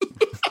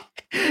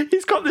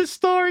 He's got this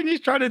story and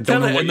he's trying to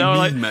tell it,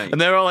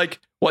 and they're all like,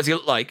 "What does he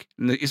look like?"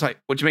 And he's like,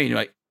 "What do you mean?" You're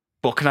like,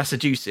 "Well, can I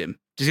seduce him?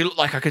 Does he look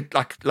like I could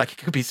like he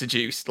could be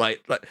seduced?"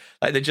 Like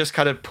they're just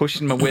kind of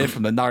pushing him away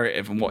from the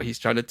narrative and what he's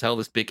trying to tell,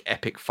 this big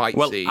epic fight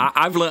scene.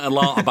 I've learned a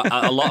lot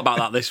about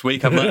that this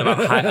week. I've learned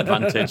about height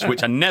advantage,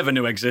 which I never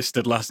knew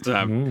existed last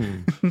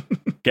time.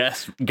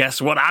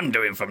 Guess what I'm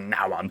doing from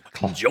now on?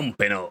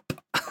 Jumping up.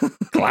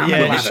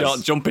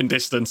 Short jumping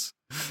distance.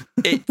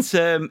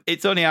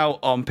 It's only out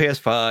on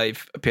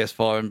PS5,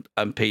 PS4,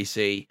 and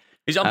PC.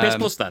 Is it on PS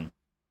Plus then?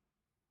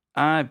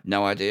 I have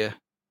no idea.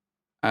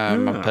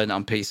 I'm playing it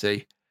on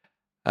PC.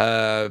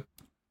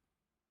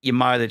 Your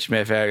mileage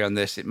may vary on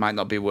this. It might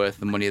not be worth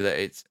the money that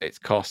it's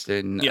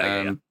costing.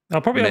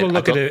 I'll probably have a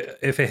look at it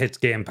if it hits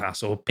Game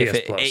Pass or PS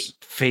Plus. It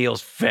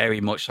feels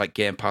very much like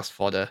Game Pass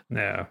fodder.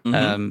 Yeah.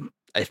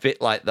 A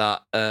bit like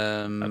that.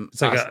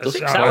 It's like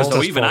 6 hours,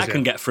 though. Even I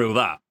can get through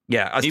that.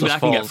 Yeah, even I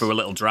can get through a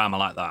little drama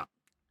like that.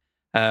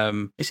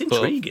 It's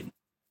intriguing.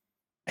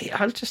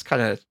 I just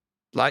kind of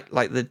like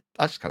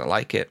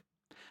it.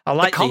 I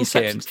like the these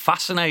games.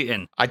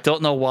 Fascinating. I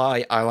don't know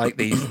why I like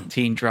these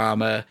teen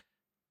drama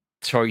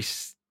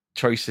choices.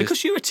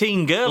 Because you're a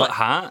teen girl at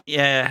heart.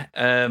 Yeah.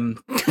 Yeah.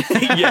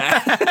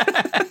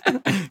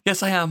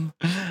 Yes, I am.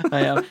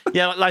 I am.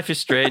 Yeah, like Life is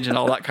Strange and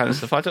all that kind of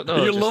stuff. I don't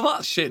know. You love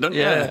that shit, don't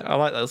you? Yeah, I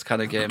like those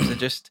kind of games. They're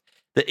just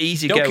the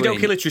easy going. Doki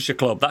Doki Literature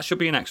Club. That should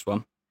be your next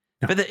one.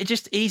 But they're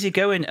just easy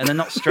going and they're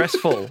not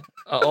stressful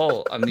at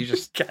all. And you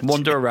just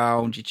wander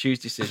around, you choose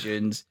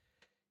decisions,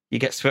 you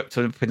get swept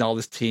up in all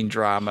this teen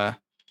drama.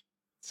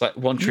 It's like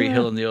One Tree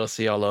Hill and the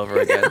OC all over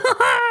again.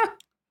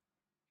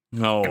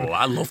 No,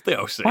 I love the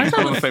OC. It's one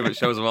of my favourite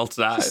shows of all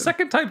time. It's the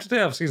second time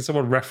today I've seen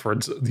someone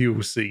reference the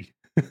OC.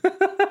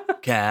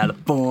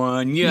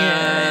 California.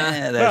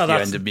 Yeah, that's the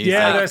end of music.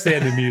 Yeah, that's the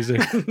end of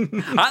music.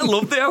 I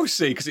love the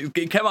OC because it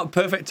came at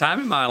perfect time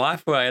in my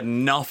life where I had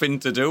nothing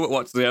to do but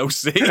watch the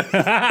OC.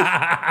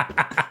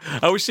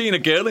 I was seeing a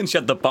girl and she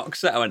had the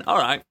box set. I went, all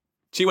right.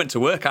 She went to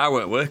work. I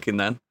weren't working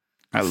then.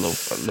 I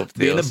love the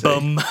being OC. a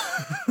bum.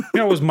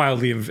 I was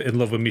mildly in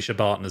love with Misha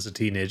Barton as a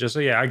teenager, so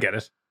yeah, I get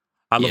it.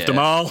 I loved them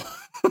all.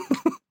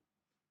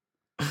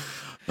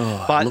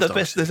 But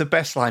there's the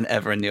best line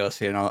ever in the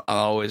OC, and I'll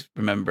always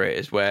remember it,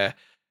 is where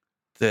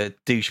the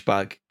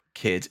douchebag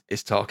kid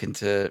is talking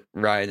to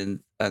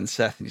Ryan and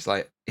Seth, and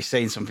he's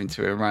saying something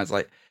to him, and Ryan's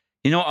like,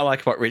 "You know what I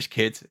like about rich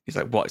kids?" He's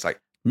like, "What?" He's like,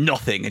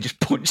 "Nothing," and just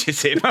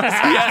punches him. I was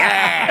like,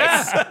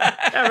 yes!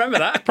 Yeah, I remember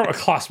that. Proper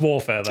class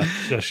warfare,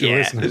 that sure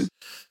isn't it?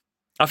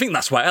 I think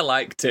that's why I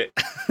liked it.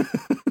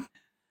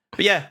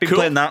 But yeah, been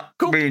playing that.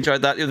 Cool. Really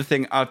enjoyed that. The other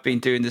thing I've been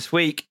doing this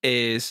week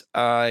is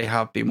I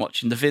have been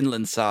watching the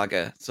Vinland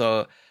Saga.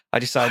 So I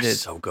decided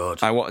so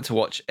good. I wanted to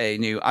watch a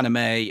new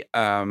anime.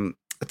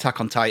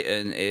 Attack on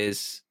Titan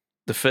is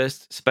the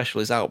first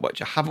special is out,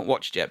 which I haven't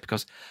watched yet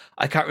because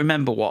I can't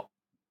remember what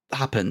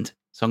happened.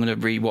 So I'm going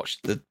to rewatch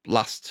the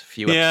last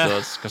few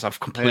episodes because I've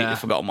completely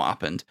forgotten what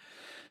happened.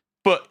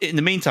 But in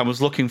the meantime, I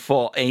was looking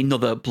for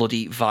another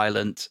bloody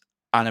violent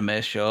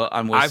anime show,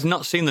 and I've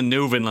not seen the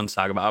new Vinland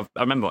Saga, but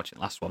I remember watching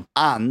the last one.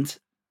 And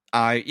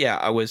I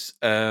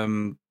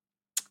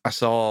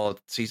saw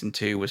season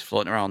 2 was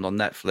floating around on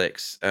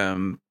Netflix.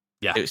 It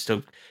was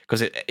still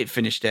because it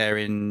finished there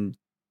in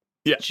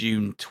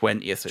June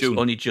 20th. So it's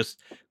only just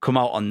come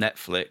out on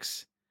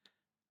Netflix,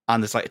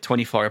 and there's like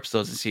 24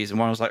 episodes in season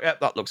 1. I was like, "Yep,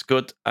 that looks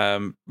good."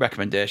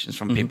 Recommendations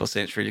from people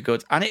saying it's really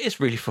good, and it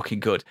is really fucking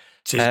good.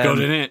 It's good,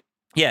 isn't it?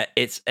 Yeah,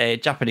 it's a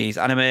Japanese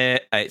anime.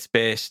 It's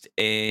based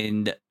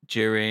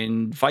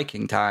during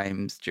Viking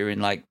times, during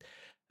like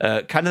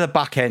kind of the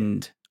back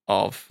end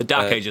of the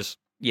Dark Ages.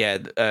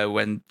 Yeah,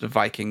 when the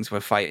Vikings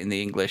were fighting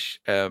the English.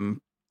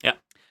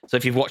 So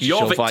if you've watched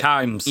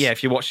times,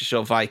 if you watch the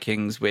show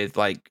Vikings with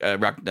like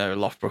Ragnar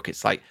Lothbrok,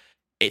 it's like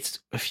it's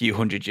a few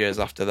hundred years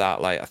after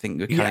that. Like I think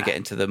we're kind of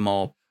getting to the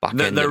more back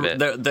end of it.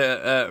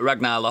 The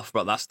Ragnar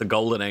Lothbrok, that's the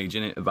golden age,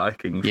 isn't it, of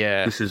Vikings?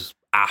 Yeah. This is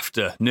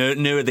after,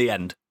 near the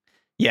end.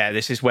 Yeah,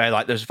 this is where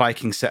like there's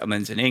Viking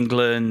settlements in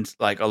England.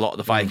 Like a lot of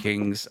the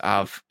Vikings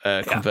have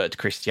converted to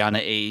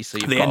Christianity. So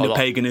you've the got end of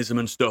paganism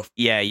and stuff.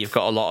 Yeah, you've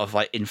got a lot of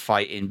like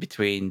infighting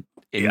between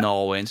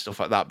Norway and stuff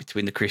like that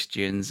between the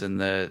Christians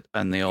and the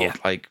old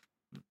like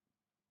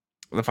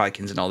the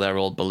Vikings and all their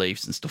old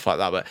beliefs and stuff like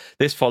that. But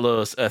this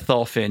follows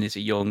Thorfinn is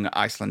a young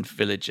Iceland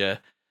villager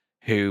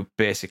who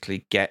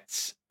basically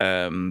gets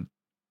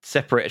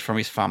separated from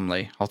his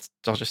family. I'll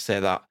just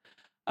say that.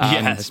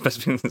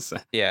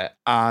 Yeah,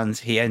 and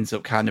he ends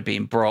up kind of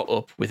being brought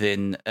up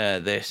within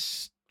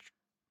this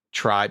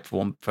tribe,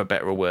 for a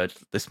better word.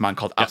 This man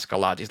called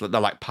Askalad.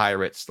 They're like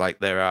pirates. Like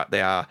they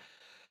are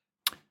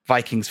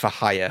Vikings for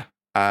hire.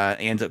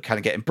 He ends up kind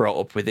of getting brought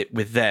up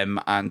with them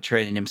and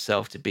training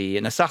himself to be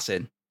an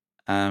assassin.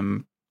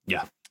 And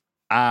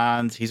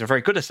he's a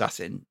very good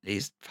assassin.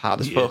 He's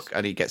hard as fuck,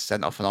 and he gets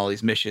sent off on all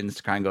these missions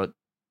to kind of go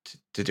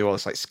to do all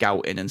this like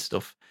scouting and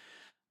stuff.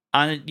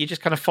 And you're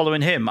just kind of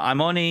following him.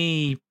 I'm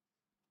only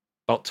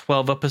about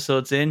 12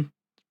 episodes in,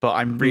 but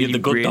I'm really, the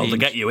good really to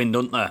get you in,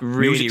 don't they?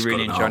 Really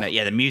enjoying it.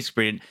 Yeah, the music's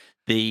brilliant.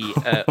 The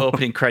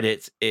opening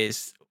credits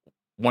is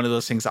one of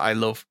those things that I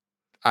love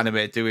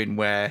anime doing,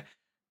 where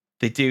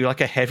they do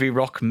like a heavy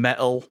rock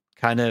metal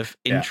kind of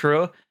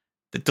intro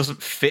that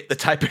doesn't fit the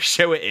type of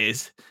show it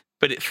is,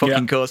 but it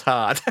fucking goes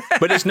hard.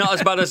 But it's not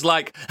as bad as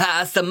like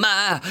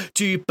Asama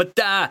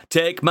Jupiter,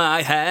 take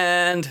my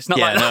hand. It's not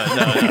like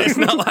that. No. It's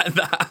not like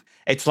that.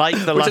 It's like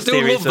the last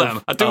series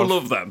I do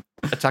love them.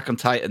 Attack on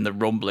Titan, the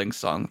Rumbling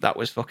song. That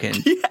was fucking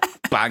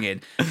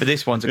banging. But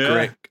this one's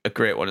a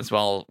great one as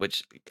well,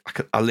 which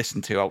I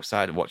listen to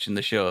outside of watching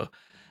the show.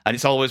 And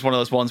it's always one of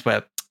those ones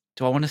where,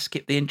 do I want to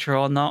skip the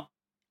intro or not?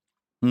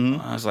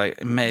 Mm-hmm. I was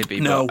like, maybe.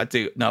 No. But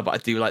I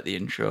do like the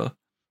intro.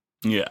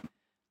 Yeah.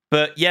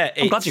 But yeah,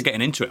 I'm glad you're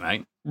getting into it,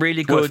 mate.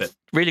 Really good,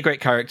 really great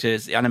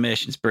characters. The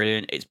animation's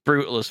brilliant. It's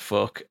brutal as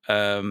fuck.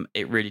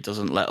 It really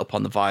doesn't let up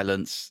on the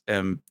violence.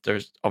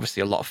 There's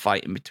obviously a lot of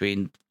fighting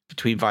between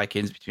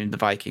Vikings, between the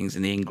Vikings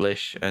and the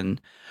English and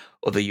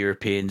other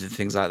Europeans and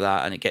things like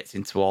that. And it gets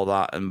into all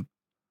that. And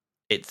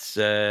it's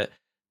the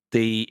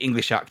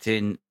English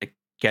acting.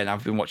 Again,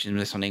 I've been watching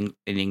this in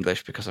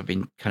English because I've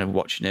been kind of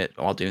watching it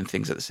while doing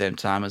things at the same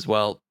time as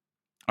well.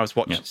 I was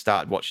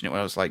started watching it when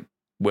I was like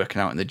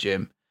working out in the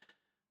gym.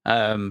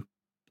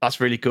 That's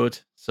really good.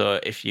 So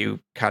if you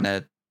kind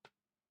of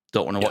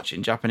don't want to watch it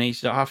in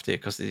Japanese, you don't have to,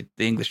 because the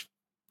English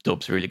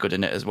dub's really good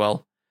in it as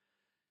well.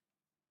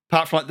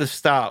 Apart from like the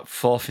start,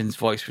 Thorfinn's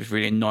voice was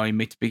really annoying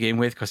me to begin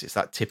with, because it's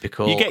that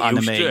typical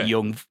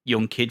anime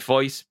young kid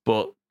voice.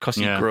 But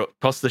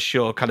because the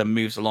show kind of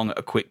moves along at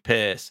a quick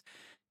pace,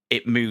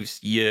 it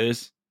moves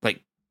years,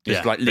 like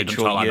there's like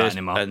literal years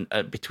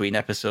and between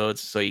episodes.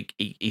 So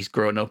he's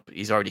grown up.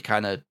 He's already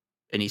kind of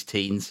in his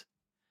teens.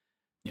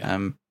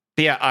 Yeah.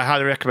 But yeah, I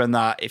highly recommend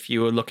that if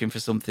you were looking for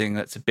something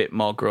that's a bit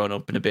more grown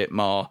up and a bit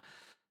more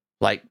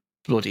like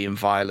bloody and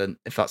violent,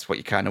 if that's what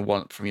you kind of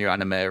want from your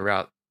anime,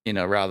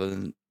 rather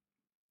than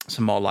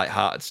some more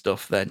light-hearted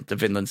stuff. Then the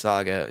Vinland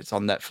Saga, it's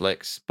on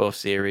Netflix, both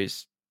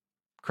series,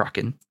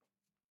 cracking.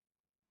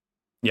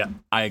 Yeah,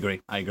 I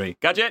agree.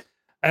 Gadget?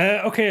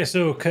 Okay,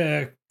 so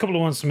a couple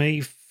of ones for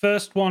me.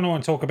 First one I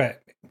want to talk about.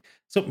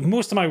 So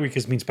most of my week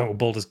has been spent with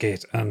Baldur's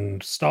Gate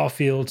and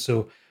Starfield,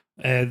 so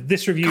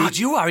this review. God,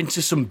 you are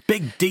into some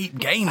big, deep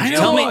games.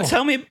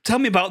 Tell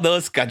me about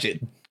those,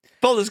 Gadget.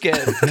 Baldur's Gate.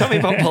 Tell me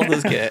about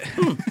Baldur's Gate.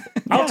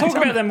 I'll talk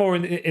about them more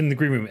in the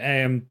green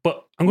room.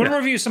 But I'm going to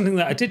review something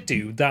that I did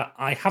do that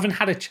I haven't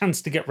had a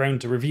chance to get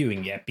round to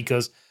reviewing yet,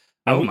 because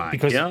we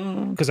did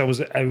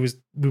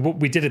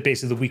it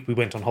basically the week we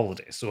went on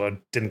holiday, so I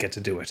didn't get to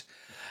do it.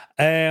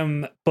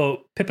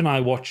 But Pip and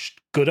I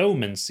watched Good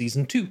Omens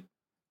season 2.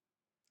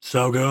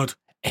 So good.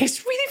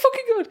 It's really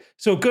fucking good.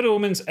 So Good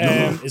Omens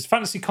is a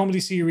fantasy comedy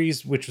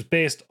series which was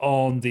based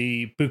on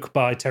the book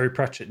by Terry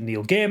Pratchett and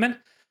Neil Gaiman.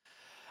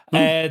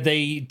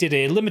 They did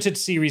a limited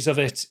series of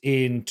it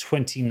in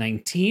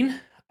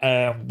 2019,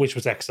 which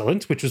was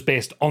excellent, which was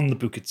based on the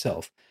book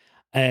itself.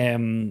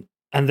 And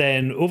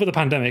then over the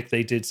pandemic,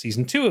 they did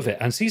season 2 of it.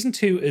 And season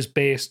 2 is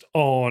based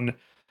on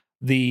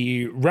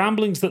the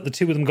ramblings that the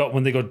two of them got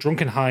when they got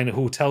drunk and high in a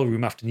hotel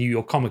room after New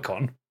York Comic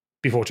Con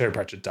before Terry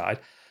Pratchett died.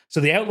 So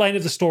the outline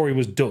of the story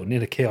was done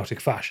in a chaotic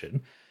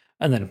fashion.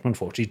 And then,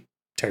 unfortunately,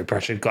 Terry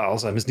Pratchett got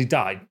Alzheimer's and he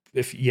died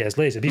years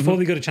later, before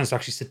they got a chance to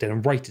actually sit down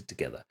and write it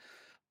together.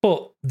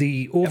 But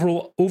the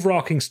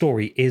overarching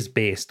story is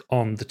based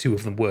on the two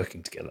of them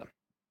working together.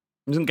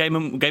 Isn't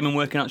Gaiman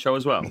working on that show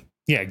as well?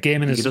 Yeah,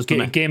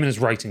 Gaiman is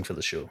writing for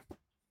the show.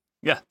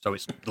 Yeah, so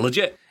it's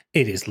legit.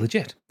 It is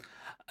legit.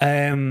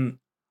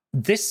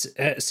 This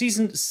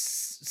season,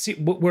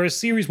 whereas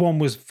series 1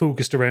 was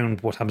focused around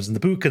what happens in the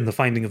book and the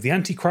finding of the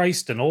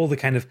Antichrist and all the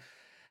kind of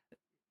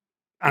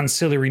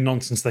ancillary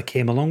nonsense that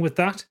came along with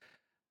that,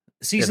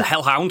 There's a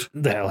Hellhound.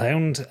 The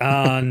Hellhound.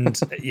 And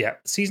yeah,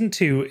 season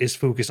 2 is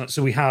focused on.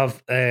 So we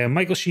have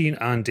Michael Sheen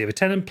and David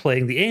Tennant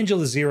playing the Angel,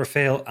 the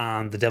Aziraphale,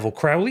 and the Devil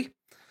Crowley,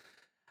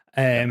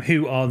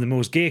 who are the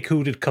most gay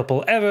coded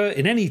couple ever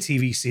in any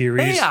TV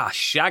series. They are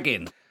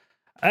shagging.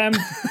 And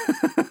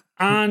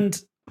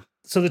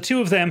so the two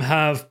of them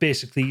have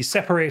basically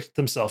separated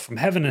themselves from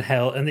heaven and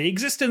hell, and they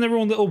exist in their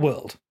own little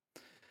world.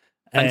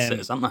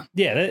 Fences, aren't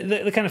they? Yeah,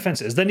 they're kind of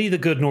fences. They're neither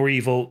good nor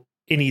evil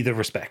in either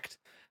respect,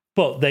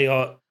 but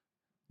one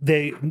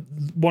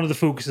of the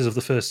focuses of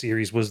the first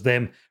series was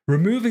them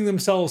removing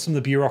themselves from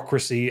the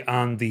bureaucracy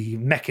and the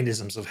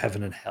mechanisms of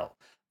heaven and hell.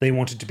 They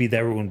wanted to be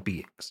their own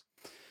beings.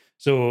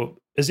 So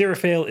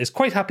Aziraphale is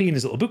quite happy in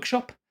his little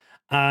bookshop,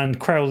 and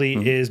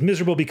Crowley is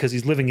miserable because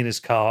he's living in his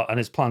car and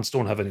his plants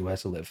don't have anywhere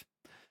to live.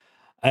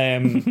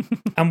 And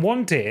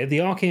one day,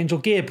 the Archangel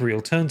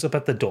Gabriel turns up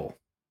at the door.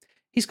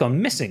 He's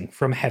gone missing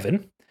from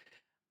heaven,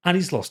 and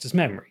he's lost his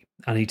memory.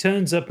 And he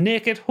turns up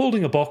naked,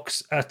 holding a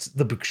box at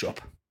the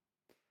bookshop.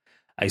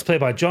 He's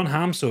played by John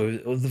Hamm, so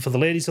for the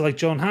ladies who like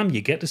John Hamm,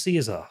 you get to see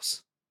his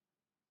arse.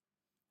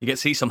 You get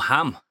to see some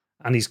ham.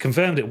 And he's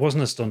confirmed it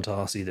wasn't a stunt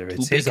arse either.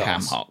 It's his ham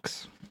arse.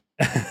 hocks.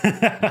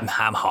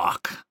 Ham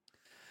hock.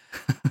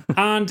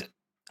 And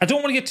I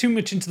don't want to get too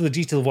much into the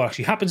detail of what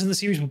actually happens in the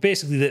series, but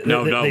basically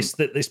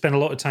they spend a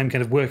lot of time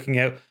kind of working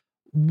out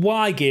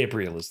why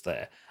Gabriel is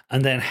there.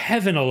 And then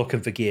heaven are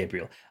looking for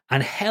Gabriel.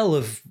 And hell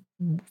have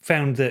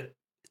found that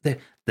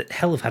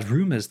hell have had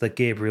rumors that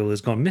Gabriel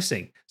has gone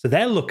missing. So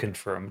they're looking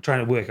for him,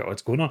 trying to work out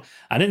what's going on.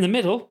 And in the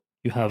middle,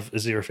 you have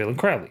Aziraphale and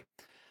Crowley.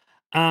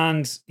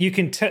 And you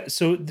can tell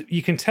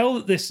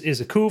that this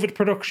is a COVID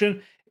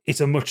production.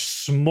 It's a much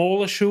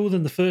smaller show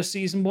than the first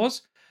season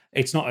was.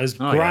 It's not as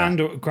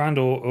grand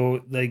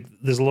or like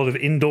there's a lot of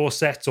indoor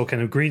sets or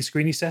kind of green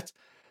screeny sets.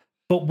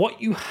 But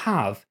what you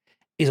have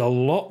is a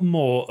lot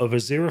more of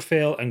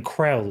Aziraphale and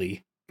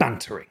Crowley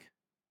bantering,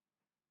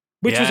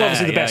 which was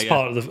obviously the best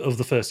part of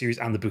the first series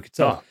and the book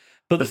itself. Oh,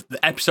 but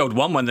the episode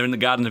 1 when they're in the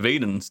Garden of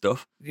Eden and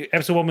stuff.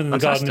 Episode 1 when they're in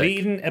the Garden of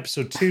Eden.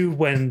 Episode 2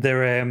 when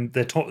they're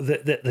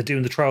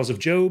doing the Trials of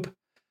Job.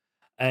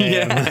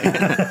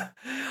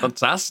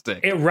 Fantastic.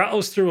 It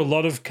rattles through a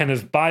lot of kind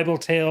of Bible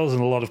tales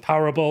and a lot of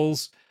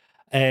parables.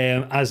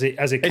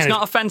 It's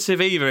not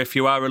offensive either if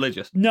you are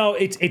religious. No,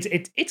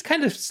 it's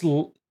kind of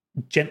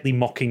gently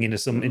mocking in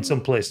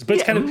some places, but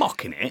it's kind of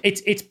mocking it.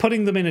 It's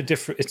putting them in a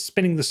different. It's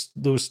spinning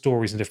those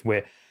stories in a different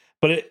way.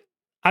 But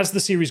as the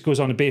series goes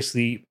on, it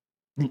basically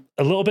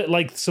a little bit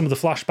like some of the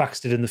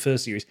flashbacks did in the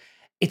first series.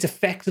 It's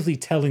effectively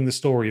telling the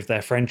story of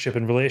their friendship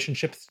and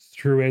relationship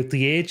throughout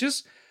the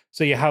ages.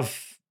 So you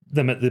have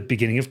them at the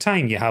beginning of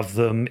time. You have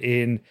them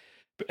in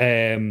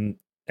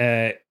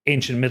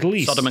ancient Middle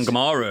East. Sodom and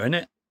Gomorrah, isn't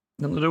it?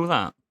 Nothing to do with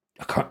that.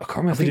 I can't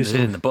remember if they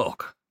do in the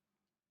book.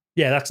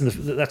 Yeah, that's in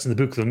the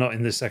book, though, not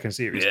in the second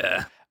series.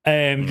 Yeah.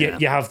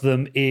 You have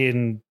them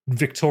in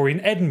Victorian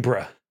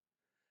Edinburgh.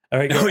 All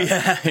right,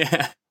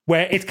 yeah.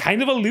 Where it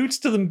kind of alludes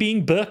to them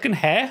being Burke and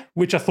Hare,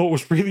 which I thought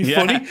was really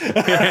funny.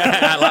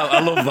 I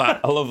love that.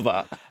 I love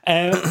that.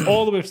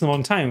 All the way up to the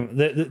modern time.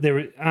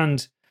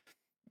 And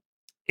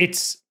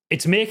it's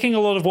making a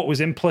lot of what was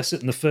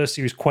implicit in the first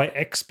series quite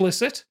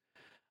explicit.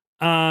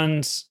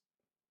 And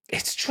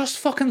it's just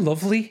fucking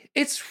lovely.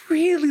 It's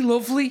really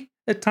lovely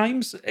at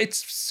times.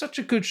 It's such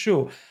a good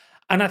show.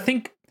 And I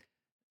think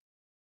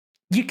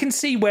you can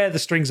see where the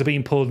strings are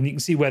being pulled and you can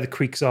see where the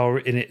creaks are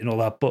in it and all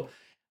that. But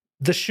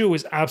the show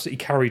is absolutely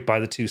carried by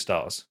the 2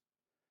 stars.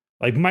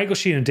 Like Michael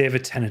Sheen and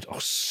David Tennant are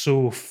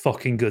so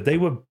fucking good. They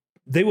were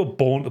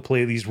born to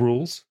play these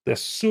roles. They're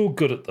so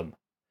good at them.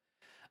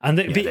 And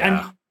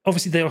and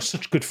obviously they are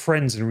such good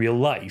friends in real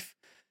life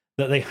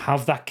that they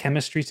have that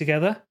chemistry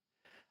together.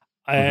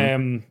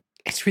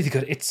 It's really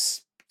good.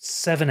 It's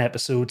 7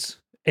 episodes.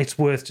 It's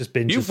worth just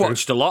binging. You've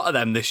watched a lot of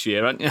them this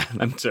year, haven't you?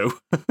 Them too.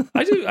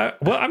 I do. I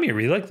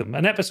really like them.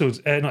 And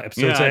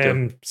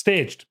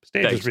Staged.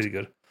 Staged is really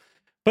good.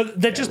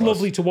 But they're just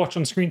lovely to watch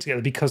on screen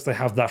together because they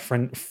have that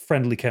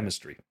friendly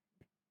chemistry.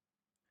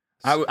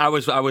 I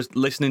was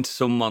listening to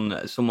some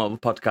other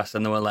podcast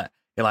and they were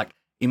like,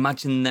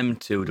 imagine them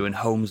two doing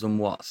Holmes and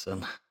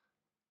Watson.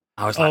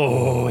 I was like,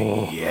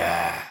 oh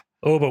yeah.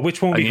 Oh, but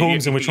which one will be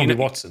Holmes and which one will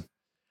be Watson?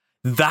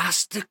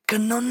 That's the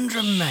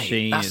conundrum,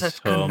 mate. That's a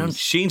conundrum.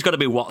 Sheen's got to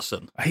be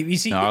Watson. I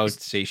would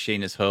see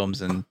Sheen as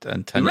Holmes and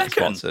Tennant as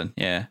Watson.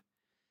 Yeah.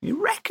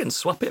 You reckon?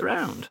 Swap it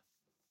around.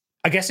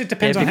 I guess it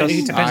depends on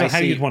how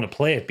you'd want to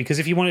play it. Because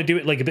if you want to do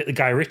it like a bit the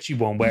Guy Ritchie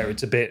one, where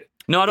it's a bit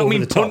no, I don't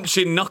mean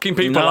punching, knocking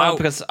people out.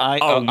 Because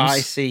I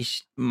see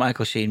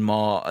Michael Sheen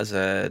more as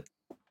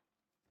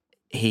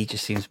he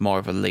just seems more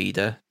of a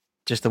leader.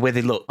 Just the way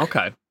they look.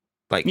 Okay.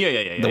 Like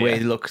the way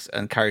he looks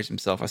and carries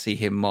himself, I see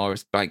him more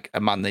as like a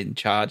man in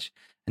charge,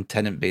 and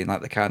Tennant being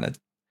like the kind of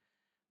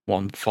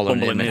one following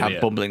him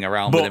and bumbling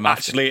around with him.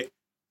 Actually,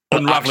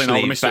 unraveling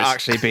all the mysteries. But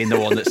actually being the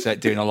one that's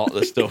doing a lot of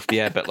the stuff.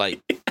 Yeah, but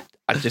like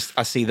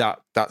I see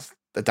that's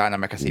the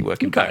dynamic I see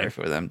working better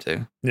for them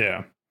too.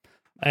 Yeah.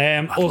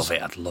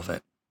 I'd love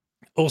it.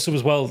 Also,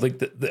 as well, like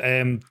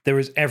there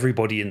is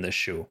everybody in this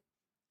show.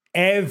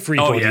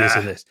 Everybody is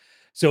in this.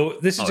 So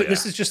this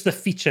is just the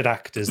featured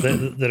actors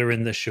that are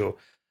in this show.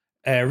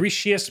 Reece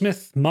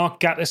Shearsmith, Mark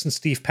Gatiss, and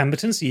Steve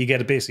Pemberton. So you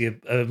get basically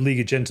a League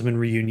of Gentlemen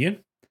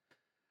reunion.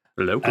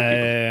 Local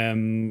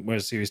people.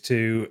 Where's series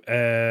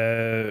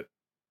 2?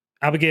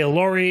 Abigail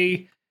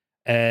Laurie,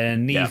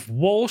 Neve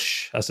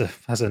Walsh as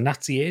a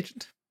Nazi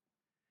agent.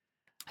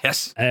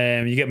 Yes.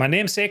 You get my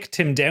namesake,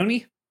 Tim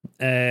Downey.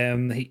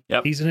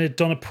 He's in it.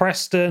 Donna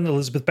Preston,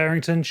 Elizabeth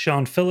Barrington,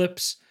 Sean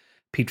Phillips,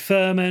 Pete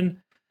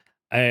Furman.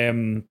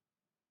 There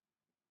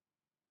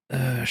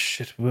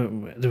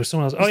was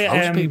someone else.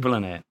 There's people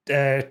in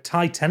it.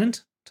 Ty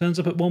Tennant turns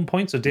up at one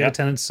point, so David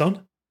Tennant's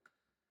son.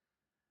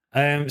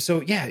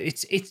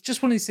 It's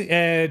just one of these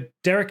things.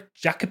 Derek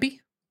Jacobi,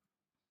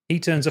 he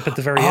turns up at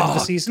the very end of the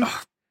season.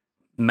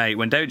 Mate,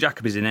 when Derek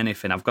Jacobi's in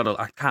anything, I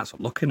can't stop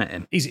looking at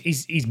him.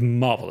 He's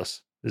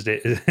marvelous. Who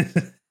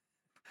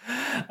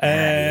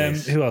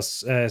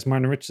else? It's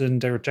Martin Richardson,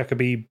 Derek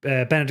Jacobi,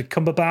 Benedict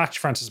Cumberbatch,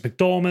 Frances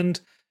McDormand.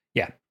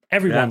 Yeah,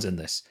 everyone's in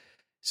this.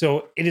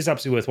 So it is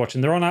absolutely worth watching.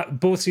 They're on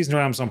both seasons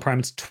are Amazon Prime.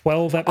 It's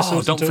 12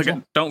 episodes.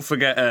 Don't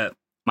forget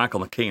Michael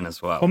McKean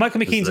as well. Well,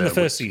 Michael McKean's in the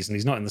first season.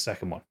 He's not in the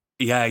second one.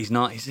 Yeah, he's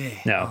not, is he?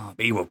 No. Oh,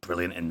 he was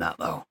brilliant in that,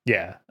 though.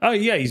 Yeah. Oh,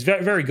 yeah, he's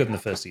very, very good in the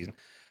first season.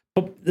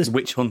 But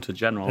Witch Hunter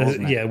General,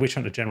 wasn't it? Yeah, Witch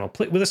Hunter General.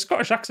 With a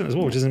Scottish accent as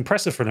well, which is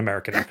impressive for an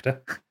American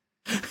actor.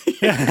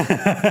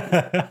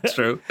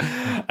 True.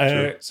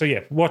 So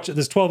yeah, watch it.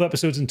 There's 12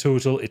 episodes in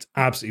total. It's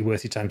absolutely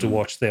worth your time to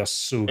watch. They are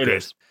so good. It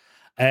is.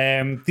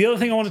 The other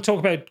thing I want to talk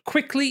about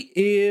quickly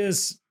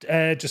is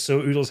just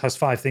so Oodles has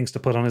 5 things to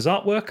put on his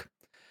artwork.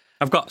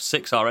 I've got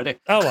 6 already.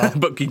 Oh, well.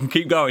 But you can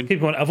keep going. Keep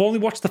going. I've only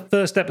watched the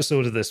first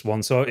episode of this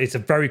one, so it's a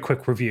very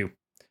quick review.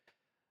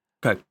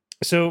 Okay.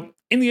 So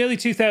in the early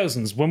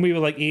 2000s, when we were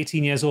like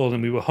 18 years old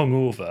and we were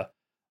hungover,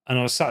 and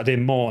on a Saturday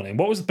morning,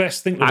 what was the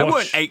best thing to watch? I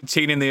weren't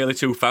 18 in the early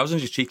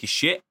 2000s, you cheeky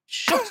shit.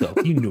 Shut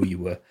up. You know you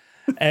were.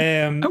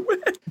 I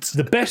weren't.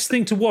 The best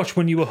thing to watch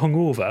when you were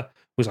hungover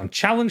was on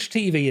Challenge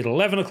TV at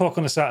 11 o'clock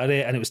on a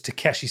Saturday, and it was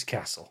Takeshi's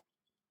Castle.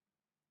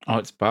 Oh,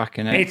 it's back,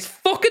 innit? It's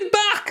fucking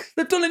back!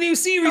 They've done a new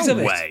series of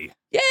it. No way.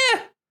 Yeah.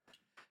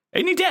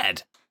 Ain't he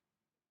dead?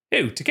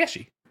 Who?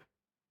 Takeshi?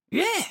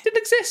 Yeah. Didn't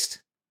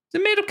exist. It's a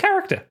made-up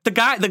character. The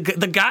guy in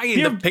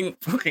the pink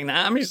fucking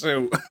army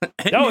suit.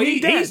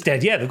 He's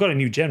dead. Yeah, they've got a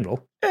new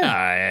general.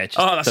 That's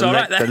all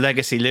right then. The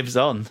legacy lives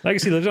on.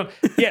 Legacy lives on.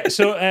 Yeah,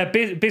 so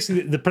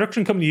basically, the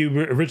production company who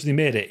originally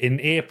made it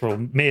in April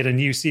made a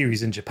new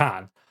series in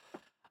Japan.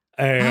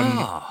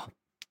 And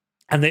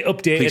they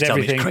updated Please tell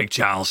everything. Me it's Craig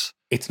Charles.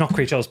 It's not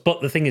Craig Charles,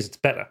 but the thing is, it's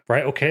better,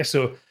 right? Okay,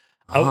 so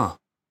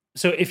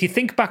so if you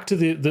think back to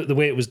the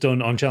way it was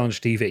done on Challenge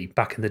TV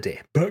back in the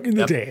day,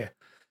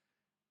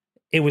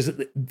 it was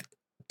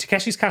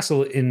Takeshi's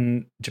Castle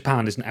in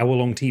Japan is an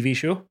hour-long TV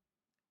show.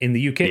 In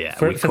the UK,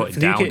 for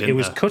the UK, it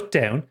was cut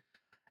down.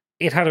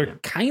 It had a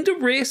kind of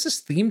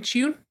racist theme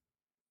tune.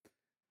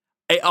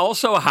 It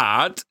also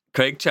had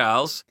Craig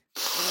Charles.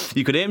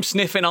 You could hear him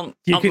sniffing on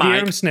mic, hear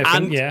him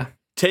sniffing, and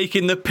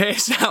taking the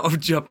piss out of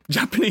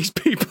Japanese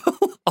people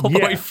all the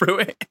way through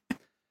it.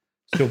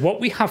 So what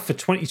we have for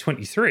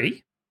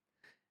 2023,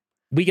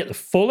 we get the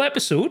full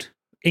episode,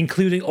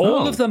 including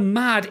all of the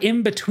mad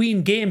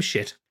in-between game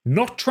shit,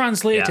 not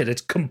translated.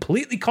 It's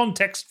completely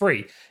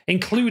context-free,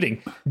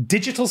 including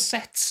digital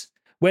sets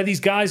where these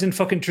guys in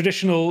fucking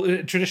traditional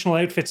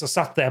outfits are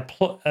sat there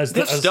as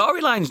they have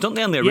storylines, don't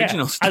they, on the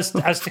original stuff?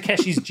 as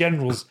Takeshi's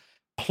generals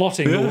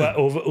plotting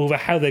over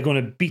how they're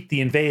going to beat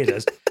the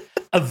invaders.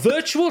 A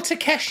virtual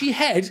Takeshi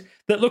head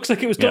that looks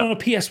like it was done on a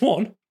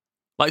PS1.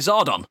 Like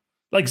Zordon.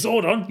 Like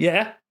Zordon,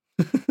 yeah.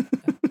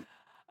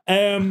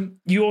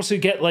 You also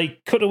get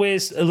like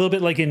cutaways, a little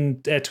bit like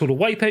in Total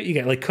Wipeout. You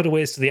get like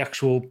cutaways to the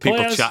actual players.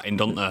 People chatting,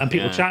 don't they? And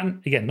people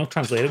chatting. Again, not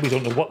translated. We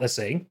don't know what they're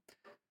saying.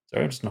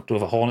 Sorry, I just knocked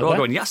over a hornet They're all there.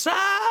 going, yes,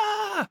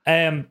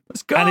 sir!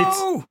 Let's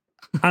go!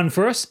 And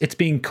for us, it's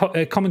being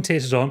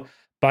commentated on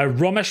by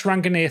Ramesh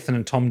Ranganathan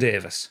and Tom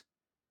Davis.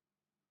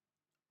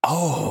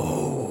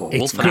 Oh,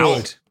 it's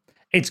good.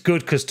 It's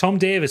good because Tom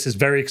Davis is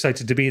very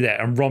excited to be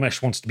there, and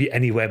Ramesh wants to be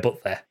anywhere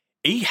but there.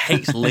 He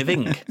hates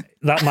living.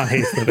 That man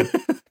hates living.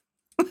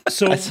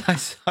 So I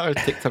saw a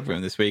TikTok from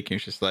him this week, and he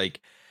was just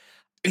like,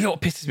 you know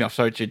what pisses me off?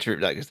 Sorry to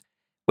interrupt that.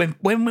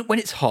 When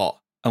it's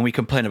hot and we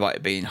complain about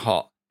it being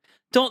hot,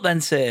 don't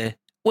then say,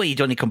 well,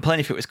 you'd only complain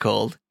if it was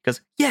cold. Because,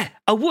 yeah,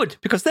 I would,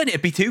 because then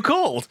it'd be too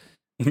cold.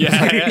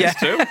 Yeah, it's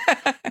true.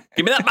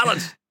 Give me that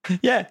balance.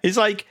 Yeah, it's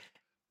like,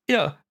 you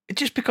know,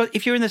 just because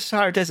if you're in the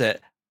Sahara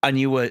Desert and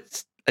you were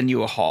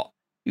hot,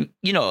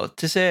 you know,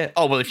 to say,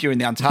 oh, well, if you're in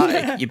the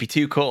Antarctic, you'd be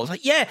too cold. It's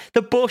like, yeah,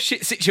 the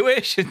bullshit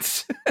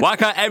situations. Why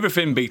can't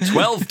everything be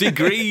 12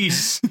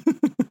 degrees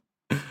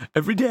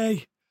every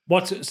day?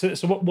 What's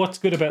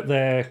good about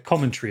their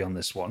commentary on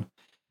this one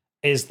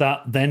is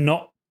that they're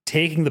not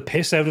taking the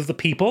piss out of the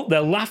people.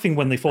 They're laughing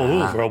when they fall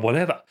over or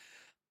whatever.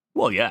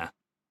 Well, yeah.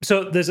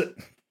 So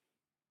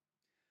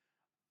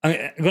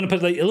I'm going to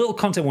put like a little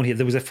content one here.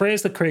 There was a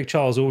phrase that Craig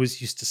Charles always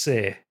used to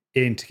say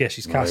in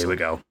Takeshi's Castle, here we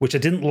go. which I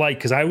didn't like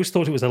because I always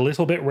thought it was a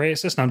little bit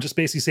racist. And I'm just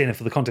basically saying it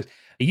for the context.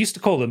 He used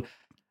to call them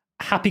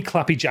happy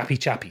clappy jappy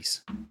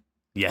chappies.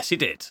 Yes, he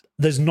did.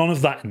 There's none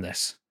of that in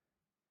this.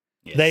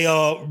 Yes. They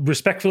are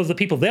respectful of the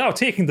people. They are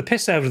taking the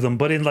piss out of them,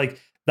 but in like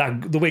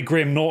that, the way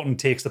Graham Norton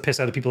takes the piss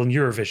out of people in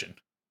Eurovision,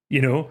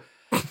 you know?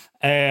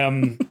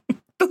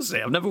 Does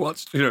he? I've never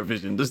watched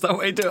Eurovision. Does that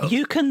what he does?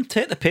 You can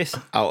take the piss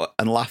out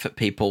and laugh at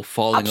people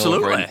falling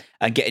Absolutely. over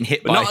and getting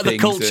hit But by not at the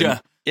things. culture.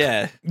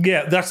 Yeah.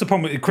 Yeah, that's the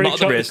problem. Not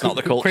the race, not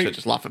the culture.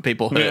 Just laugh at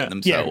people hurting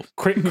themselves.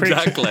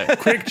 Exactly.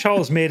 Craig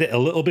Charles made it a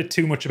little bit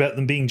too much about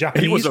them being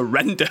Japanese. He was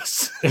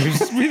horrendous. It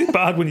was really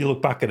bad when you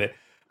look back at it.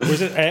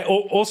 Was it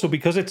also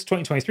because it's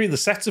 2023? The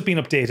sets have been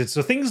updated,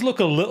 so things look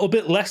a little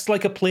bit less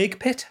like a plague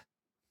pit.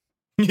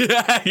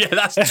 Yeah,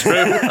 that's true.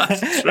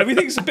 That's true.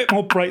 Everything's a bit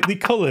more brightly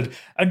coloured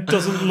and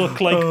doesn't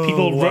look like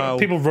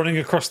people running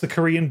across the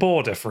Korean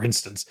border, for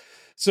instance.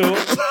 So,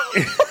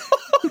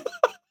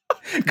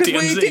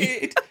 because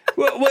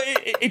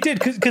it did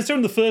because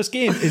during the first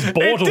game is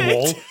border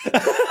wall.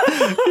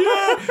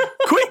 Yeah.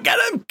 Quick, get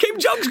him! Kim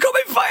Jong's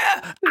coming for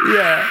you!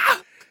 Yeah.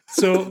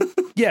 So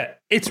yeah,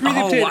 it's really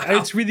updated. Wow.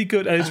 It's really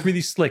good and it's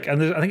really slick.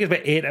 And I think it's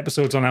about 8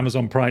 episodes on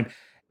Amazon Prime.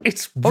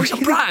 It's It's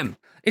on Prime.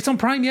 It's on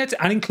Prime yet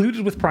and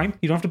included with Prime.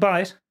 You don't have to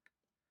buy it.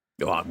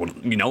 Oh, I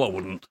wouldn't. You know I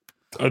wouldn't.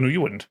 I know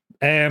you wouldn't.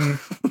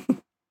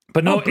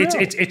 But no,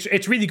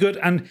 it's really good,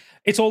 and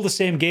it's all the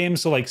same game.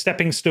 So like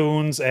stepping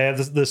stones,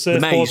 the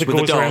surfboard that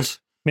goes around,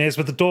 maze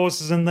with the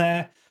doors is in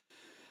there.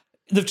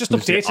 They've just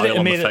updated it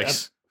and made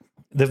it.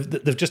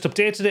 They've just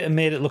updated it and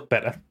made it look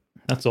better.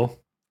 That's all.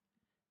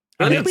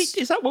 Really?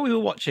 Is that what we were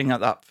watching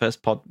at that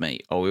first pod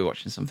meet, or were we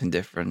watching something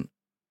different?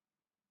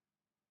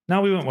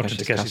 No, we weren't watching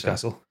Takeshi's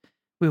Castle.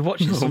 We were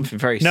watching something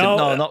very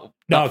similar. No,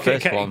 not the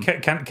first one.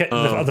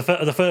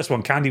 The first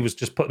one, Candy was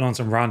just putting on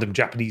some random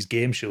Japanese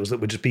game shows that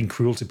were just being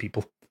cruel to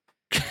people.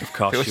 Of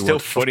course, it was still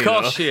funny. Of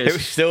course, it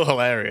was still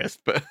hilarious.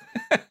 But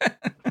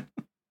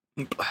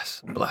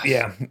bless.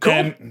 Yeah,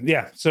 cool.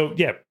 So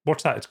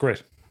watch that. It's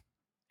great.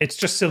 It's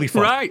just silly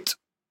fun. Right.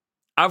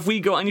 Have we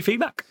got any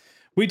feedback?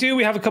 We do.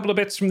 We have a couple of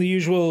bits from the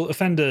usual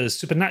offenders.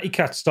 Super Natty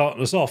Cat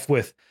starting us off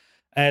with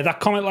that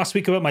comment last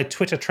week about my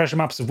Twitter treasure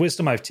maps of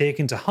wisdom I've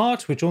taken to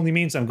heart, which only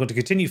means I'm going to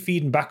continue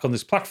feeding back on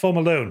this platform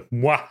alone.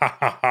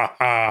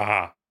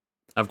 Wahahaha.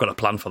 I've got a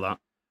plan for that.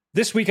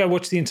 This week I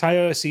watched the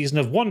entire season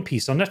of One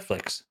Piece on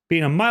Netflix.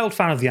 Being a mild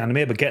fan of the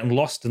anime but getting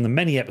lost in the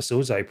many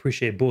episodes, I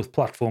appreciate both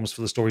platforms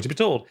for the story to be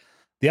told.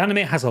 The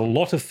anime has a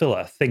lot of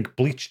filler, think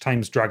Bleach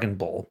times Dragon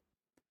Ball.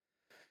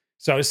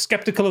 So I was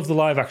skeptical of the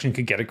live action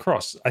could get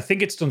across. I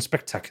think it's done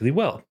spectacularly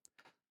well.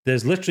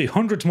 There's literally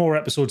hundreds more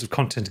episodes of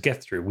content to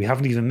get through. We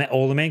haven't even met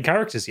all the main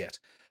characters yet.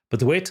 But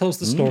the way it tells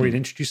the story and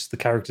introduces the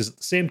characters at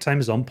the same time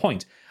is on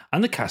point,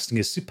 and the casting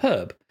is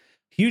superb.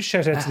 Huge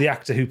shout out to the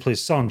actor who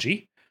plays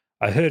Sanji.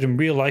 I heard in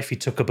real life he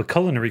took up a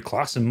culinary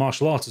class and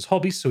martial arts as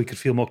hobbies so he could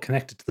feel more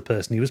connected to the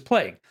person he was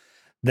playing.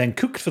 Then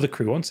cooked for the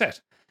crew on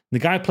set. The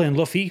guy playing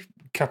Luffy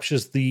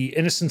captures the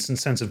innocence and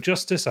sense of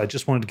justice. I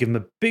just wanted to give him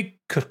a big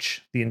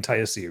kutch the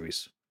entire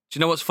series. Do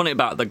you know what's funny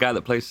about the guy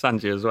that plays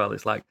Sanji as well?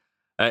 It's like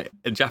a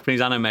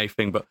Japanese anime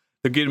thing, but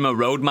they give him a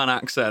roadman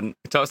accent.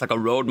 He talks like a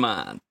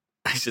roadman.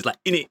 It's just like,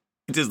 in it.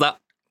 It is that.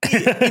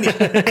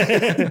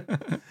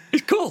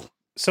 It's cool.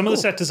 Some of the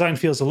set design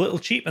feels a little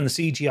cheap and the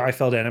CGI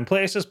fell down in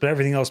places, but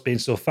everything else being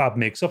so fab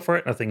makes up for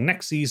it. I think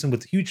next season,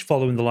 with the huge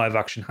following the live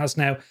action has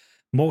now,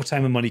 more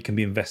time and money can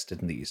be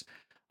invested in these.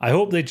 I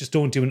hope they just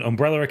don't do an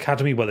Umbrella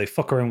Academy where they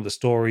fuck around with the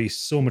story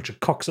so much it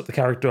cocks up the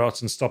character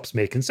arts and stops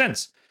making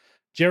sense.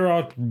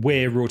 Gerard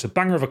Way wrote a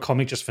banger of a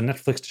comic just for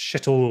Netflix to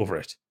shit all over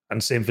it.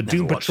 And same for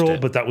Doom Patrol,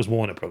 but that was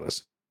Warner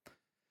Brothers.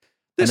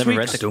 This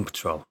week, Doom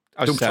Patrol.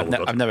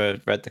 I've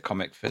never read the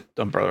comic for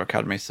Umbrella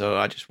Academy, so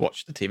I just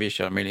watched the TV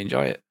show and really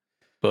enjoy it.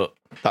 But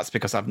that's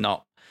because I've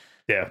not.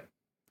 Yeah.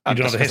 You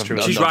don't have a history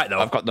with it. She's right, though.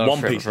 I've got no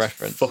One Piece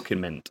reference. Fucking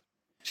mint.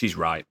 She's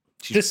right.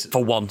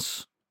 For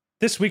once.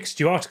 This week,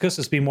 Stuarticus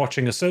has been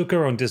watching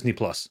Ahsoka on Disney+.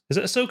 Is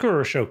it Ahsoka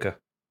or Ashoka?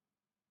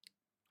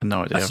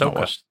 No idea. I've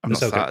not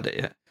started it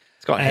yet.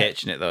 It's got an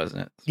H in it, though, isn't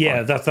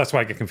it? That's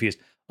why I get confused.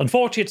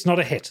 Unfortunately, it's not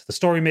a hit. The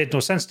story made no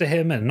sense to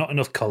him and not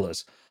enough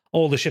colours.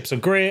 All the ships are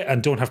grey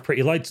and don't have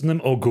pretty lights in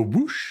them or go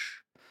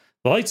whoosh.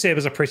 The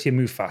lightsabers are pretty and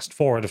move fast.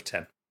 4 out of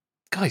 10.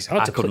 Guys,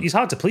 he's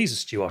hard to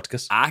please,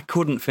 Stuarticus. I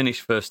couldn't finish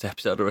first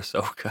episode of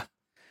Ahsoka.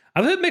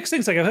 I've heard mixed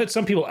things. Like I've heard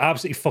some people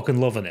absolutely fucking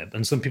loving it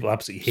and some people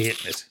absolutely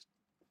hating it.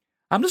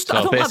 I don't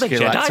like the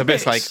Jedi so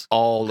bits. It's like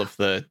all of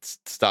the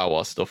Star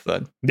Wars stuff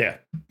then. Yeah.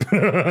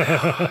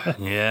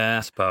 Yeah,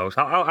 I suppose.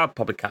 I'll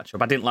probably catch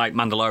up. I didn't like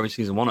Mandalorian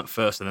season 1 at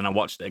first, and then I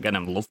watched it again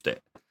and loved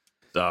it.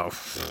 So,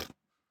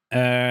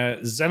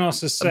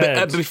 Xenos has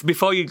said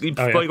before you go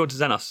to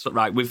Xenos,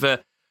 right?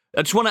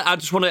 I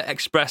just want to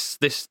express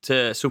this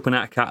to Super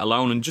Nat Cat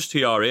alone and just to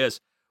your ears.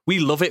 We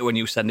love it when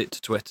you send it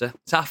to Twitter.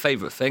 It's our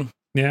favourite thing.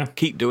 Yeah,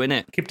 keep doing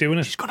it. Keep doing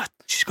it.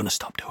 She's gonna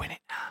stop doing it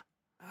now.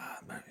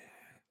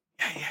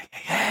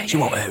 Yeah. She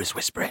won't hear us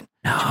whispering.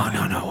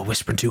 No. We're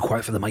whispering too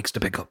quiet for the mics to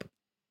pick up.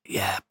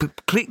 Yeah, but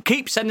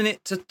keep sending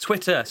it to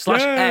Twitter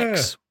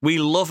 /X. We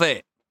love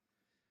it.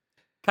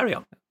 Carry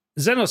on.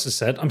 Xenos has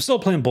said, I'm still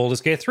playing Baldur's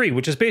Gate 3,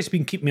 which has basically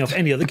been keeping me off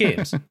any other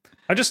games.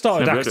 I just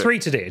started Never Act heard 3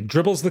 today.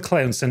 Dribbles the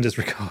Clown, send his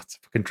regards.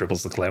 Fucking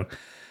Dribbles the Clown.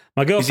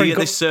 My girlfriend. Is he at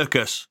this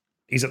circus?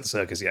 He's at the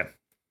circus, yeah.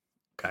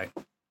 Okay.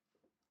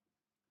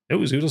 Oh,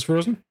 was Oodles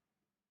frozen?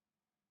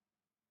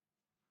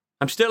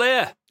 I'm still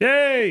here.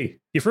 Yay!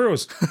 You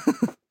froze.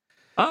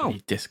 Oh.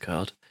 You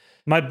discard.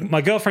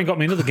 My girlfriend got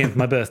me another game for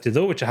my birthday,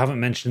 though, which I haven't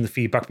mentioned in the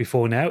feedback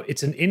before now.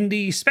 It's an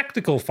indie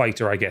spectacle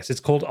fighter, I guess. It's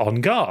called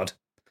On Guard.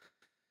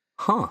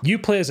 Huh. You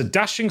play as a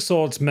dashing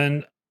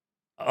swordsman,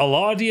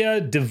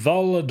 Aladia de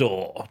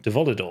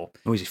Volidor.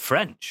 Oh, is he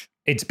French?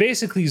 It's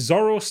basically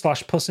Zorro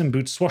 / Puss in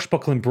Boots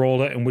swashbuckling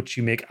brawler in which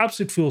you make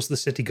absolute fools of the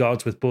city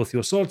guards with both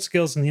your sword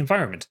skills and the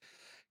environment.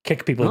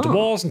 Kick people into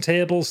walls and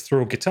tables,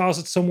 throw guitars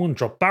at someone,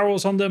 drop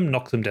barrels on them,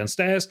 knock them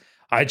downstairs,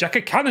 hijack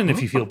a cannon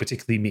if you feel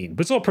particularly mean.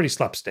 But it's all pretty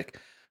slapstick.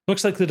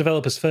 Looks like the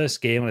developer's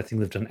first game, and I think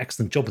they've done an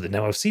excellent job with it.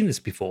 Now, I've seen this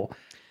before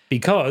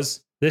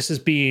because this has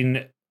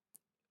been...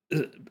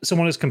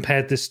 Someone has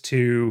compared this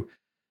to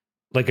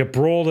like a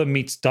brawler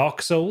meets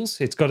Dark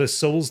Souls. It's got a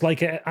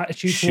Souls-like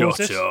attitude towards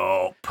it. Shut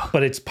up.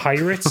 But it's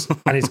pirates,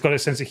 and it's got a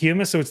sense of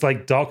humor, so it's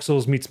like Dark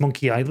Souls meets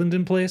Monkey Island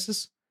in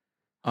places.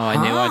 Oh,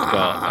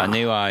 I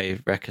knew I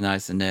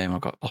recognised the name. I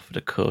got offered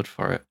a code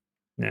for it.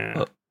 Yeah.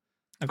 But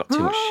I've got too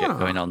much shit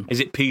going on. Is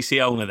it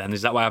PC only then?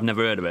 Is that why I've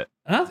never heard of it?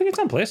 I think it's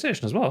on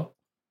PlayStation as well.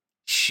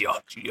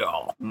 Shut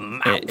your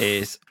mouth. It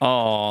is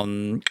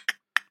on...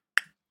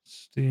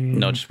 Steam.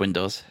 No, just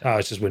Windows. Oh,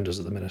 it's just Windows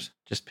at the minute.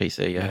 Just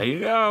PC, yeah. There you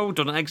go.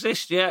 Doesn't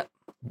exist yet.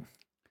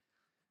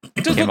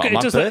 It does Came look out on my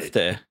it does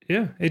birthday.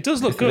 Yeah, it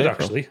does look 5th of good,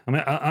 April. actually. I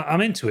mean,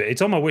 I'm into it.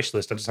 It's on my wish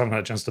list. I just haven't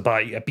had a chance to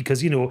buy it yet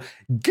because, you know,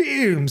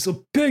 games are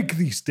big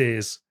these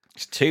days.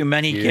 It's too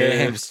many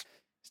games.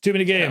 It's too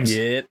many games.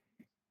 Yeah.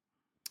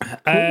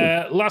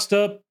 Last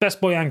up, Best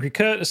Boy Angry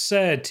Curtis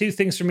said, 2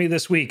 things from me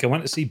this week. I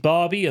went to see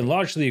Barbie and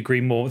largely agree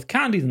more with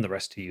Candy than the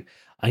rest of you.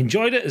 I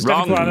enjoyed it, as Wrong.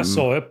 definitely glad I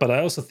saw it, but I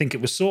also think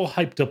it was so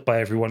hyped up by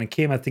everyone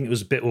and I think it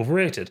was a bit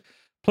overrated.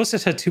 Plus,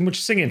 it had too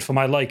much singing for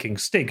my liking.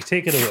 Stig,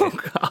 take it away.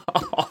 Fuck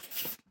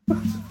off.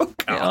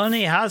 It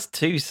only has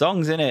 2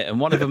 songs in it,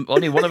 and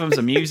only one of them's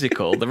a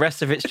musical. The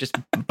rest of it's just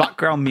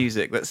background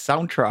music. That's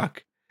soundtrack.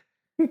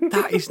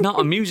 That is not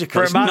a musical.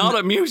 For a It's man- not a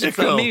It's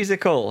musical. a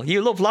musical.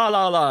 You love La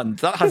La Land.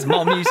 That has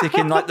more music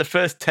in like the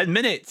first 10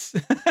 minutes.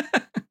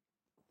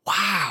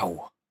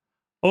 Wow.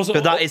 Also,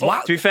 But that is,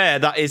 oh, to be fair,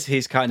 that is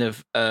his kind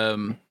of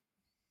odd,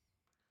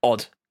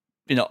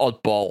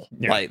 oddball.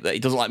 Yeah. Like that he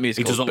doesn't like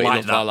musicals. doesn't but like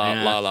loves that, La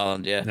yeah. La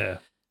Land. Yeah. yeah.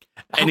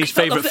 And his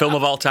favourite film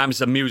of all time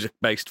is a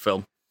music-based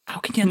film. How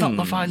can you not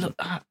love I Love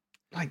that?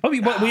 Like, I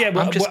mean,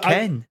 I'm just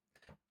Ken.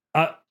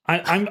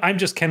 I'm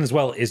just Ken as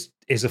well. Is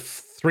a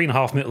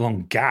 3.5 minute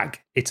long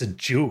gag. It's a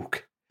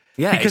joke.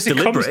 Yeah, it's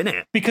deliberate, isn't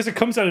it? Because it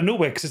comes out of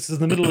nowhere because it's in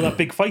the middle of that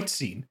big fight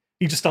scene.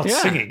 He just starts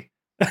Yeah. singing.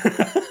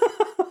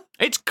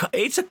 It's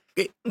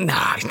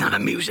not a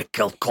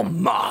musical.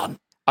 Come on.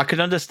 I can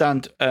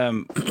understand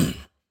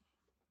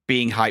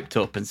being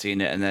hyped up and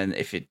seeing it, and then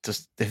if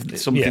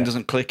something Yeah.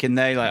 doesn't click in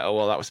there, like, oh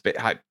well, that was a bit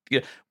hype.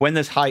 Yeah, when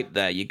there's hype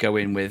there, you go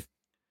in with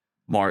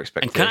more And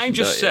expectations. can I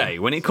just don't you? say,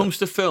 when it comes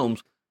to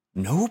films,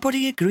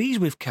 nobody agrees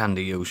with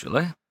Candy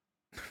usually.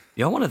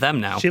 You're one of them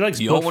now. She likes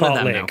You're one of Buttfart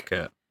them now, Lake.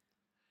 Kurt.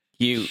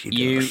 you, She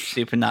does.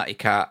 Super Natty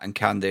Cat, and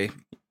Candy,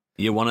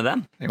 You're one of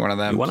them. you're one of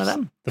them. You're one of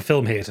them. The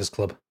Film Haters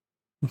Club.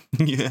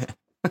 Yeah.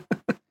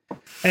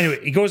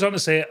 Anyway, he goes on to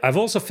say, I've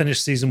also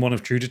finished season 1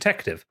 of True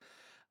Detective.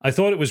 I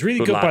thought it was really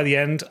Good good lad. by the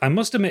end. I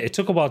must admit, it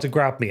took a while to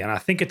grab me, and I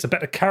think it's a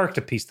better character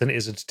piece than it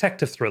is a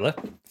detective thriller.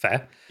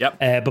 Fair. Yep.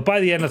 But by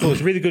the end, I thought it was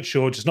a really good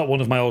show, just not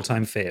one of my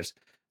all-time faves.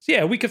 So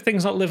yeah, a week of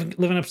things not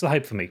living up to the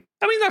hype for me.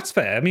 I mean, that's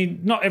fair. I mean,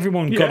 not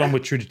everyone got Yeah. on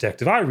with True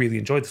Detective. I really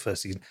enjoyed the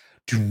first season.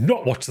 Do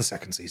not watch the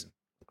second season.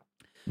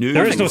 No,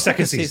 There I is think no the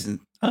second season.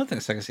 I don't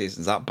think the second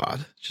season's that bad.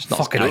 It's just not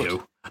Fucking as I good.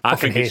 do. I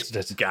Fucking think it's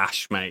hated it.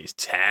 gash, mate. It's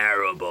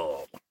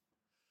terrible.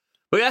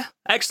 But yeah,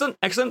 excellent.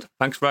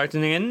 Thanks for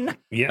writing in.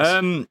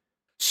 Yes.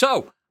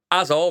 So,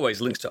 as always,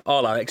 links to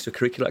all our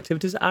extracurricular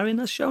activities are in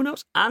the show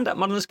notes and at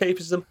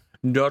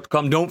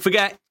modernescapism.com. Don't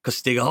forget, because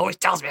Stig always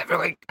tells me every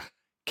week,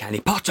 Kenny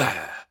Potter.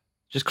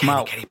 Just come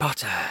out. Kenny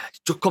Potter.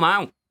 Just come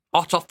out.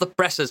 Hot off the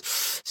presses.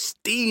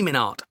 Steaming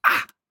hot.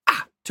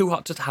 Too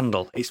hot to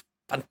handle. It's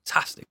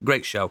fantastic.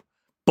 Great show.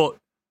 But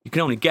you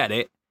can only get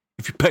it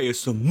if you pay us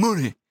some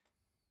money.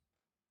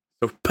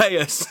 So pay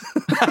us.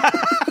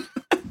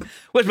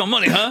 Where's my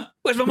money, huh?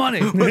 Where's my money?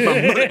 Where's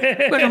my money?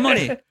 Where's my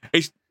money?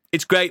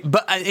 It's great,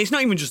 but it's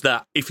not even just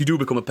that. If you do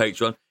become a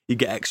patron, you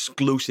get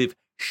exclusive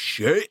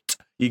shit.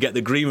 You get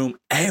the green room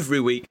every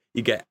week.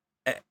 You get,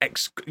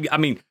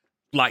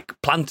 like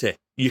Planty.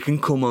 You can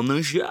come on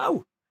the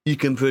show. You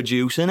can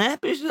produce an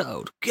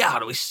episode.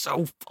 God, we're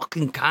so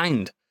fucking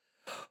kind.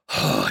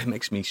 Oh, it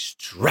makes me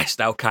stressed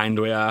how kind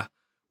we are.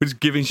 We're just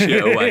giving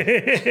shit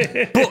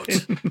away.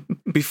 But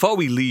before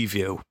we leave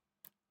you,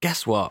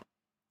 guess what?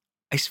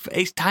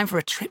 It's time for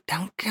a trip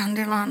down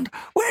Candyland.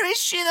 Where is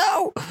she,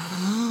 though?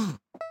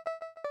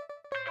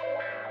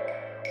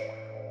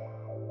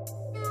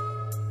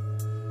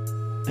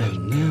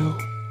 And now,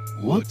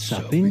 what's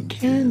up in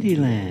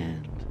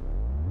Candyland?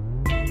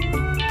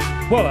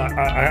 Well,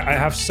 I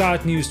have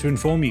sad news to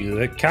inform you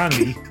that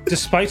Candy,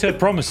 despite her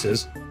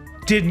promises,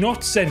 did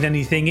not send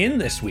anything in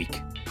this week.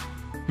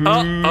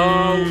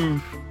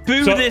 Uh-oh.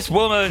 Boo this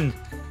woman.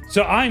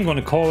 So I'm going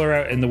to call her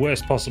out in the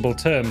worst possible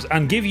terms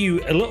and give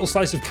you a little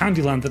slice of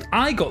Candyland that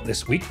I got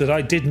this week that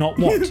I did not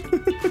want.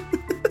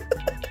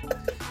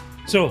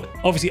 So,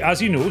 obviously,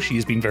 as you know, she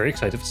has been very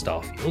excited for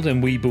Starfield,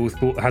 and we both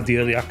had the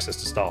early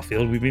access to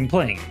Starfield. We've been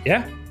playing it,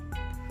 yeah?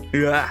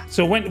 Yeah.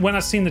 So when I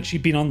seen that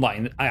she'd been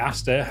online, I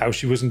asked her how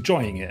she was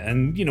enjoying it.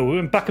 And, we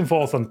went back and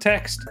forth on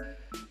text.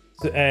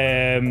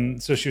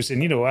 So she was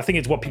saying, I think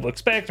it's what people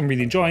expect. I'm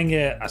really enjoying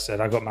it. I said,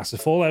 I got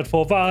massive Fallout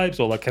 4 vibes,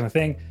 all that kind of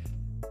thing.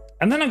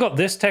 And then I got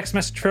this text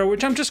message for her,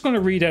 which I'm just going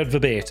to read out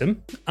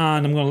verbatim.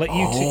 And I'm going to let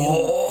you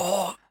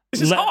two...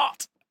 This is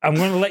hot. I'm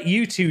going to let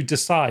you two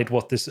decide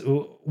what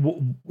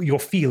your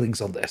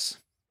feelings on this.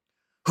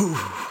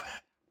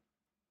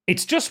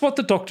 It's just what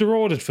the doctor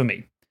ordered for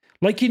me.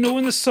 Like, in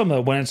the summer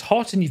when it's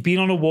hot and you've been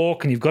on a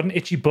walk and you've got an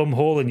itchy bum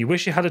hole and you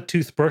wish you had a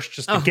toothbrush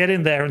just to get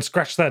in there and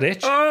scratch that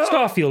itch.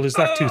 Starfield is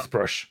that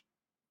toothbrush.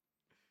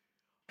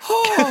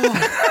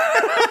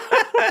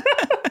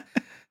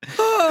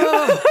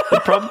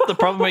 The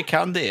problem with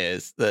Candy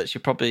is that she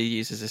probably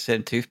uses the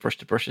same toothbrush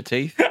to brush her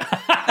teeth.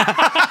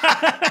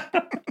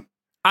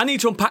 I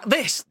need to unpack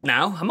this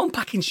now. I'm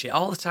unpacking shit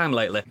all the time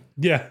lately.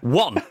 Yeah.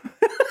 1,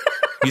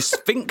 your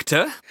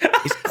sphincter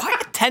is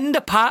quite a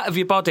tender part of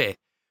your body.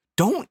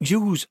 Don't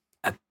use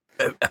a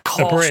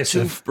coarse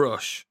Abrasive.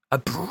 toothbrush.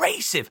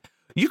 Abrasive.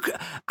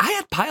 I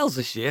had piles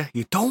this year.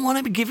 You don't want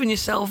to be giving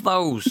yourself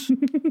those.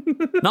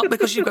 Not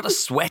because you've got a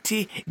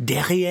sweaty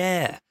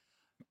derriere.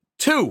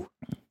 2,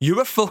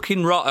 you're a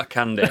fucking rotter,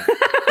 Candy.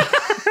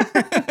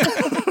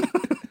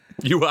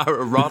 You are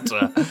a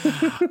rotter.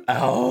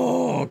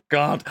 Oh,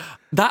 God.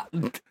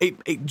 Do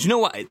you know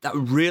what? That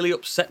really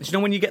upsets. Do you know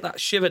when you get that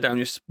shiver down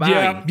your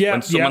spine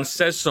when someone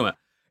says something?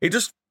 It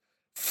just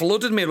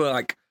flooded me with,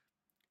 like,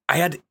 I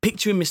had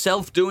picturing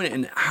myself doing it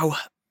and how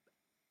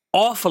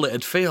awful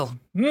it'd feel.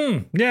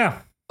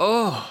 Yeah.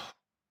 Oh,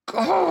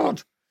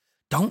 God.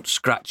 Don't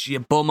scratch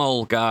your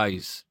bumhole,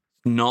 guys.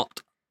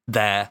 Not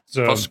there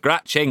for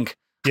scratching.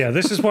 Yeah,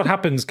 this is what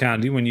happens,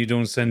 Candy, when you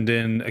don't send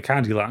in a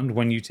Candyland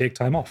when you take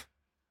time off.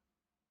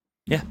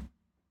 Yeah.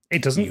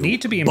 It doesn't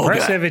need to be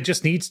impressive. It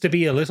just needs to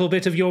be a little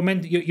bit of your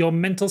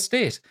mental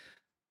state.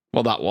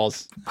 Well, that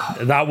was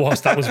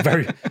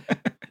very...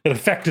 It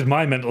affected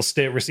my mental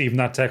state receiving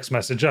that text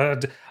message.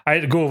 I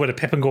had to go over to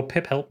Pip and go,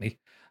 Pip, help me.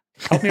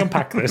 Help me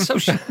unpack this. So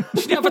she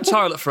didn't have a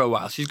toilet for a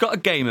while. She's got a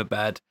gamer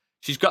bed.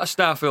 She's got a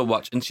Starfield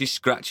watch, and she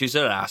scratches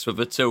her ass with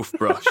a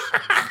toothbrush.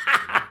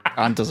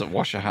 And doesn't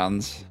wash her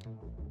hands.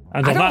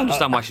 And I don't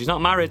understand why she's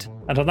not married.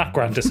 And on that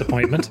grand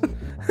disappointment.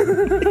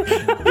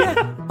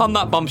 On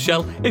that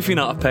bombshell, if you're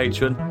not a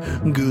patron,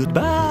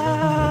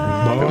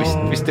 goodbye.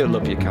 But we still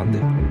love you, Candy.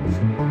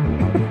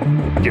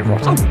 You're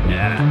rotten.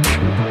 Yeah.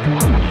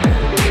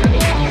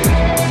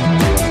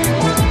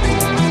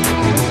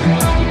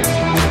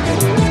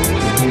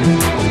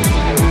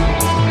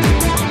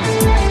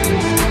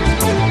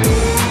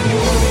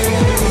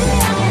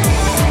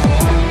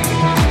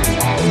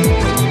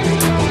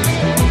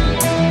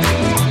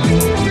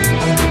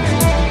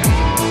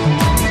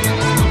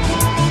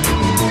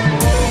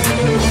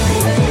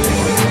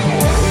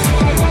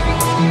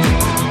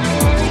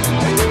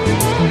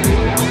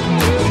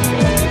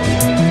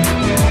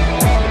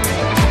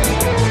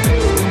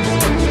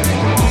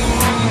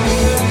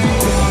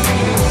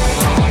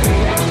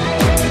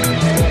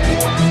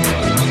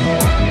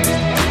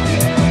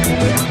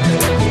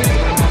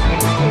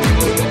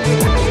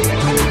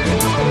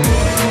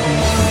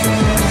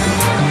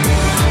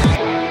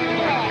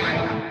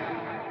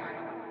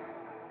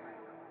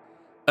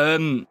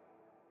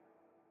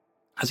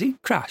 Has he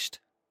crashed?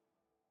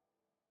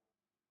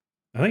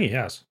 I think he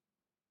has.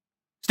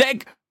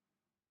 Stig!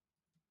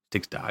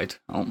 Stig's died.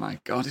 Oh my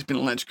God, he's been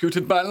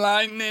electrocuted by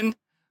lightning.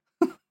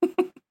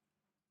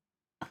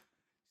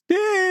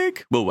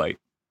 Stig! We'll wait.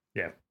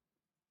 Yeah.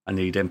 I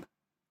need him.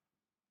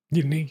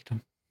 You need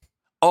him.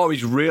 Oh,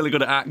 he's really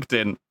good at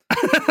acting.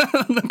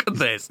 Look at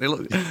this. He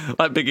looks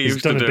like Biggie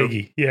used to do.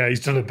 Biggie. Yeah,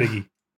 he's done a Biggie.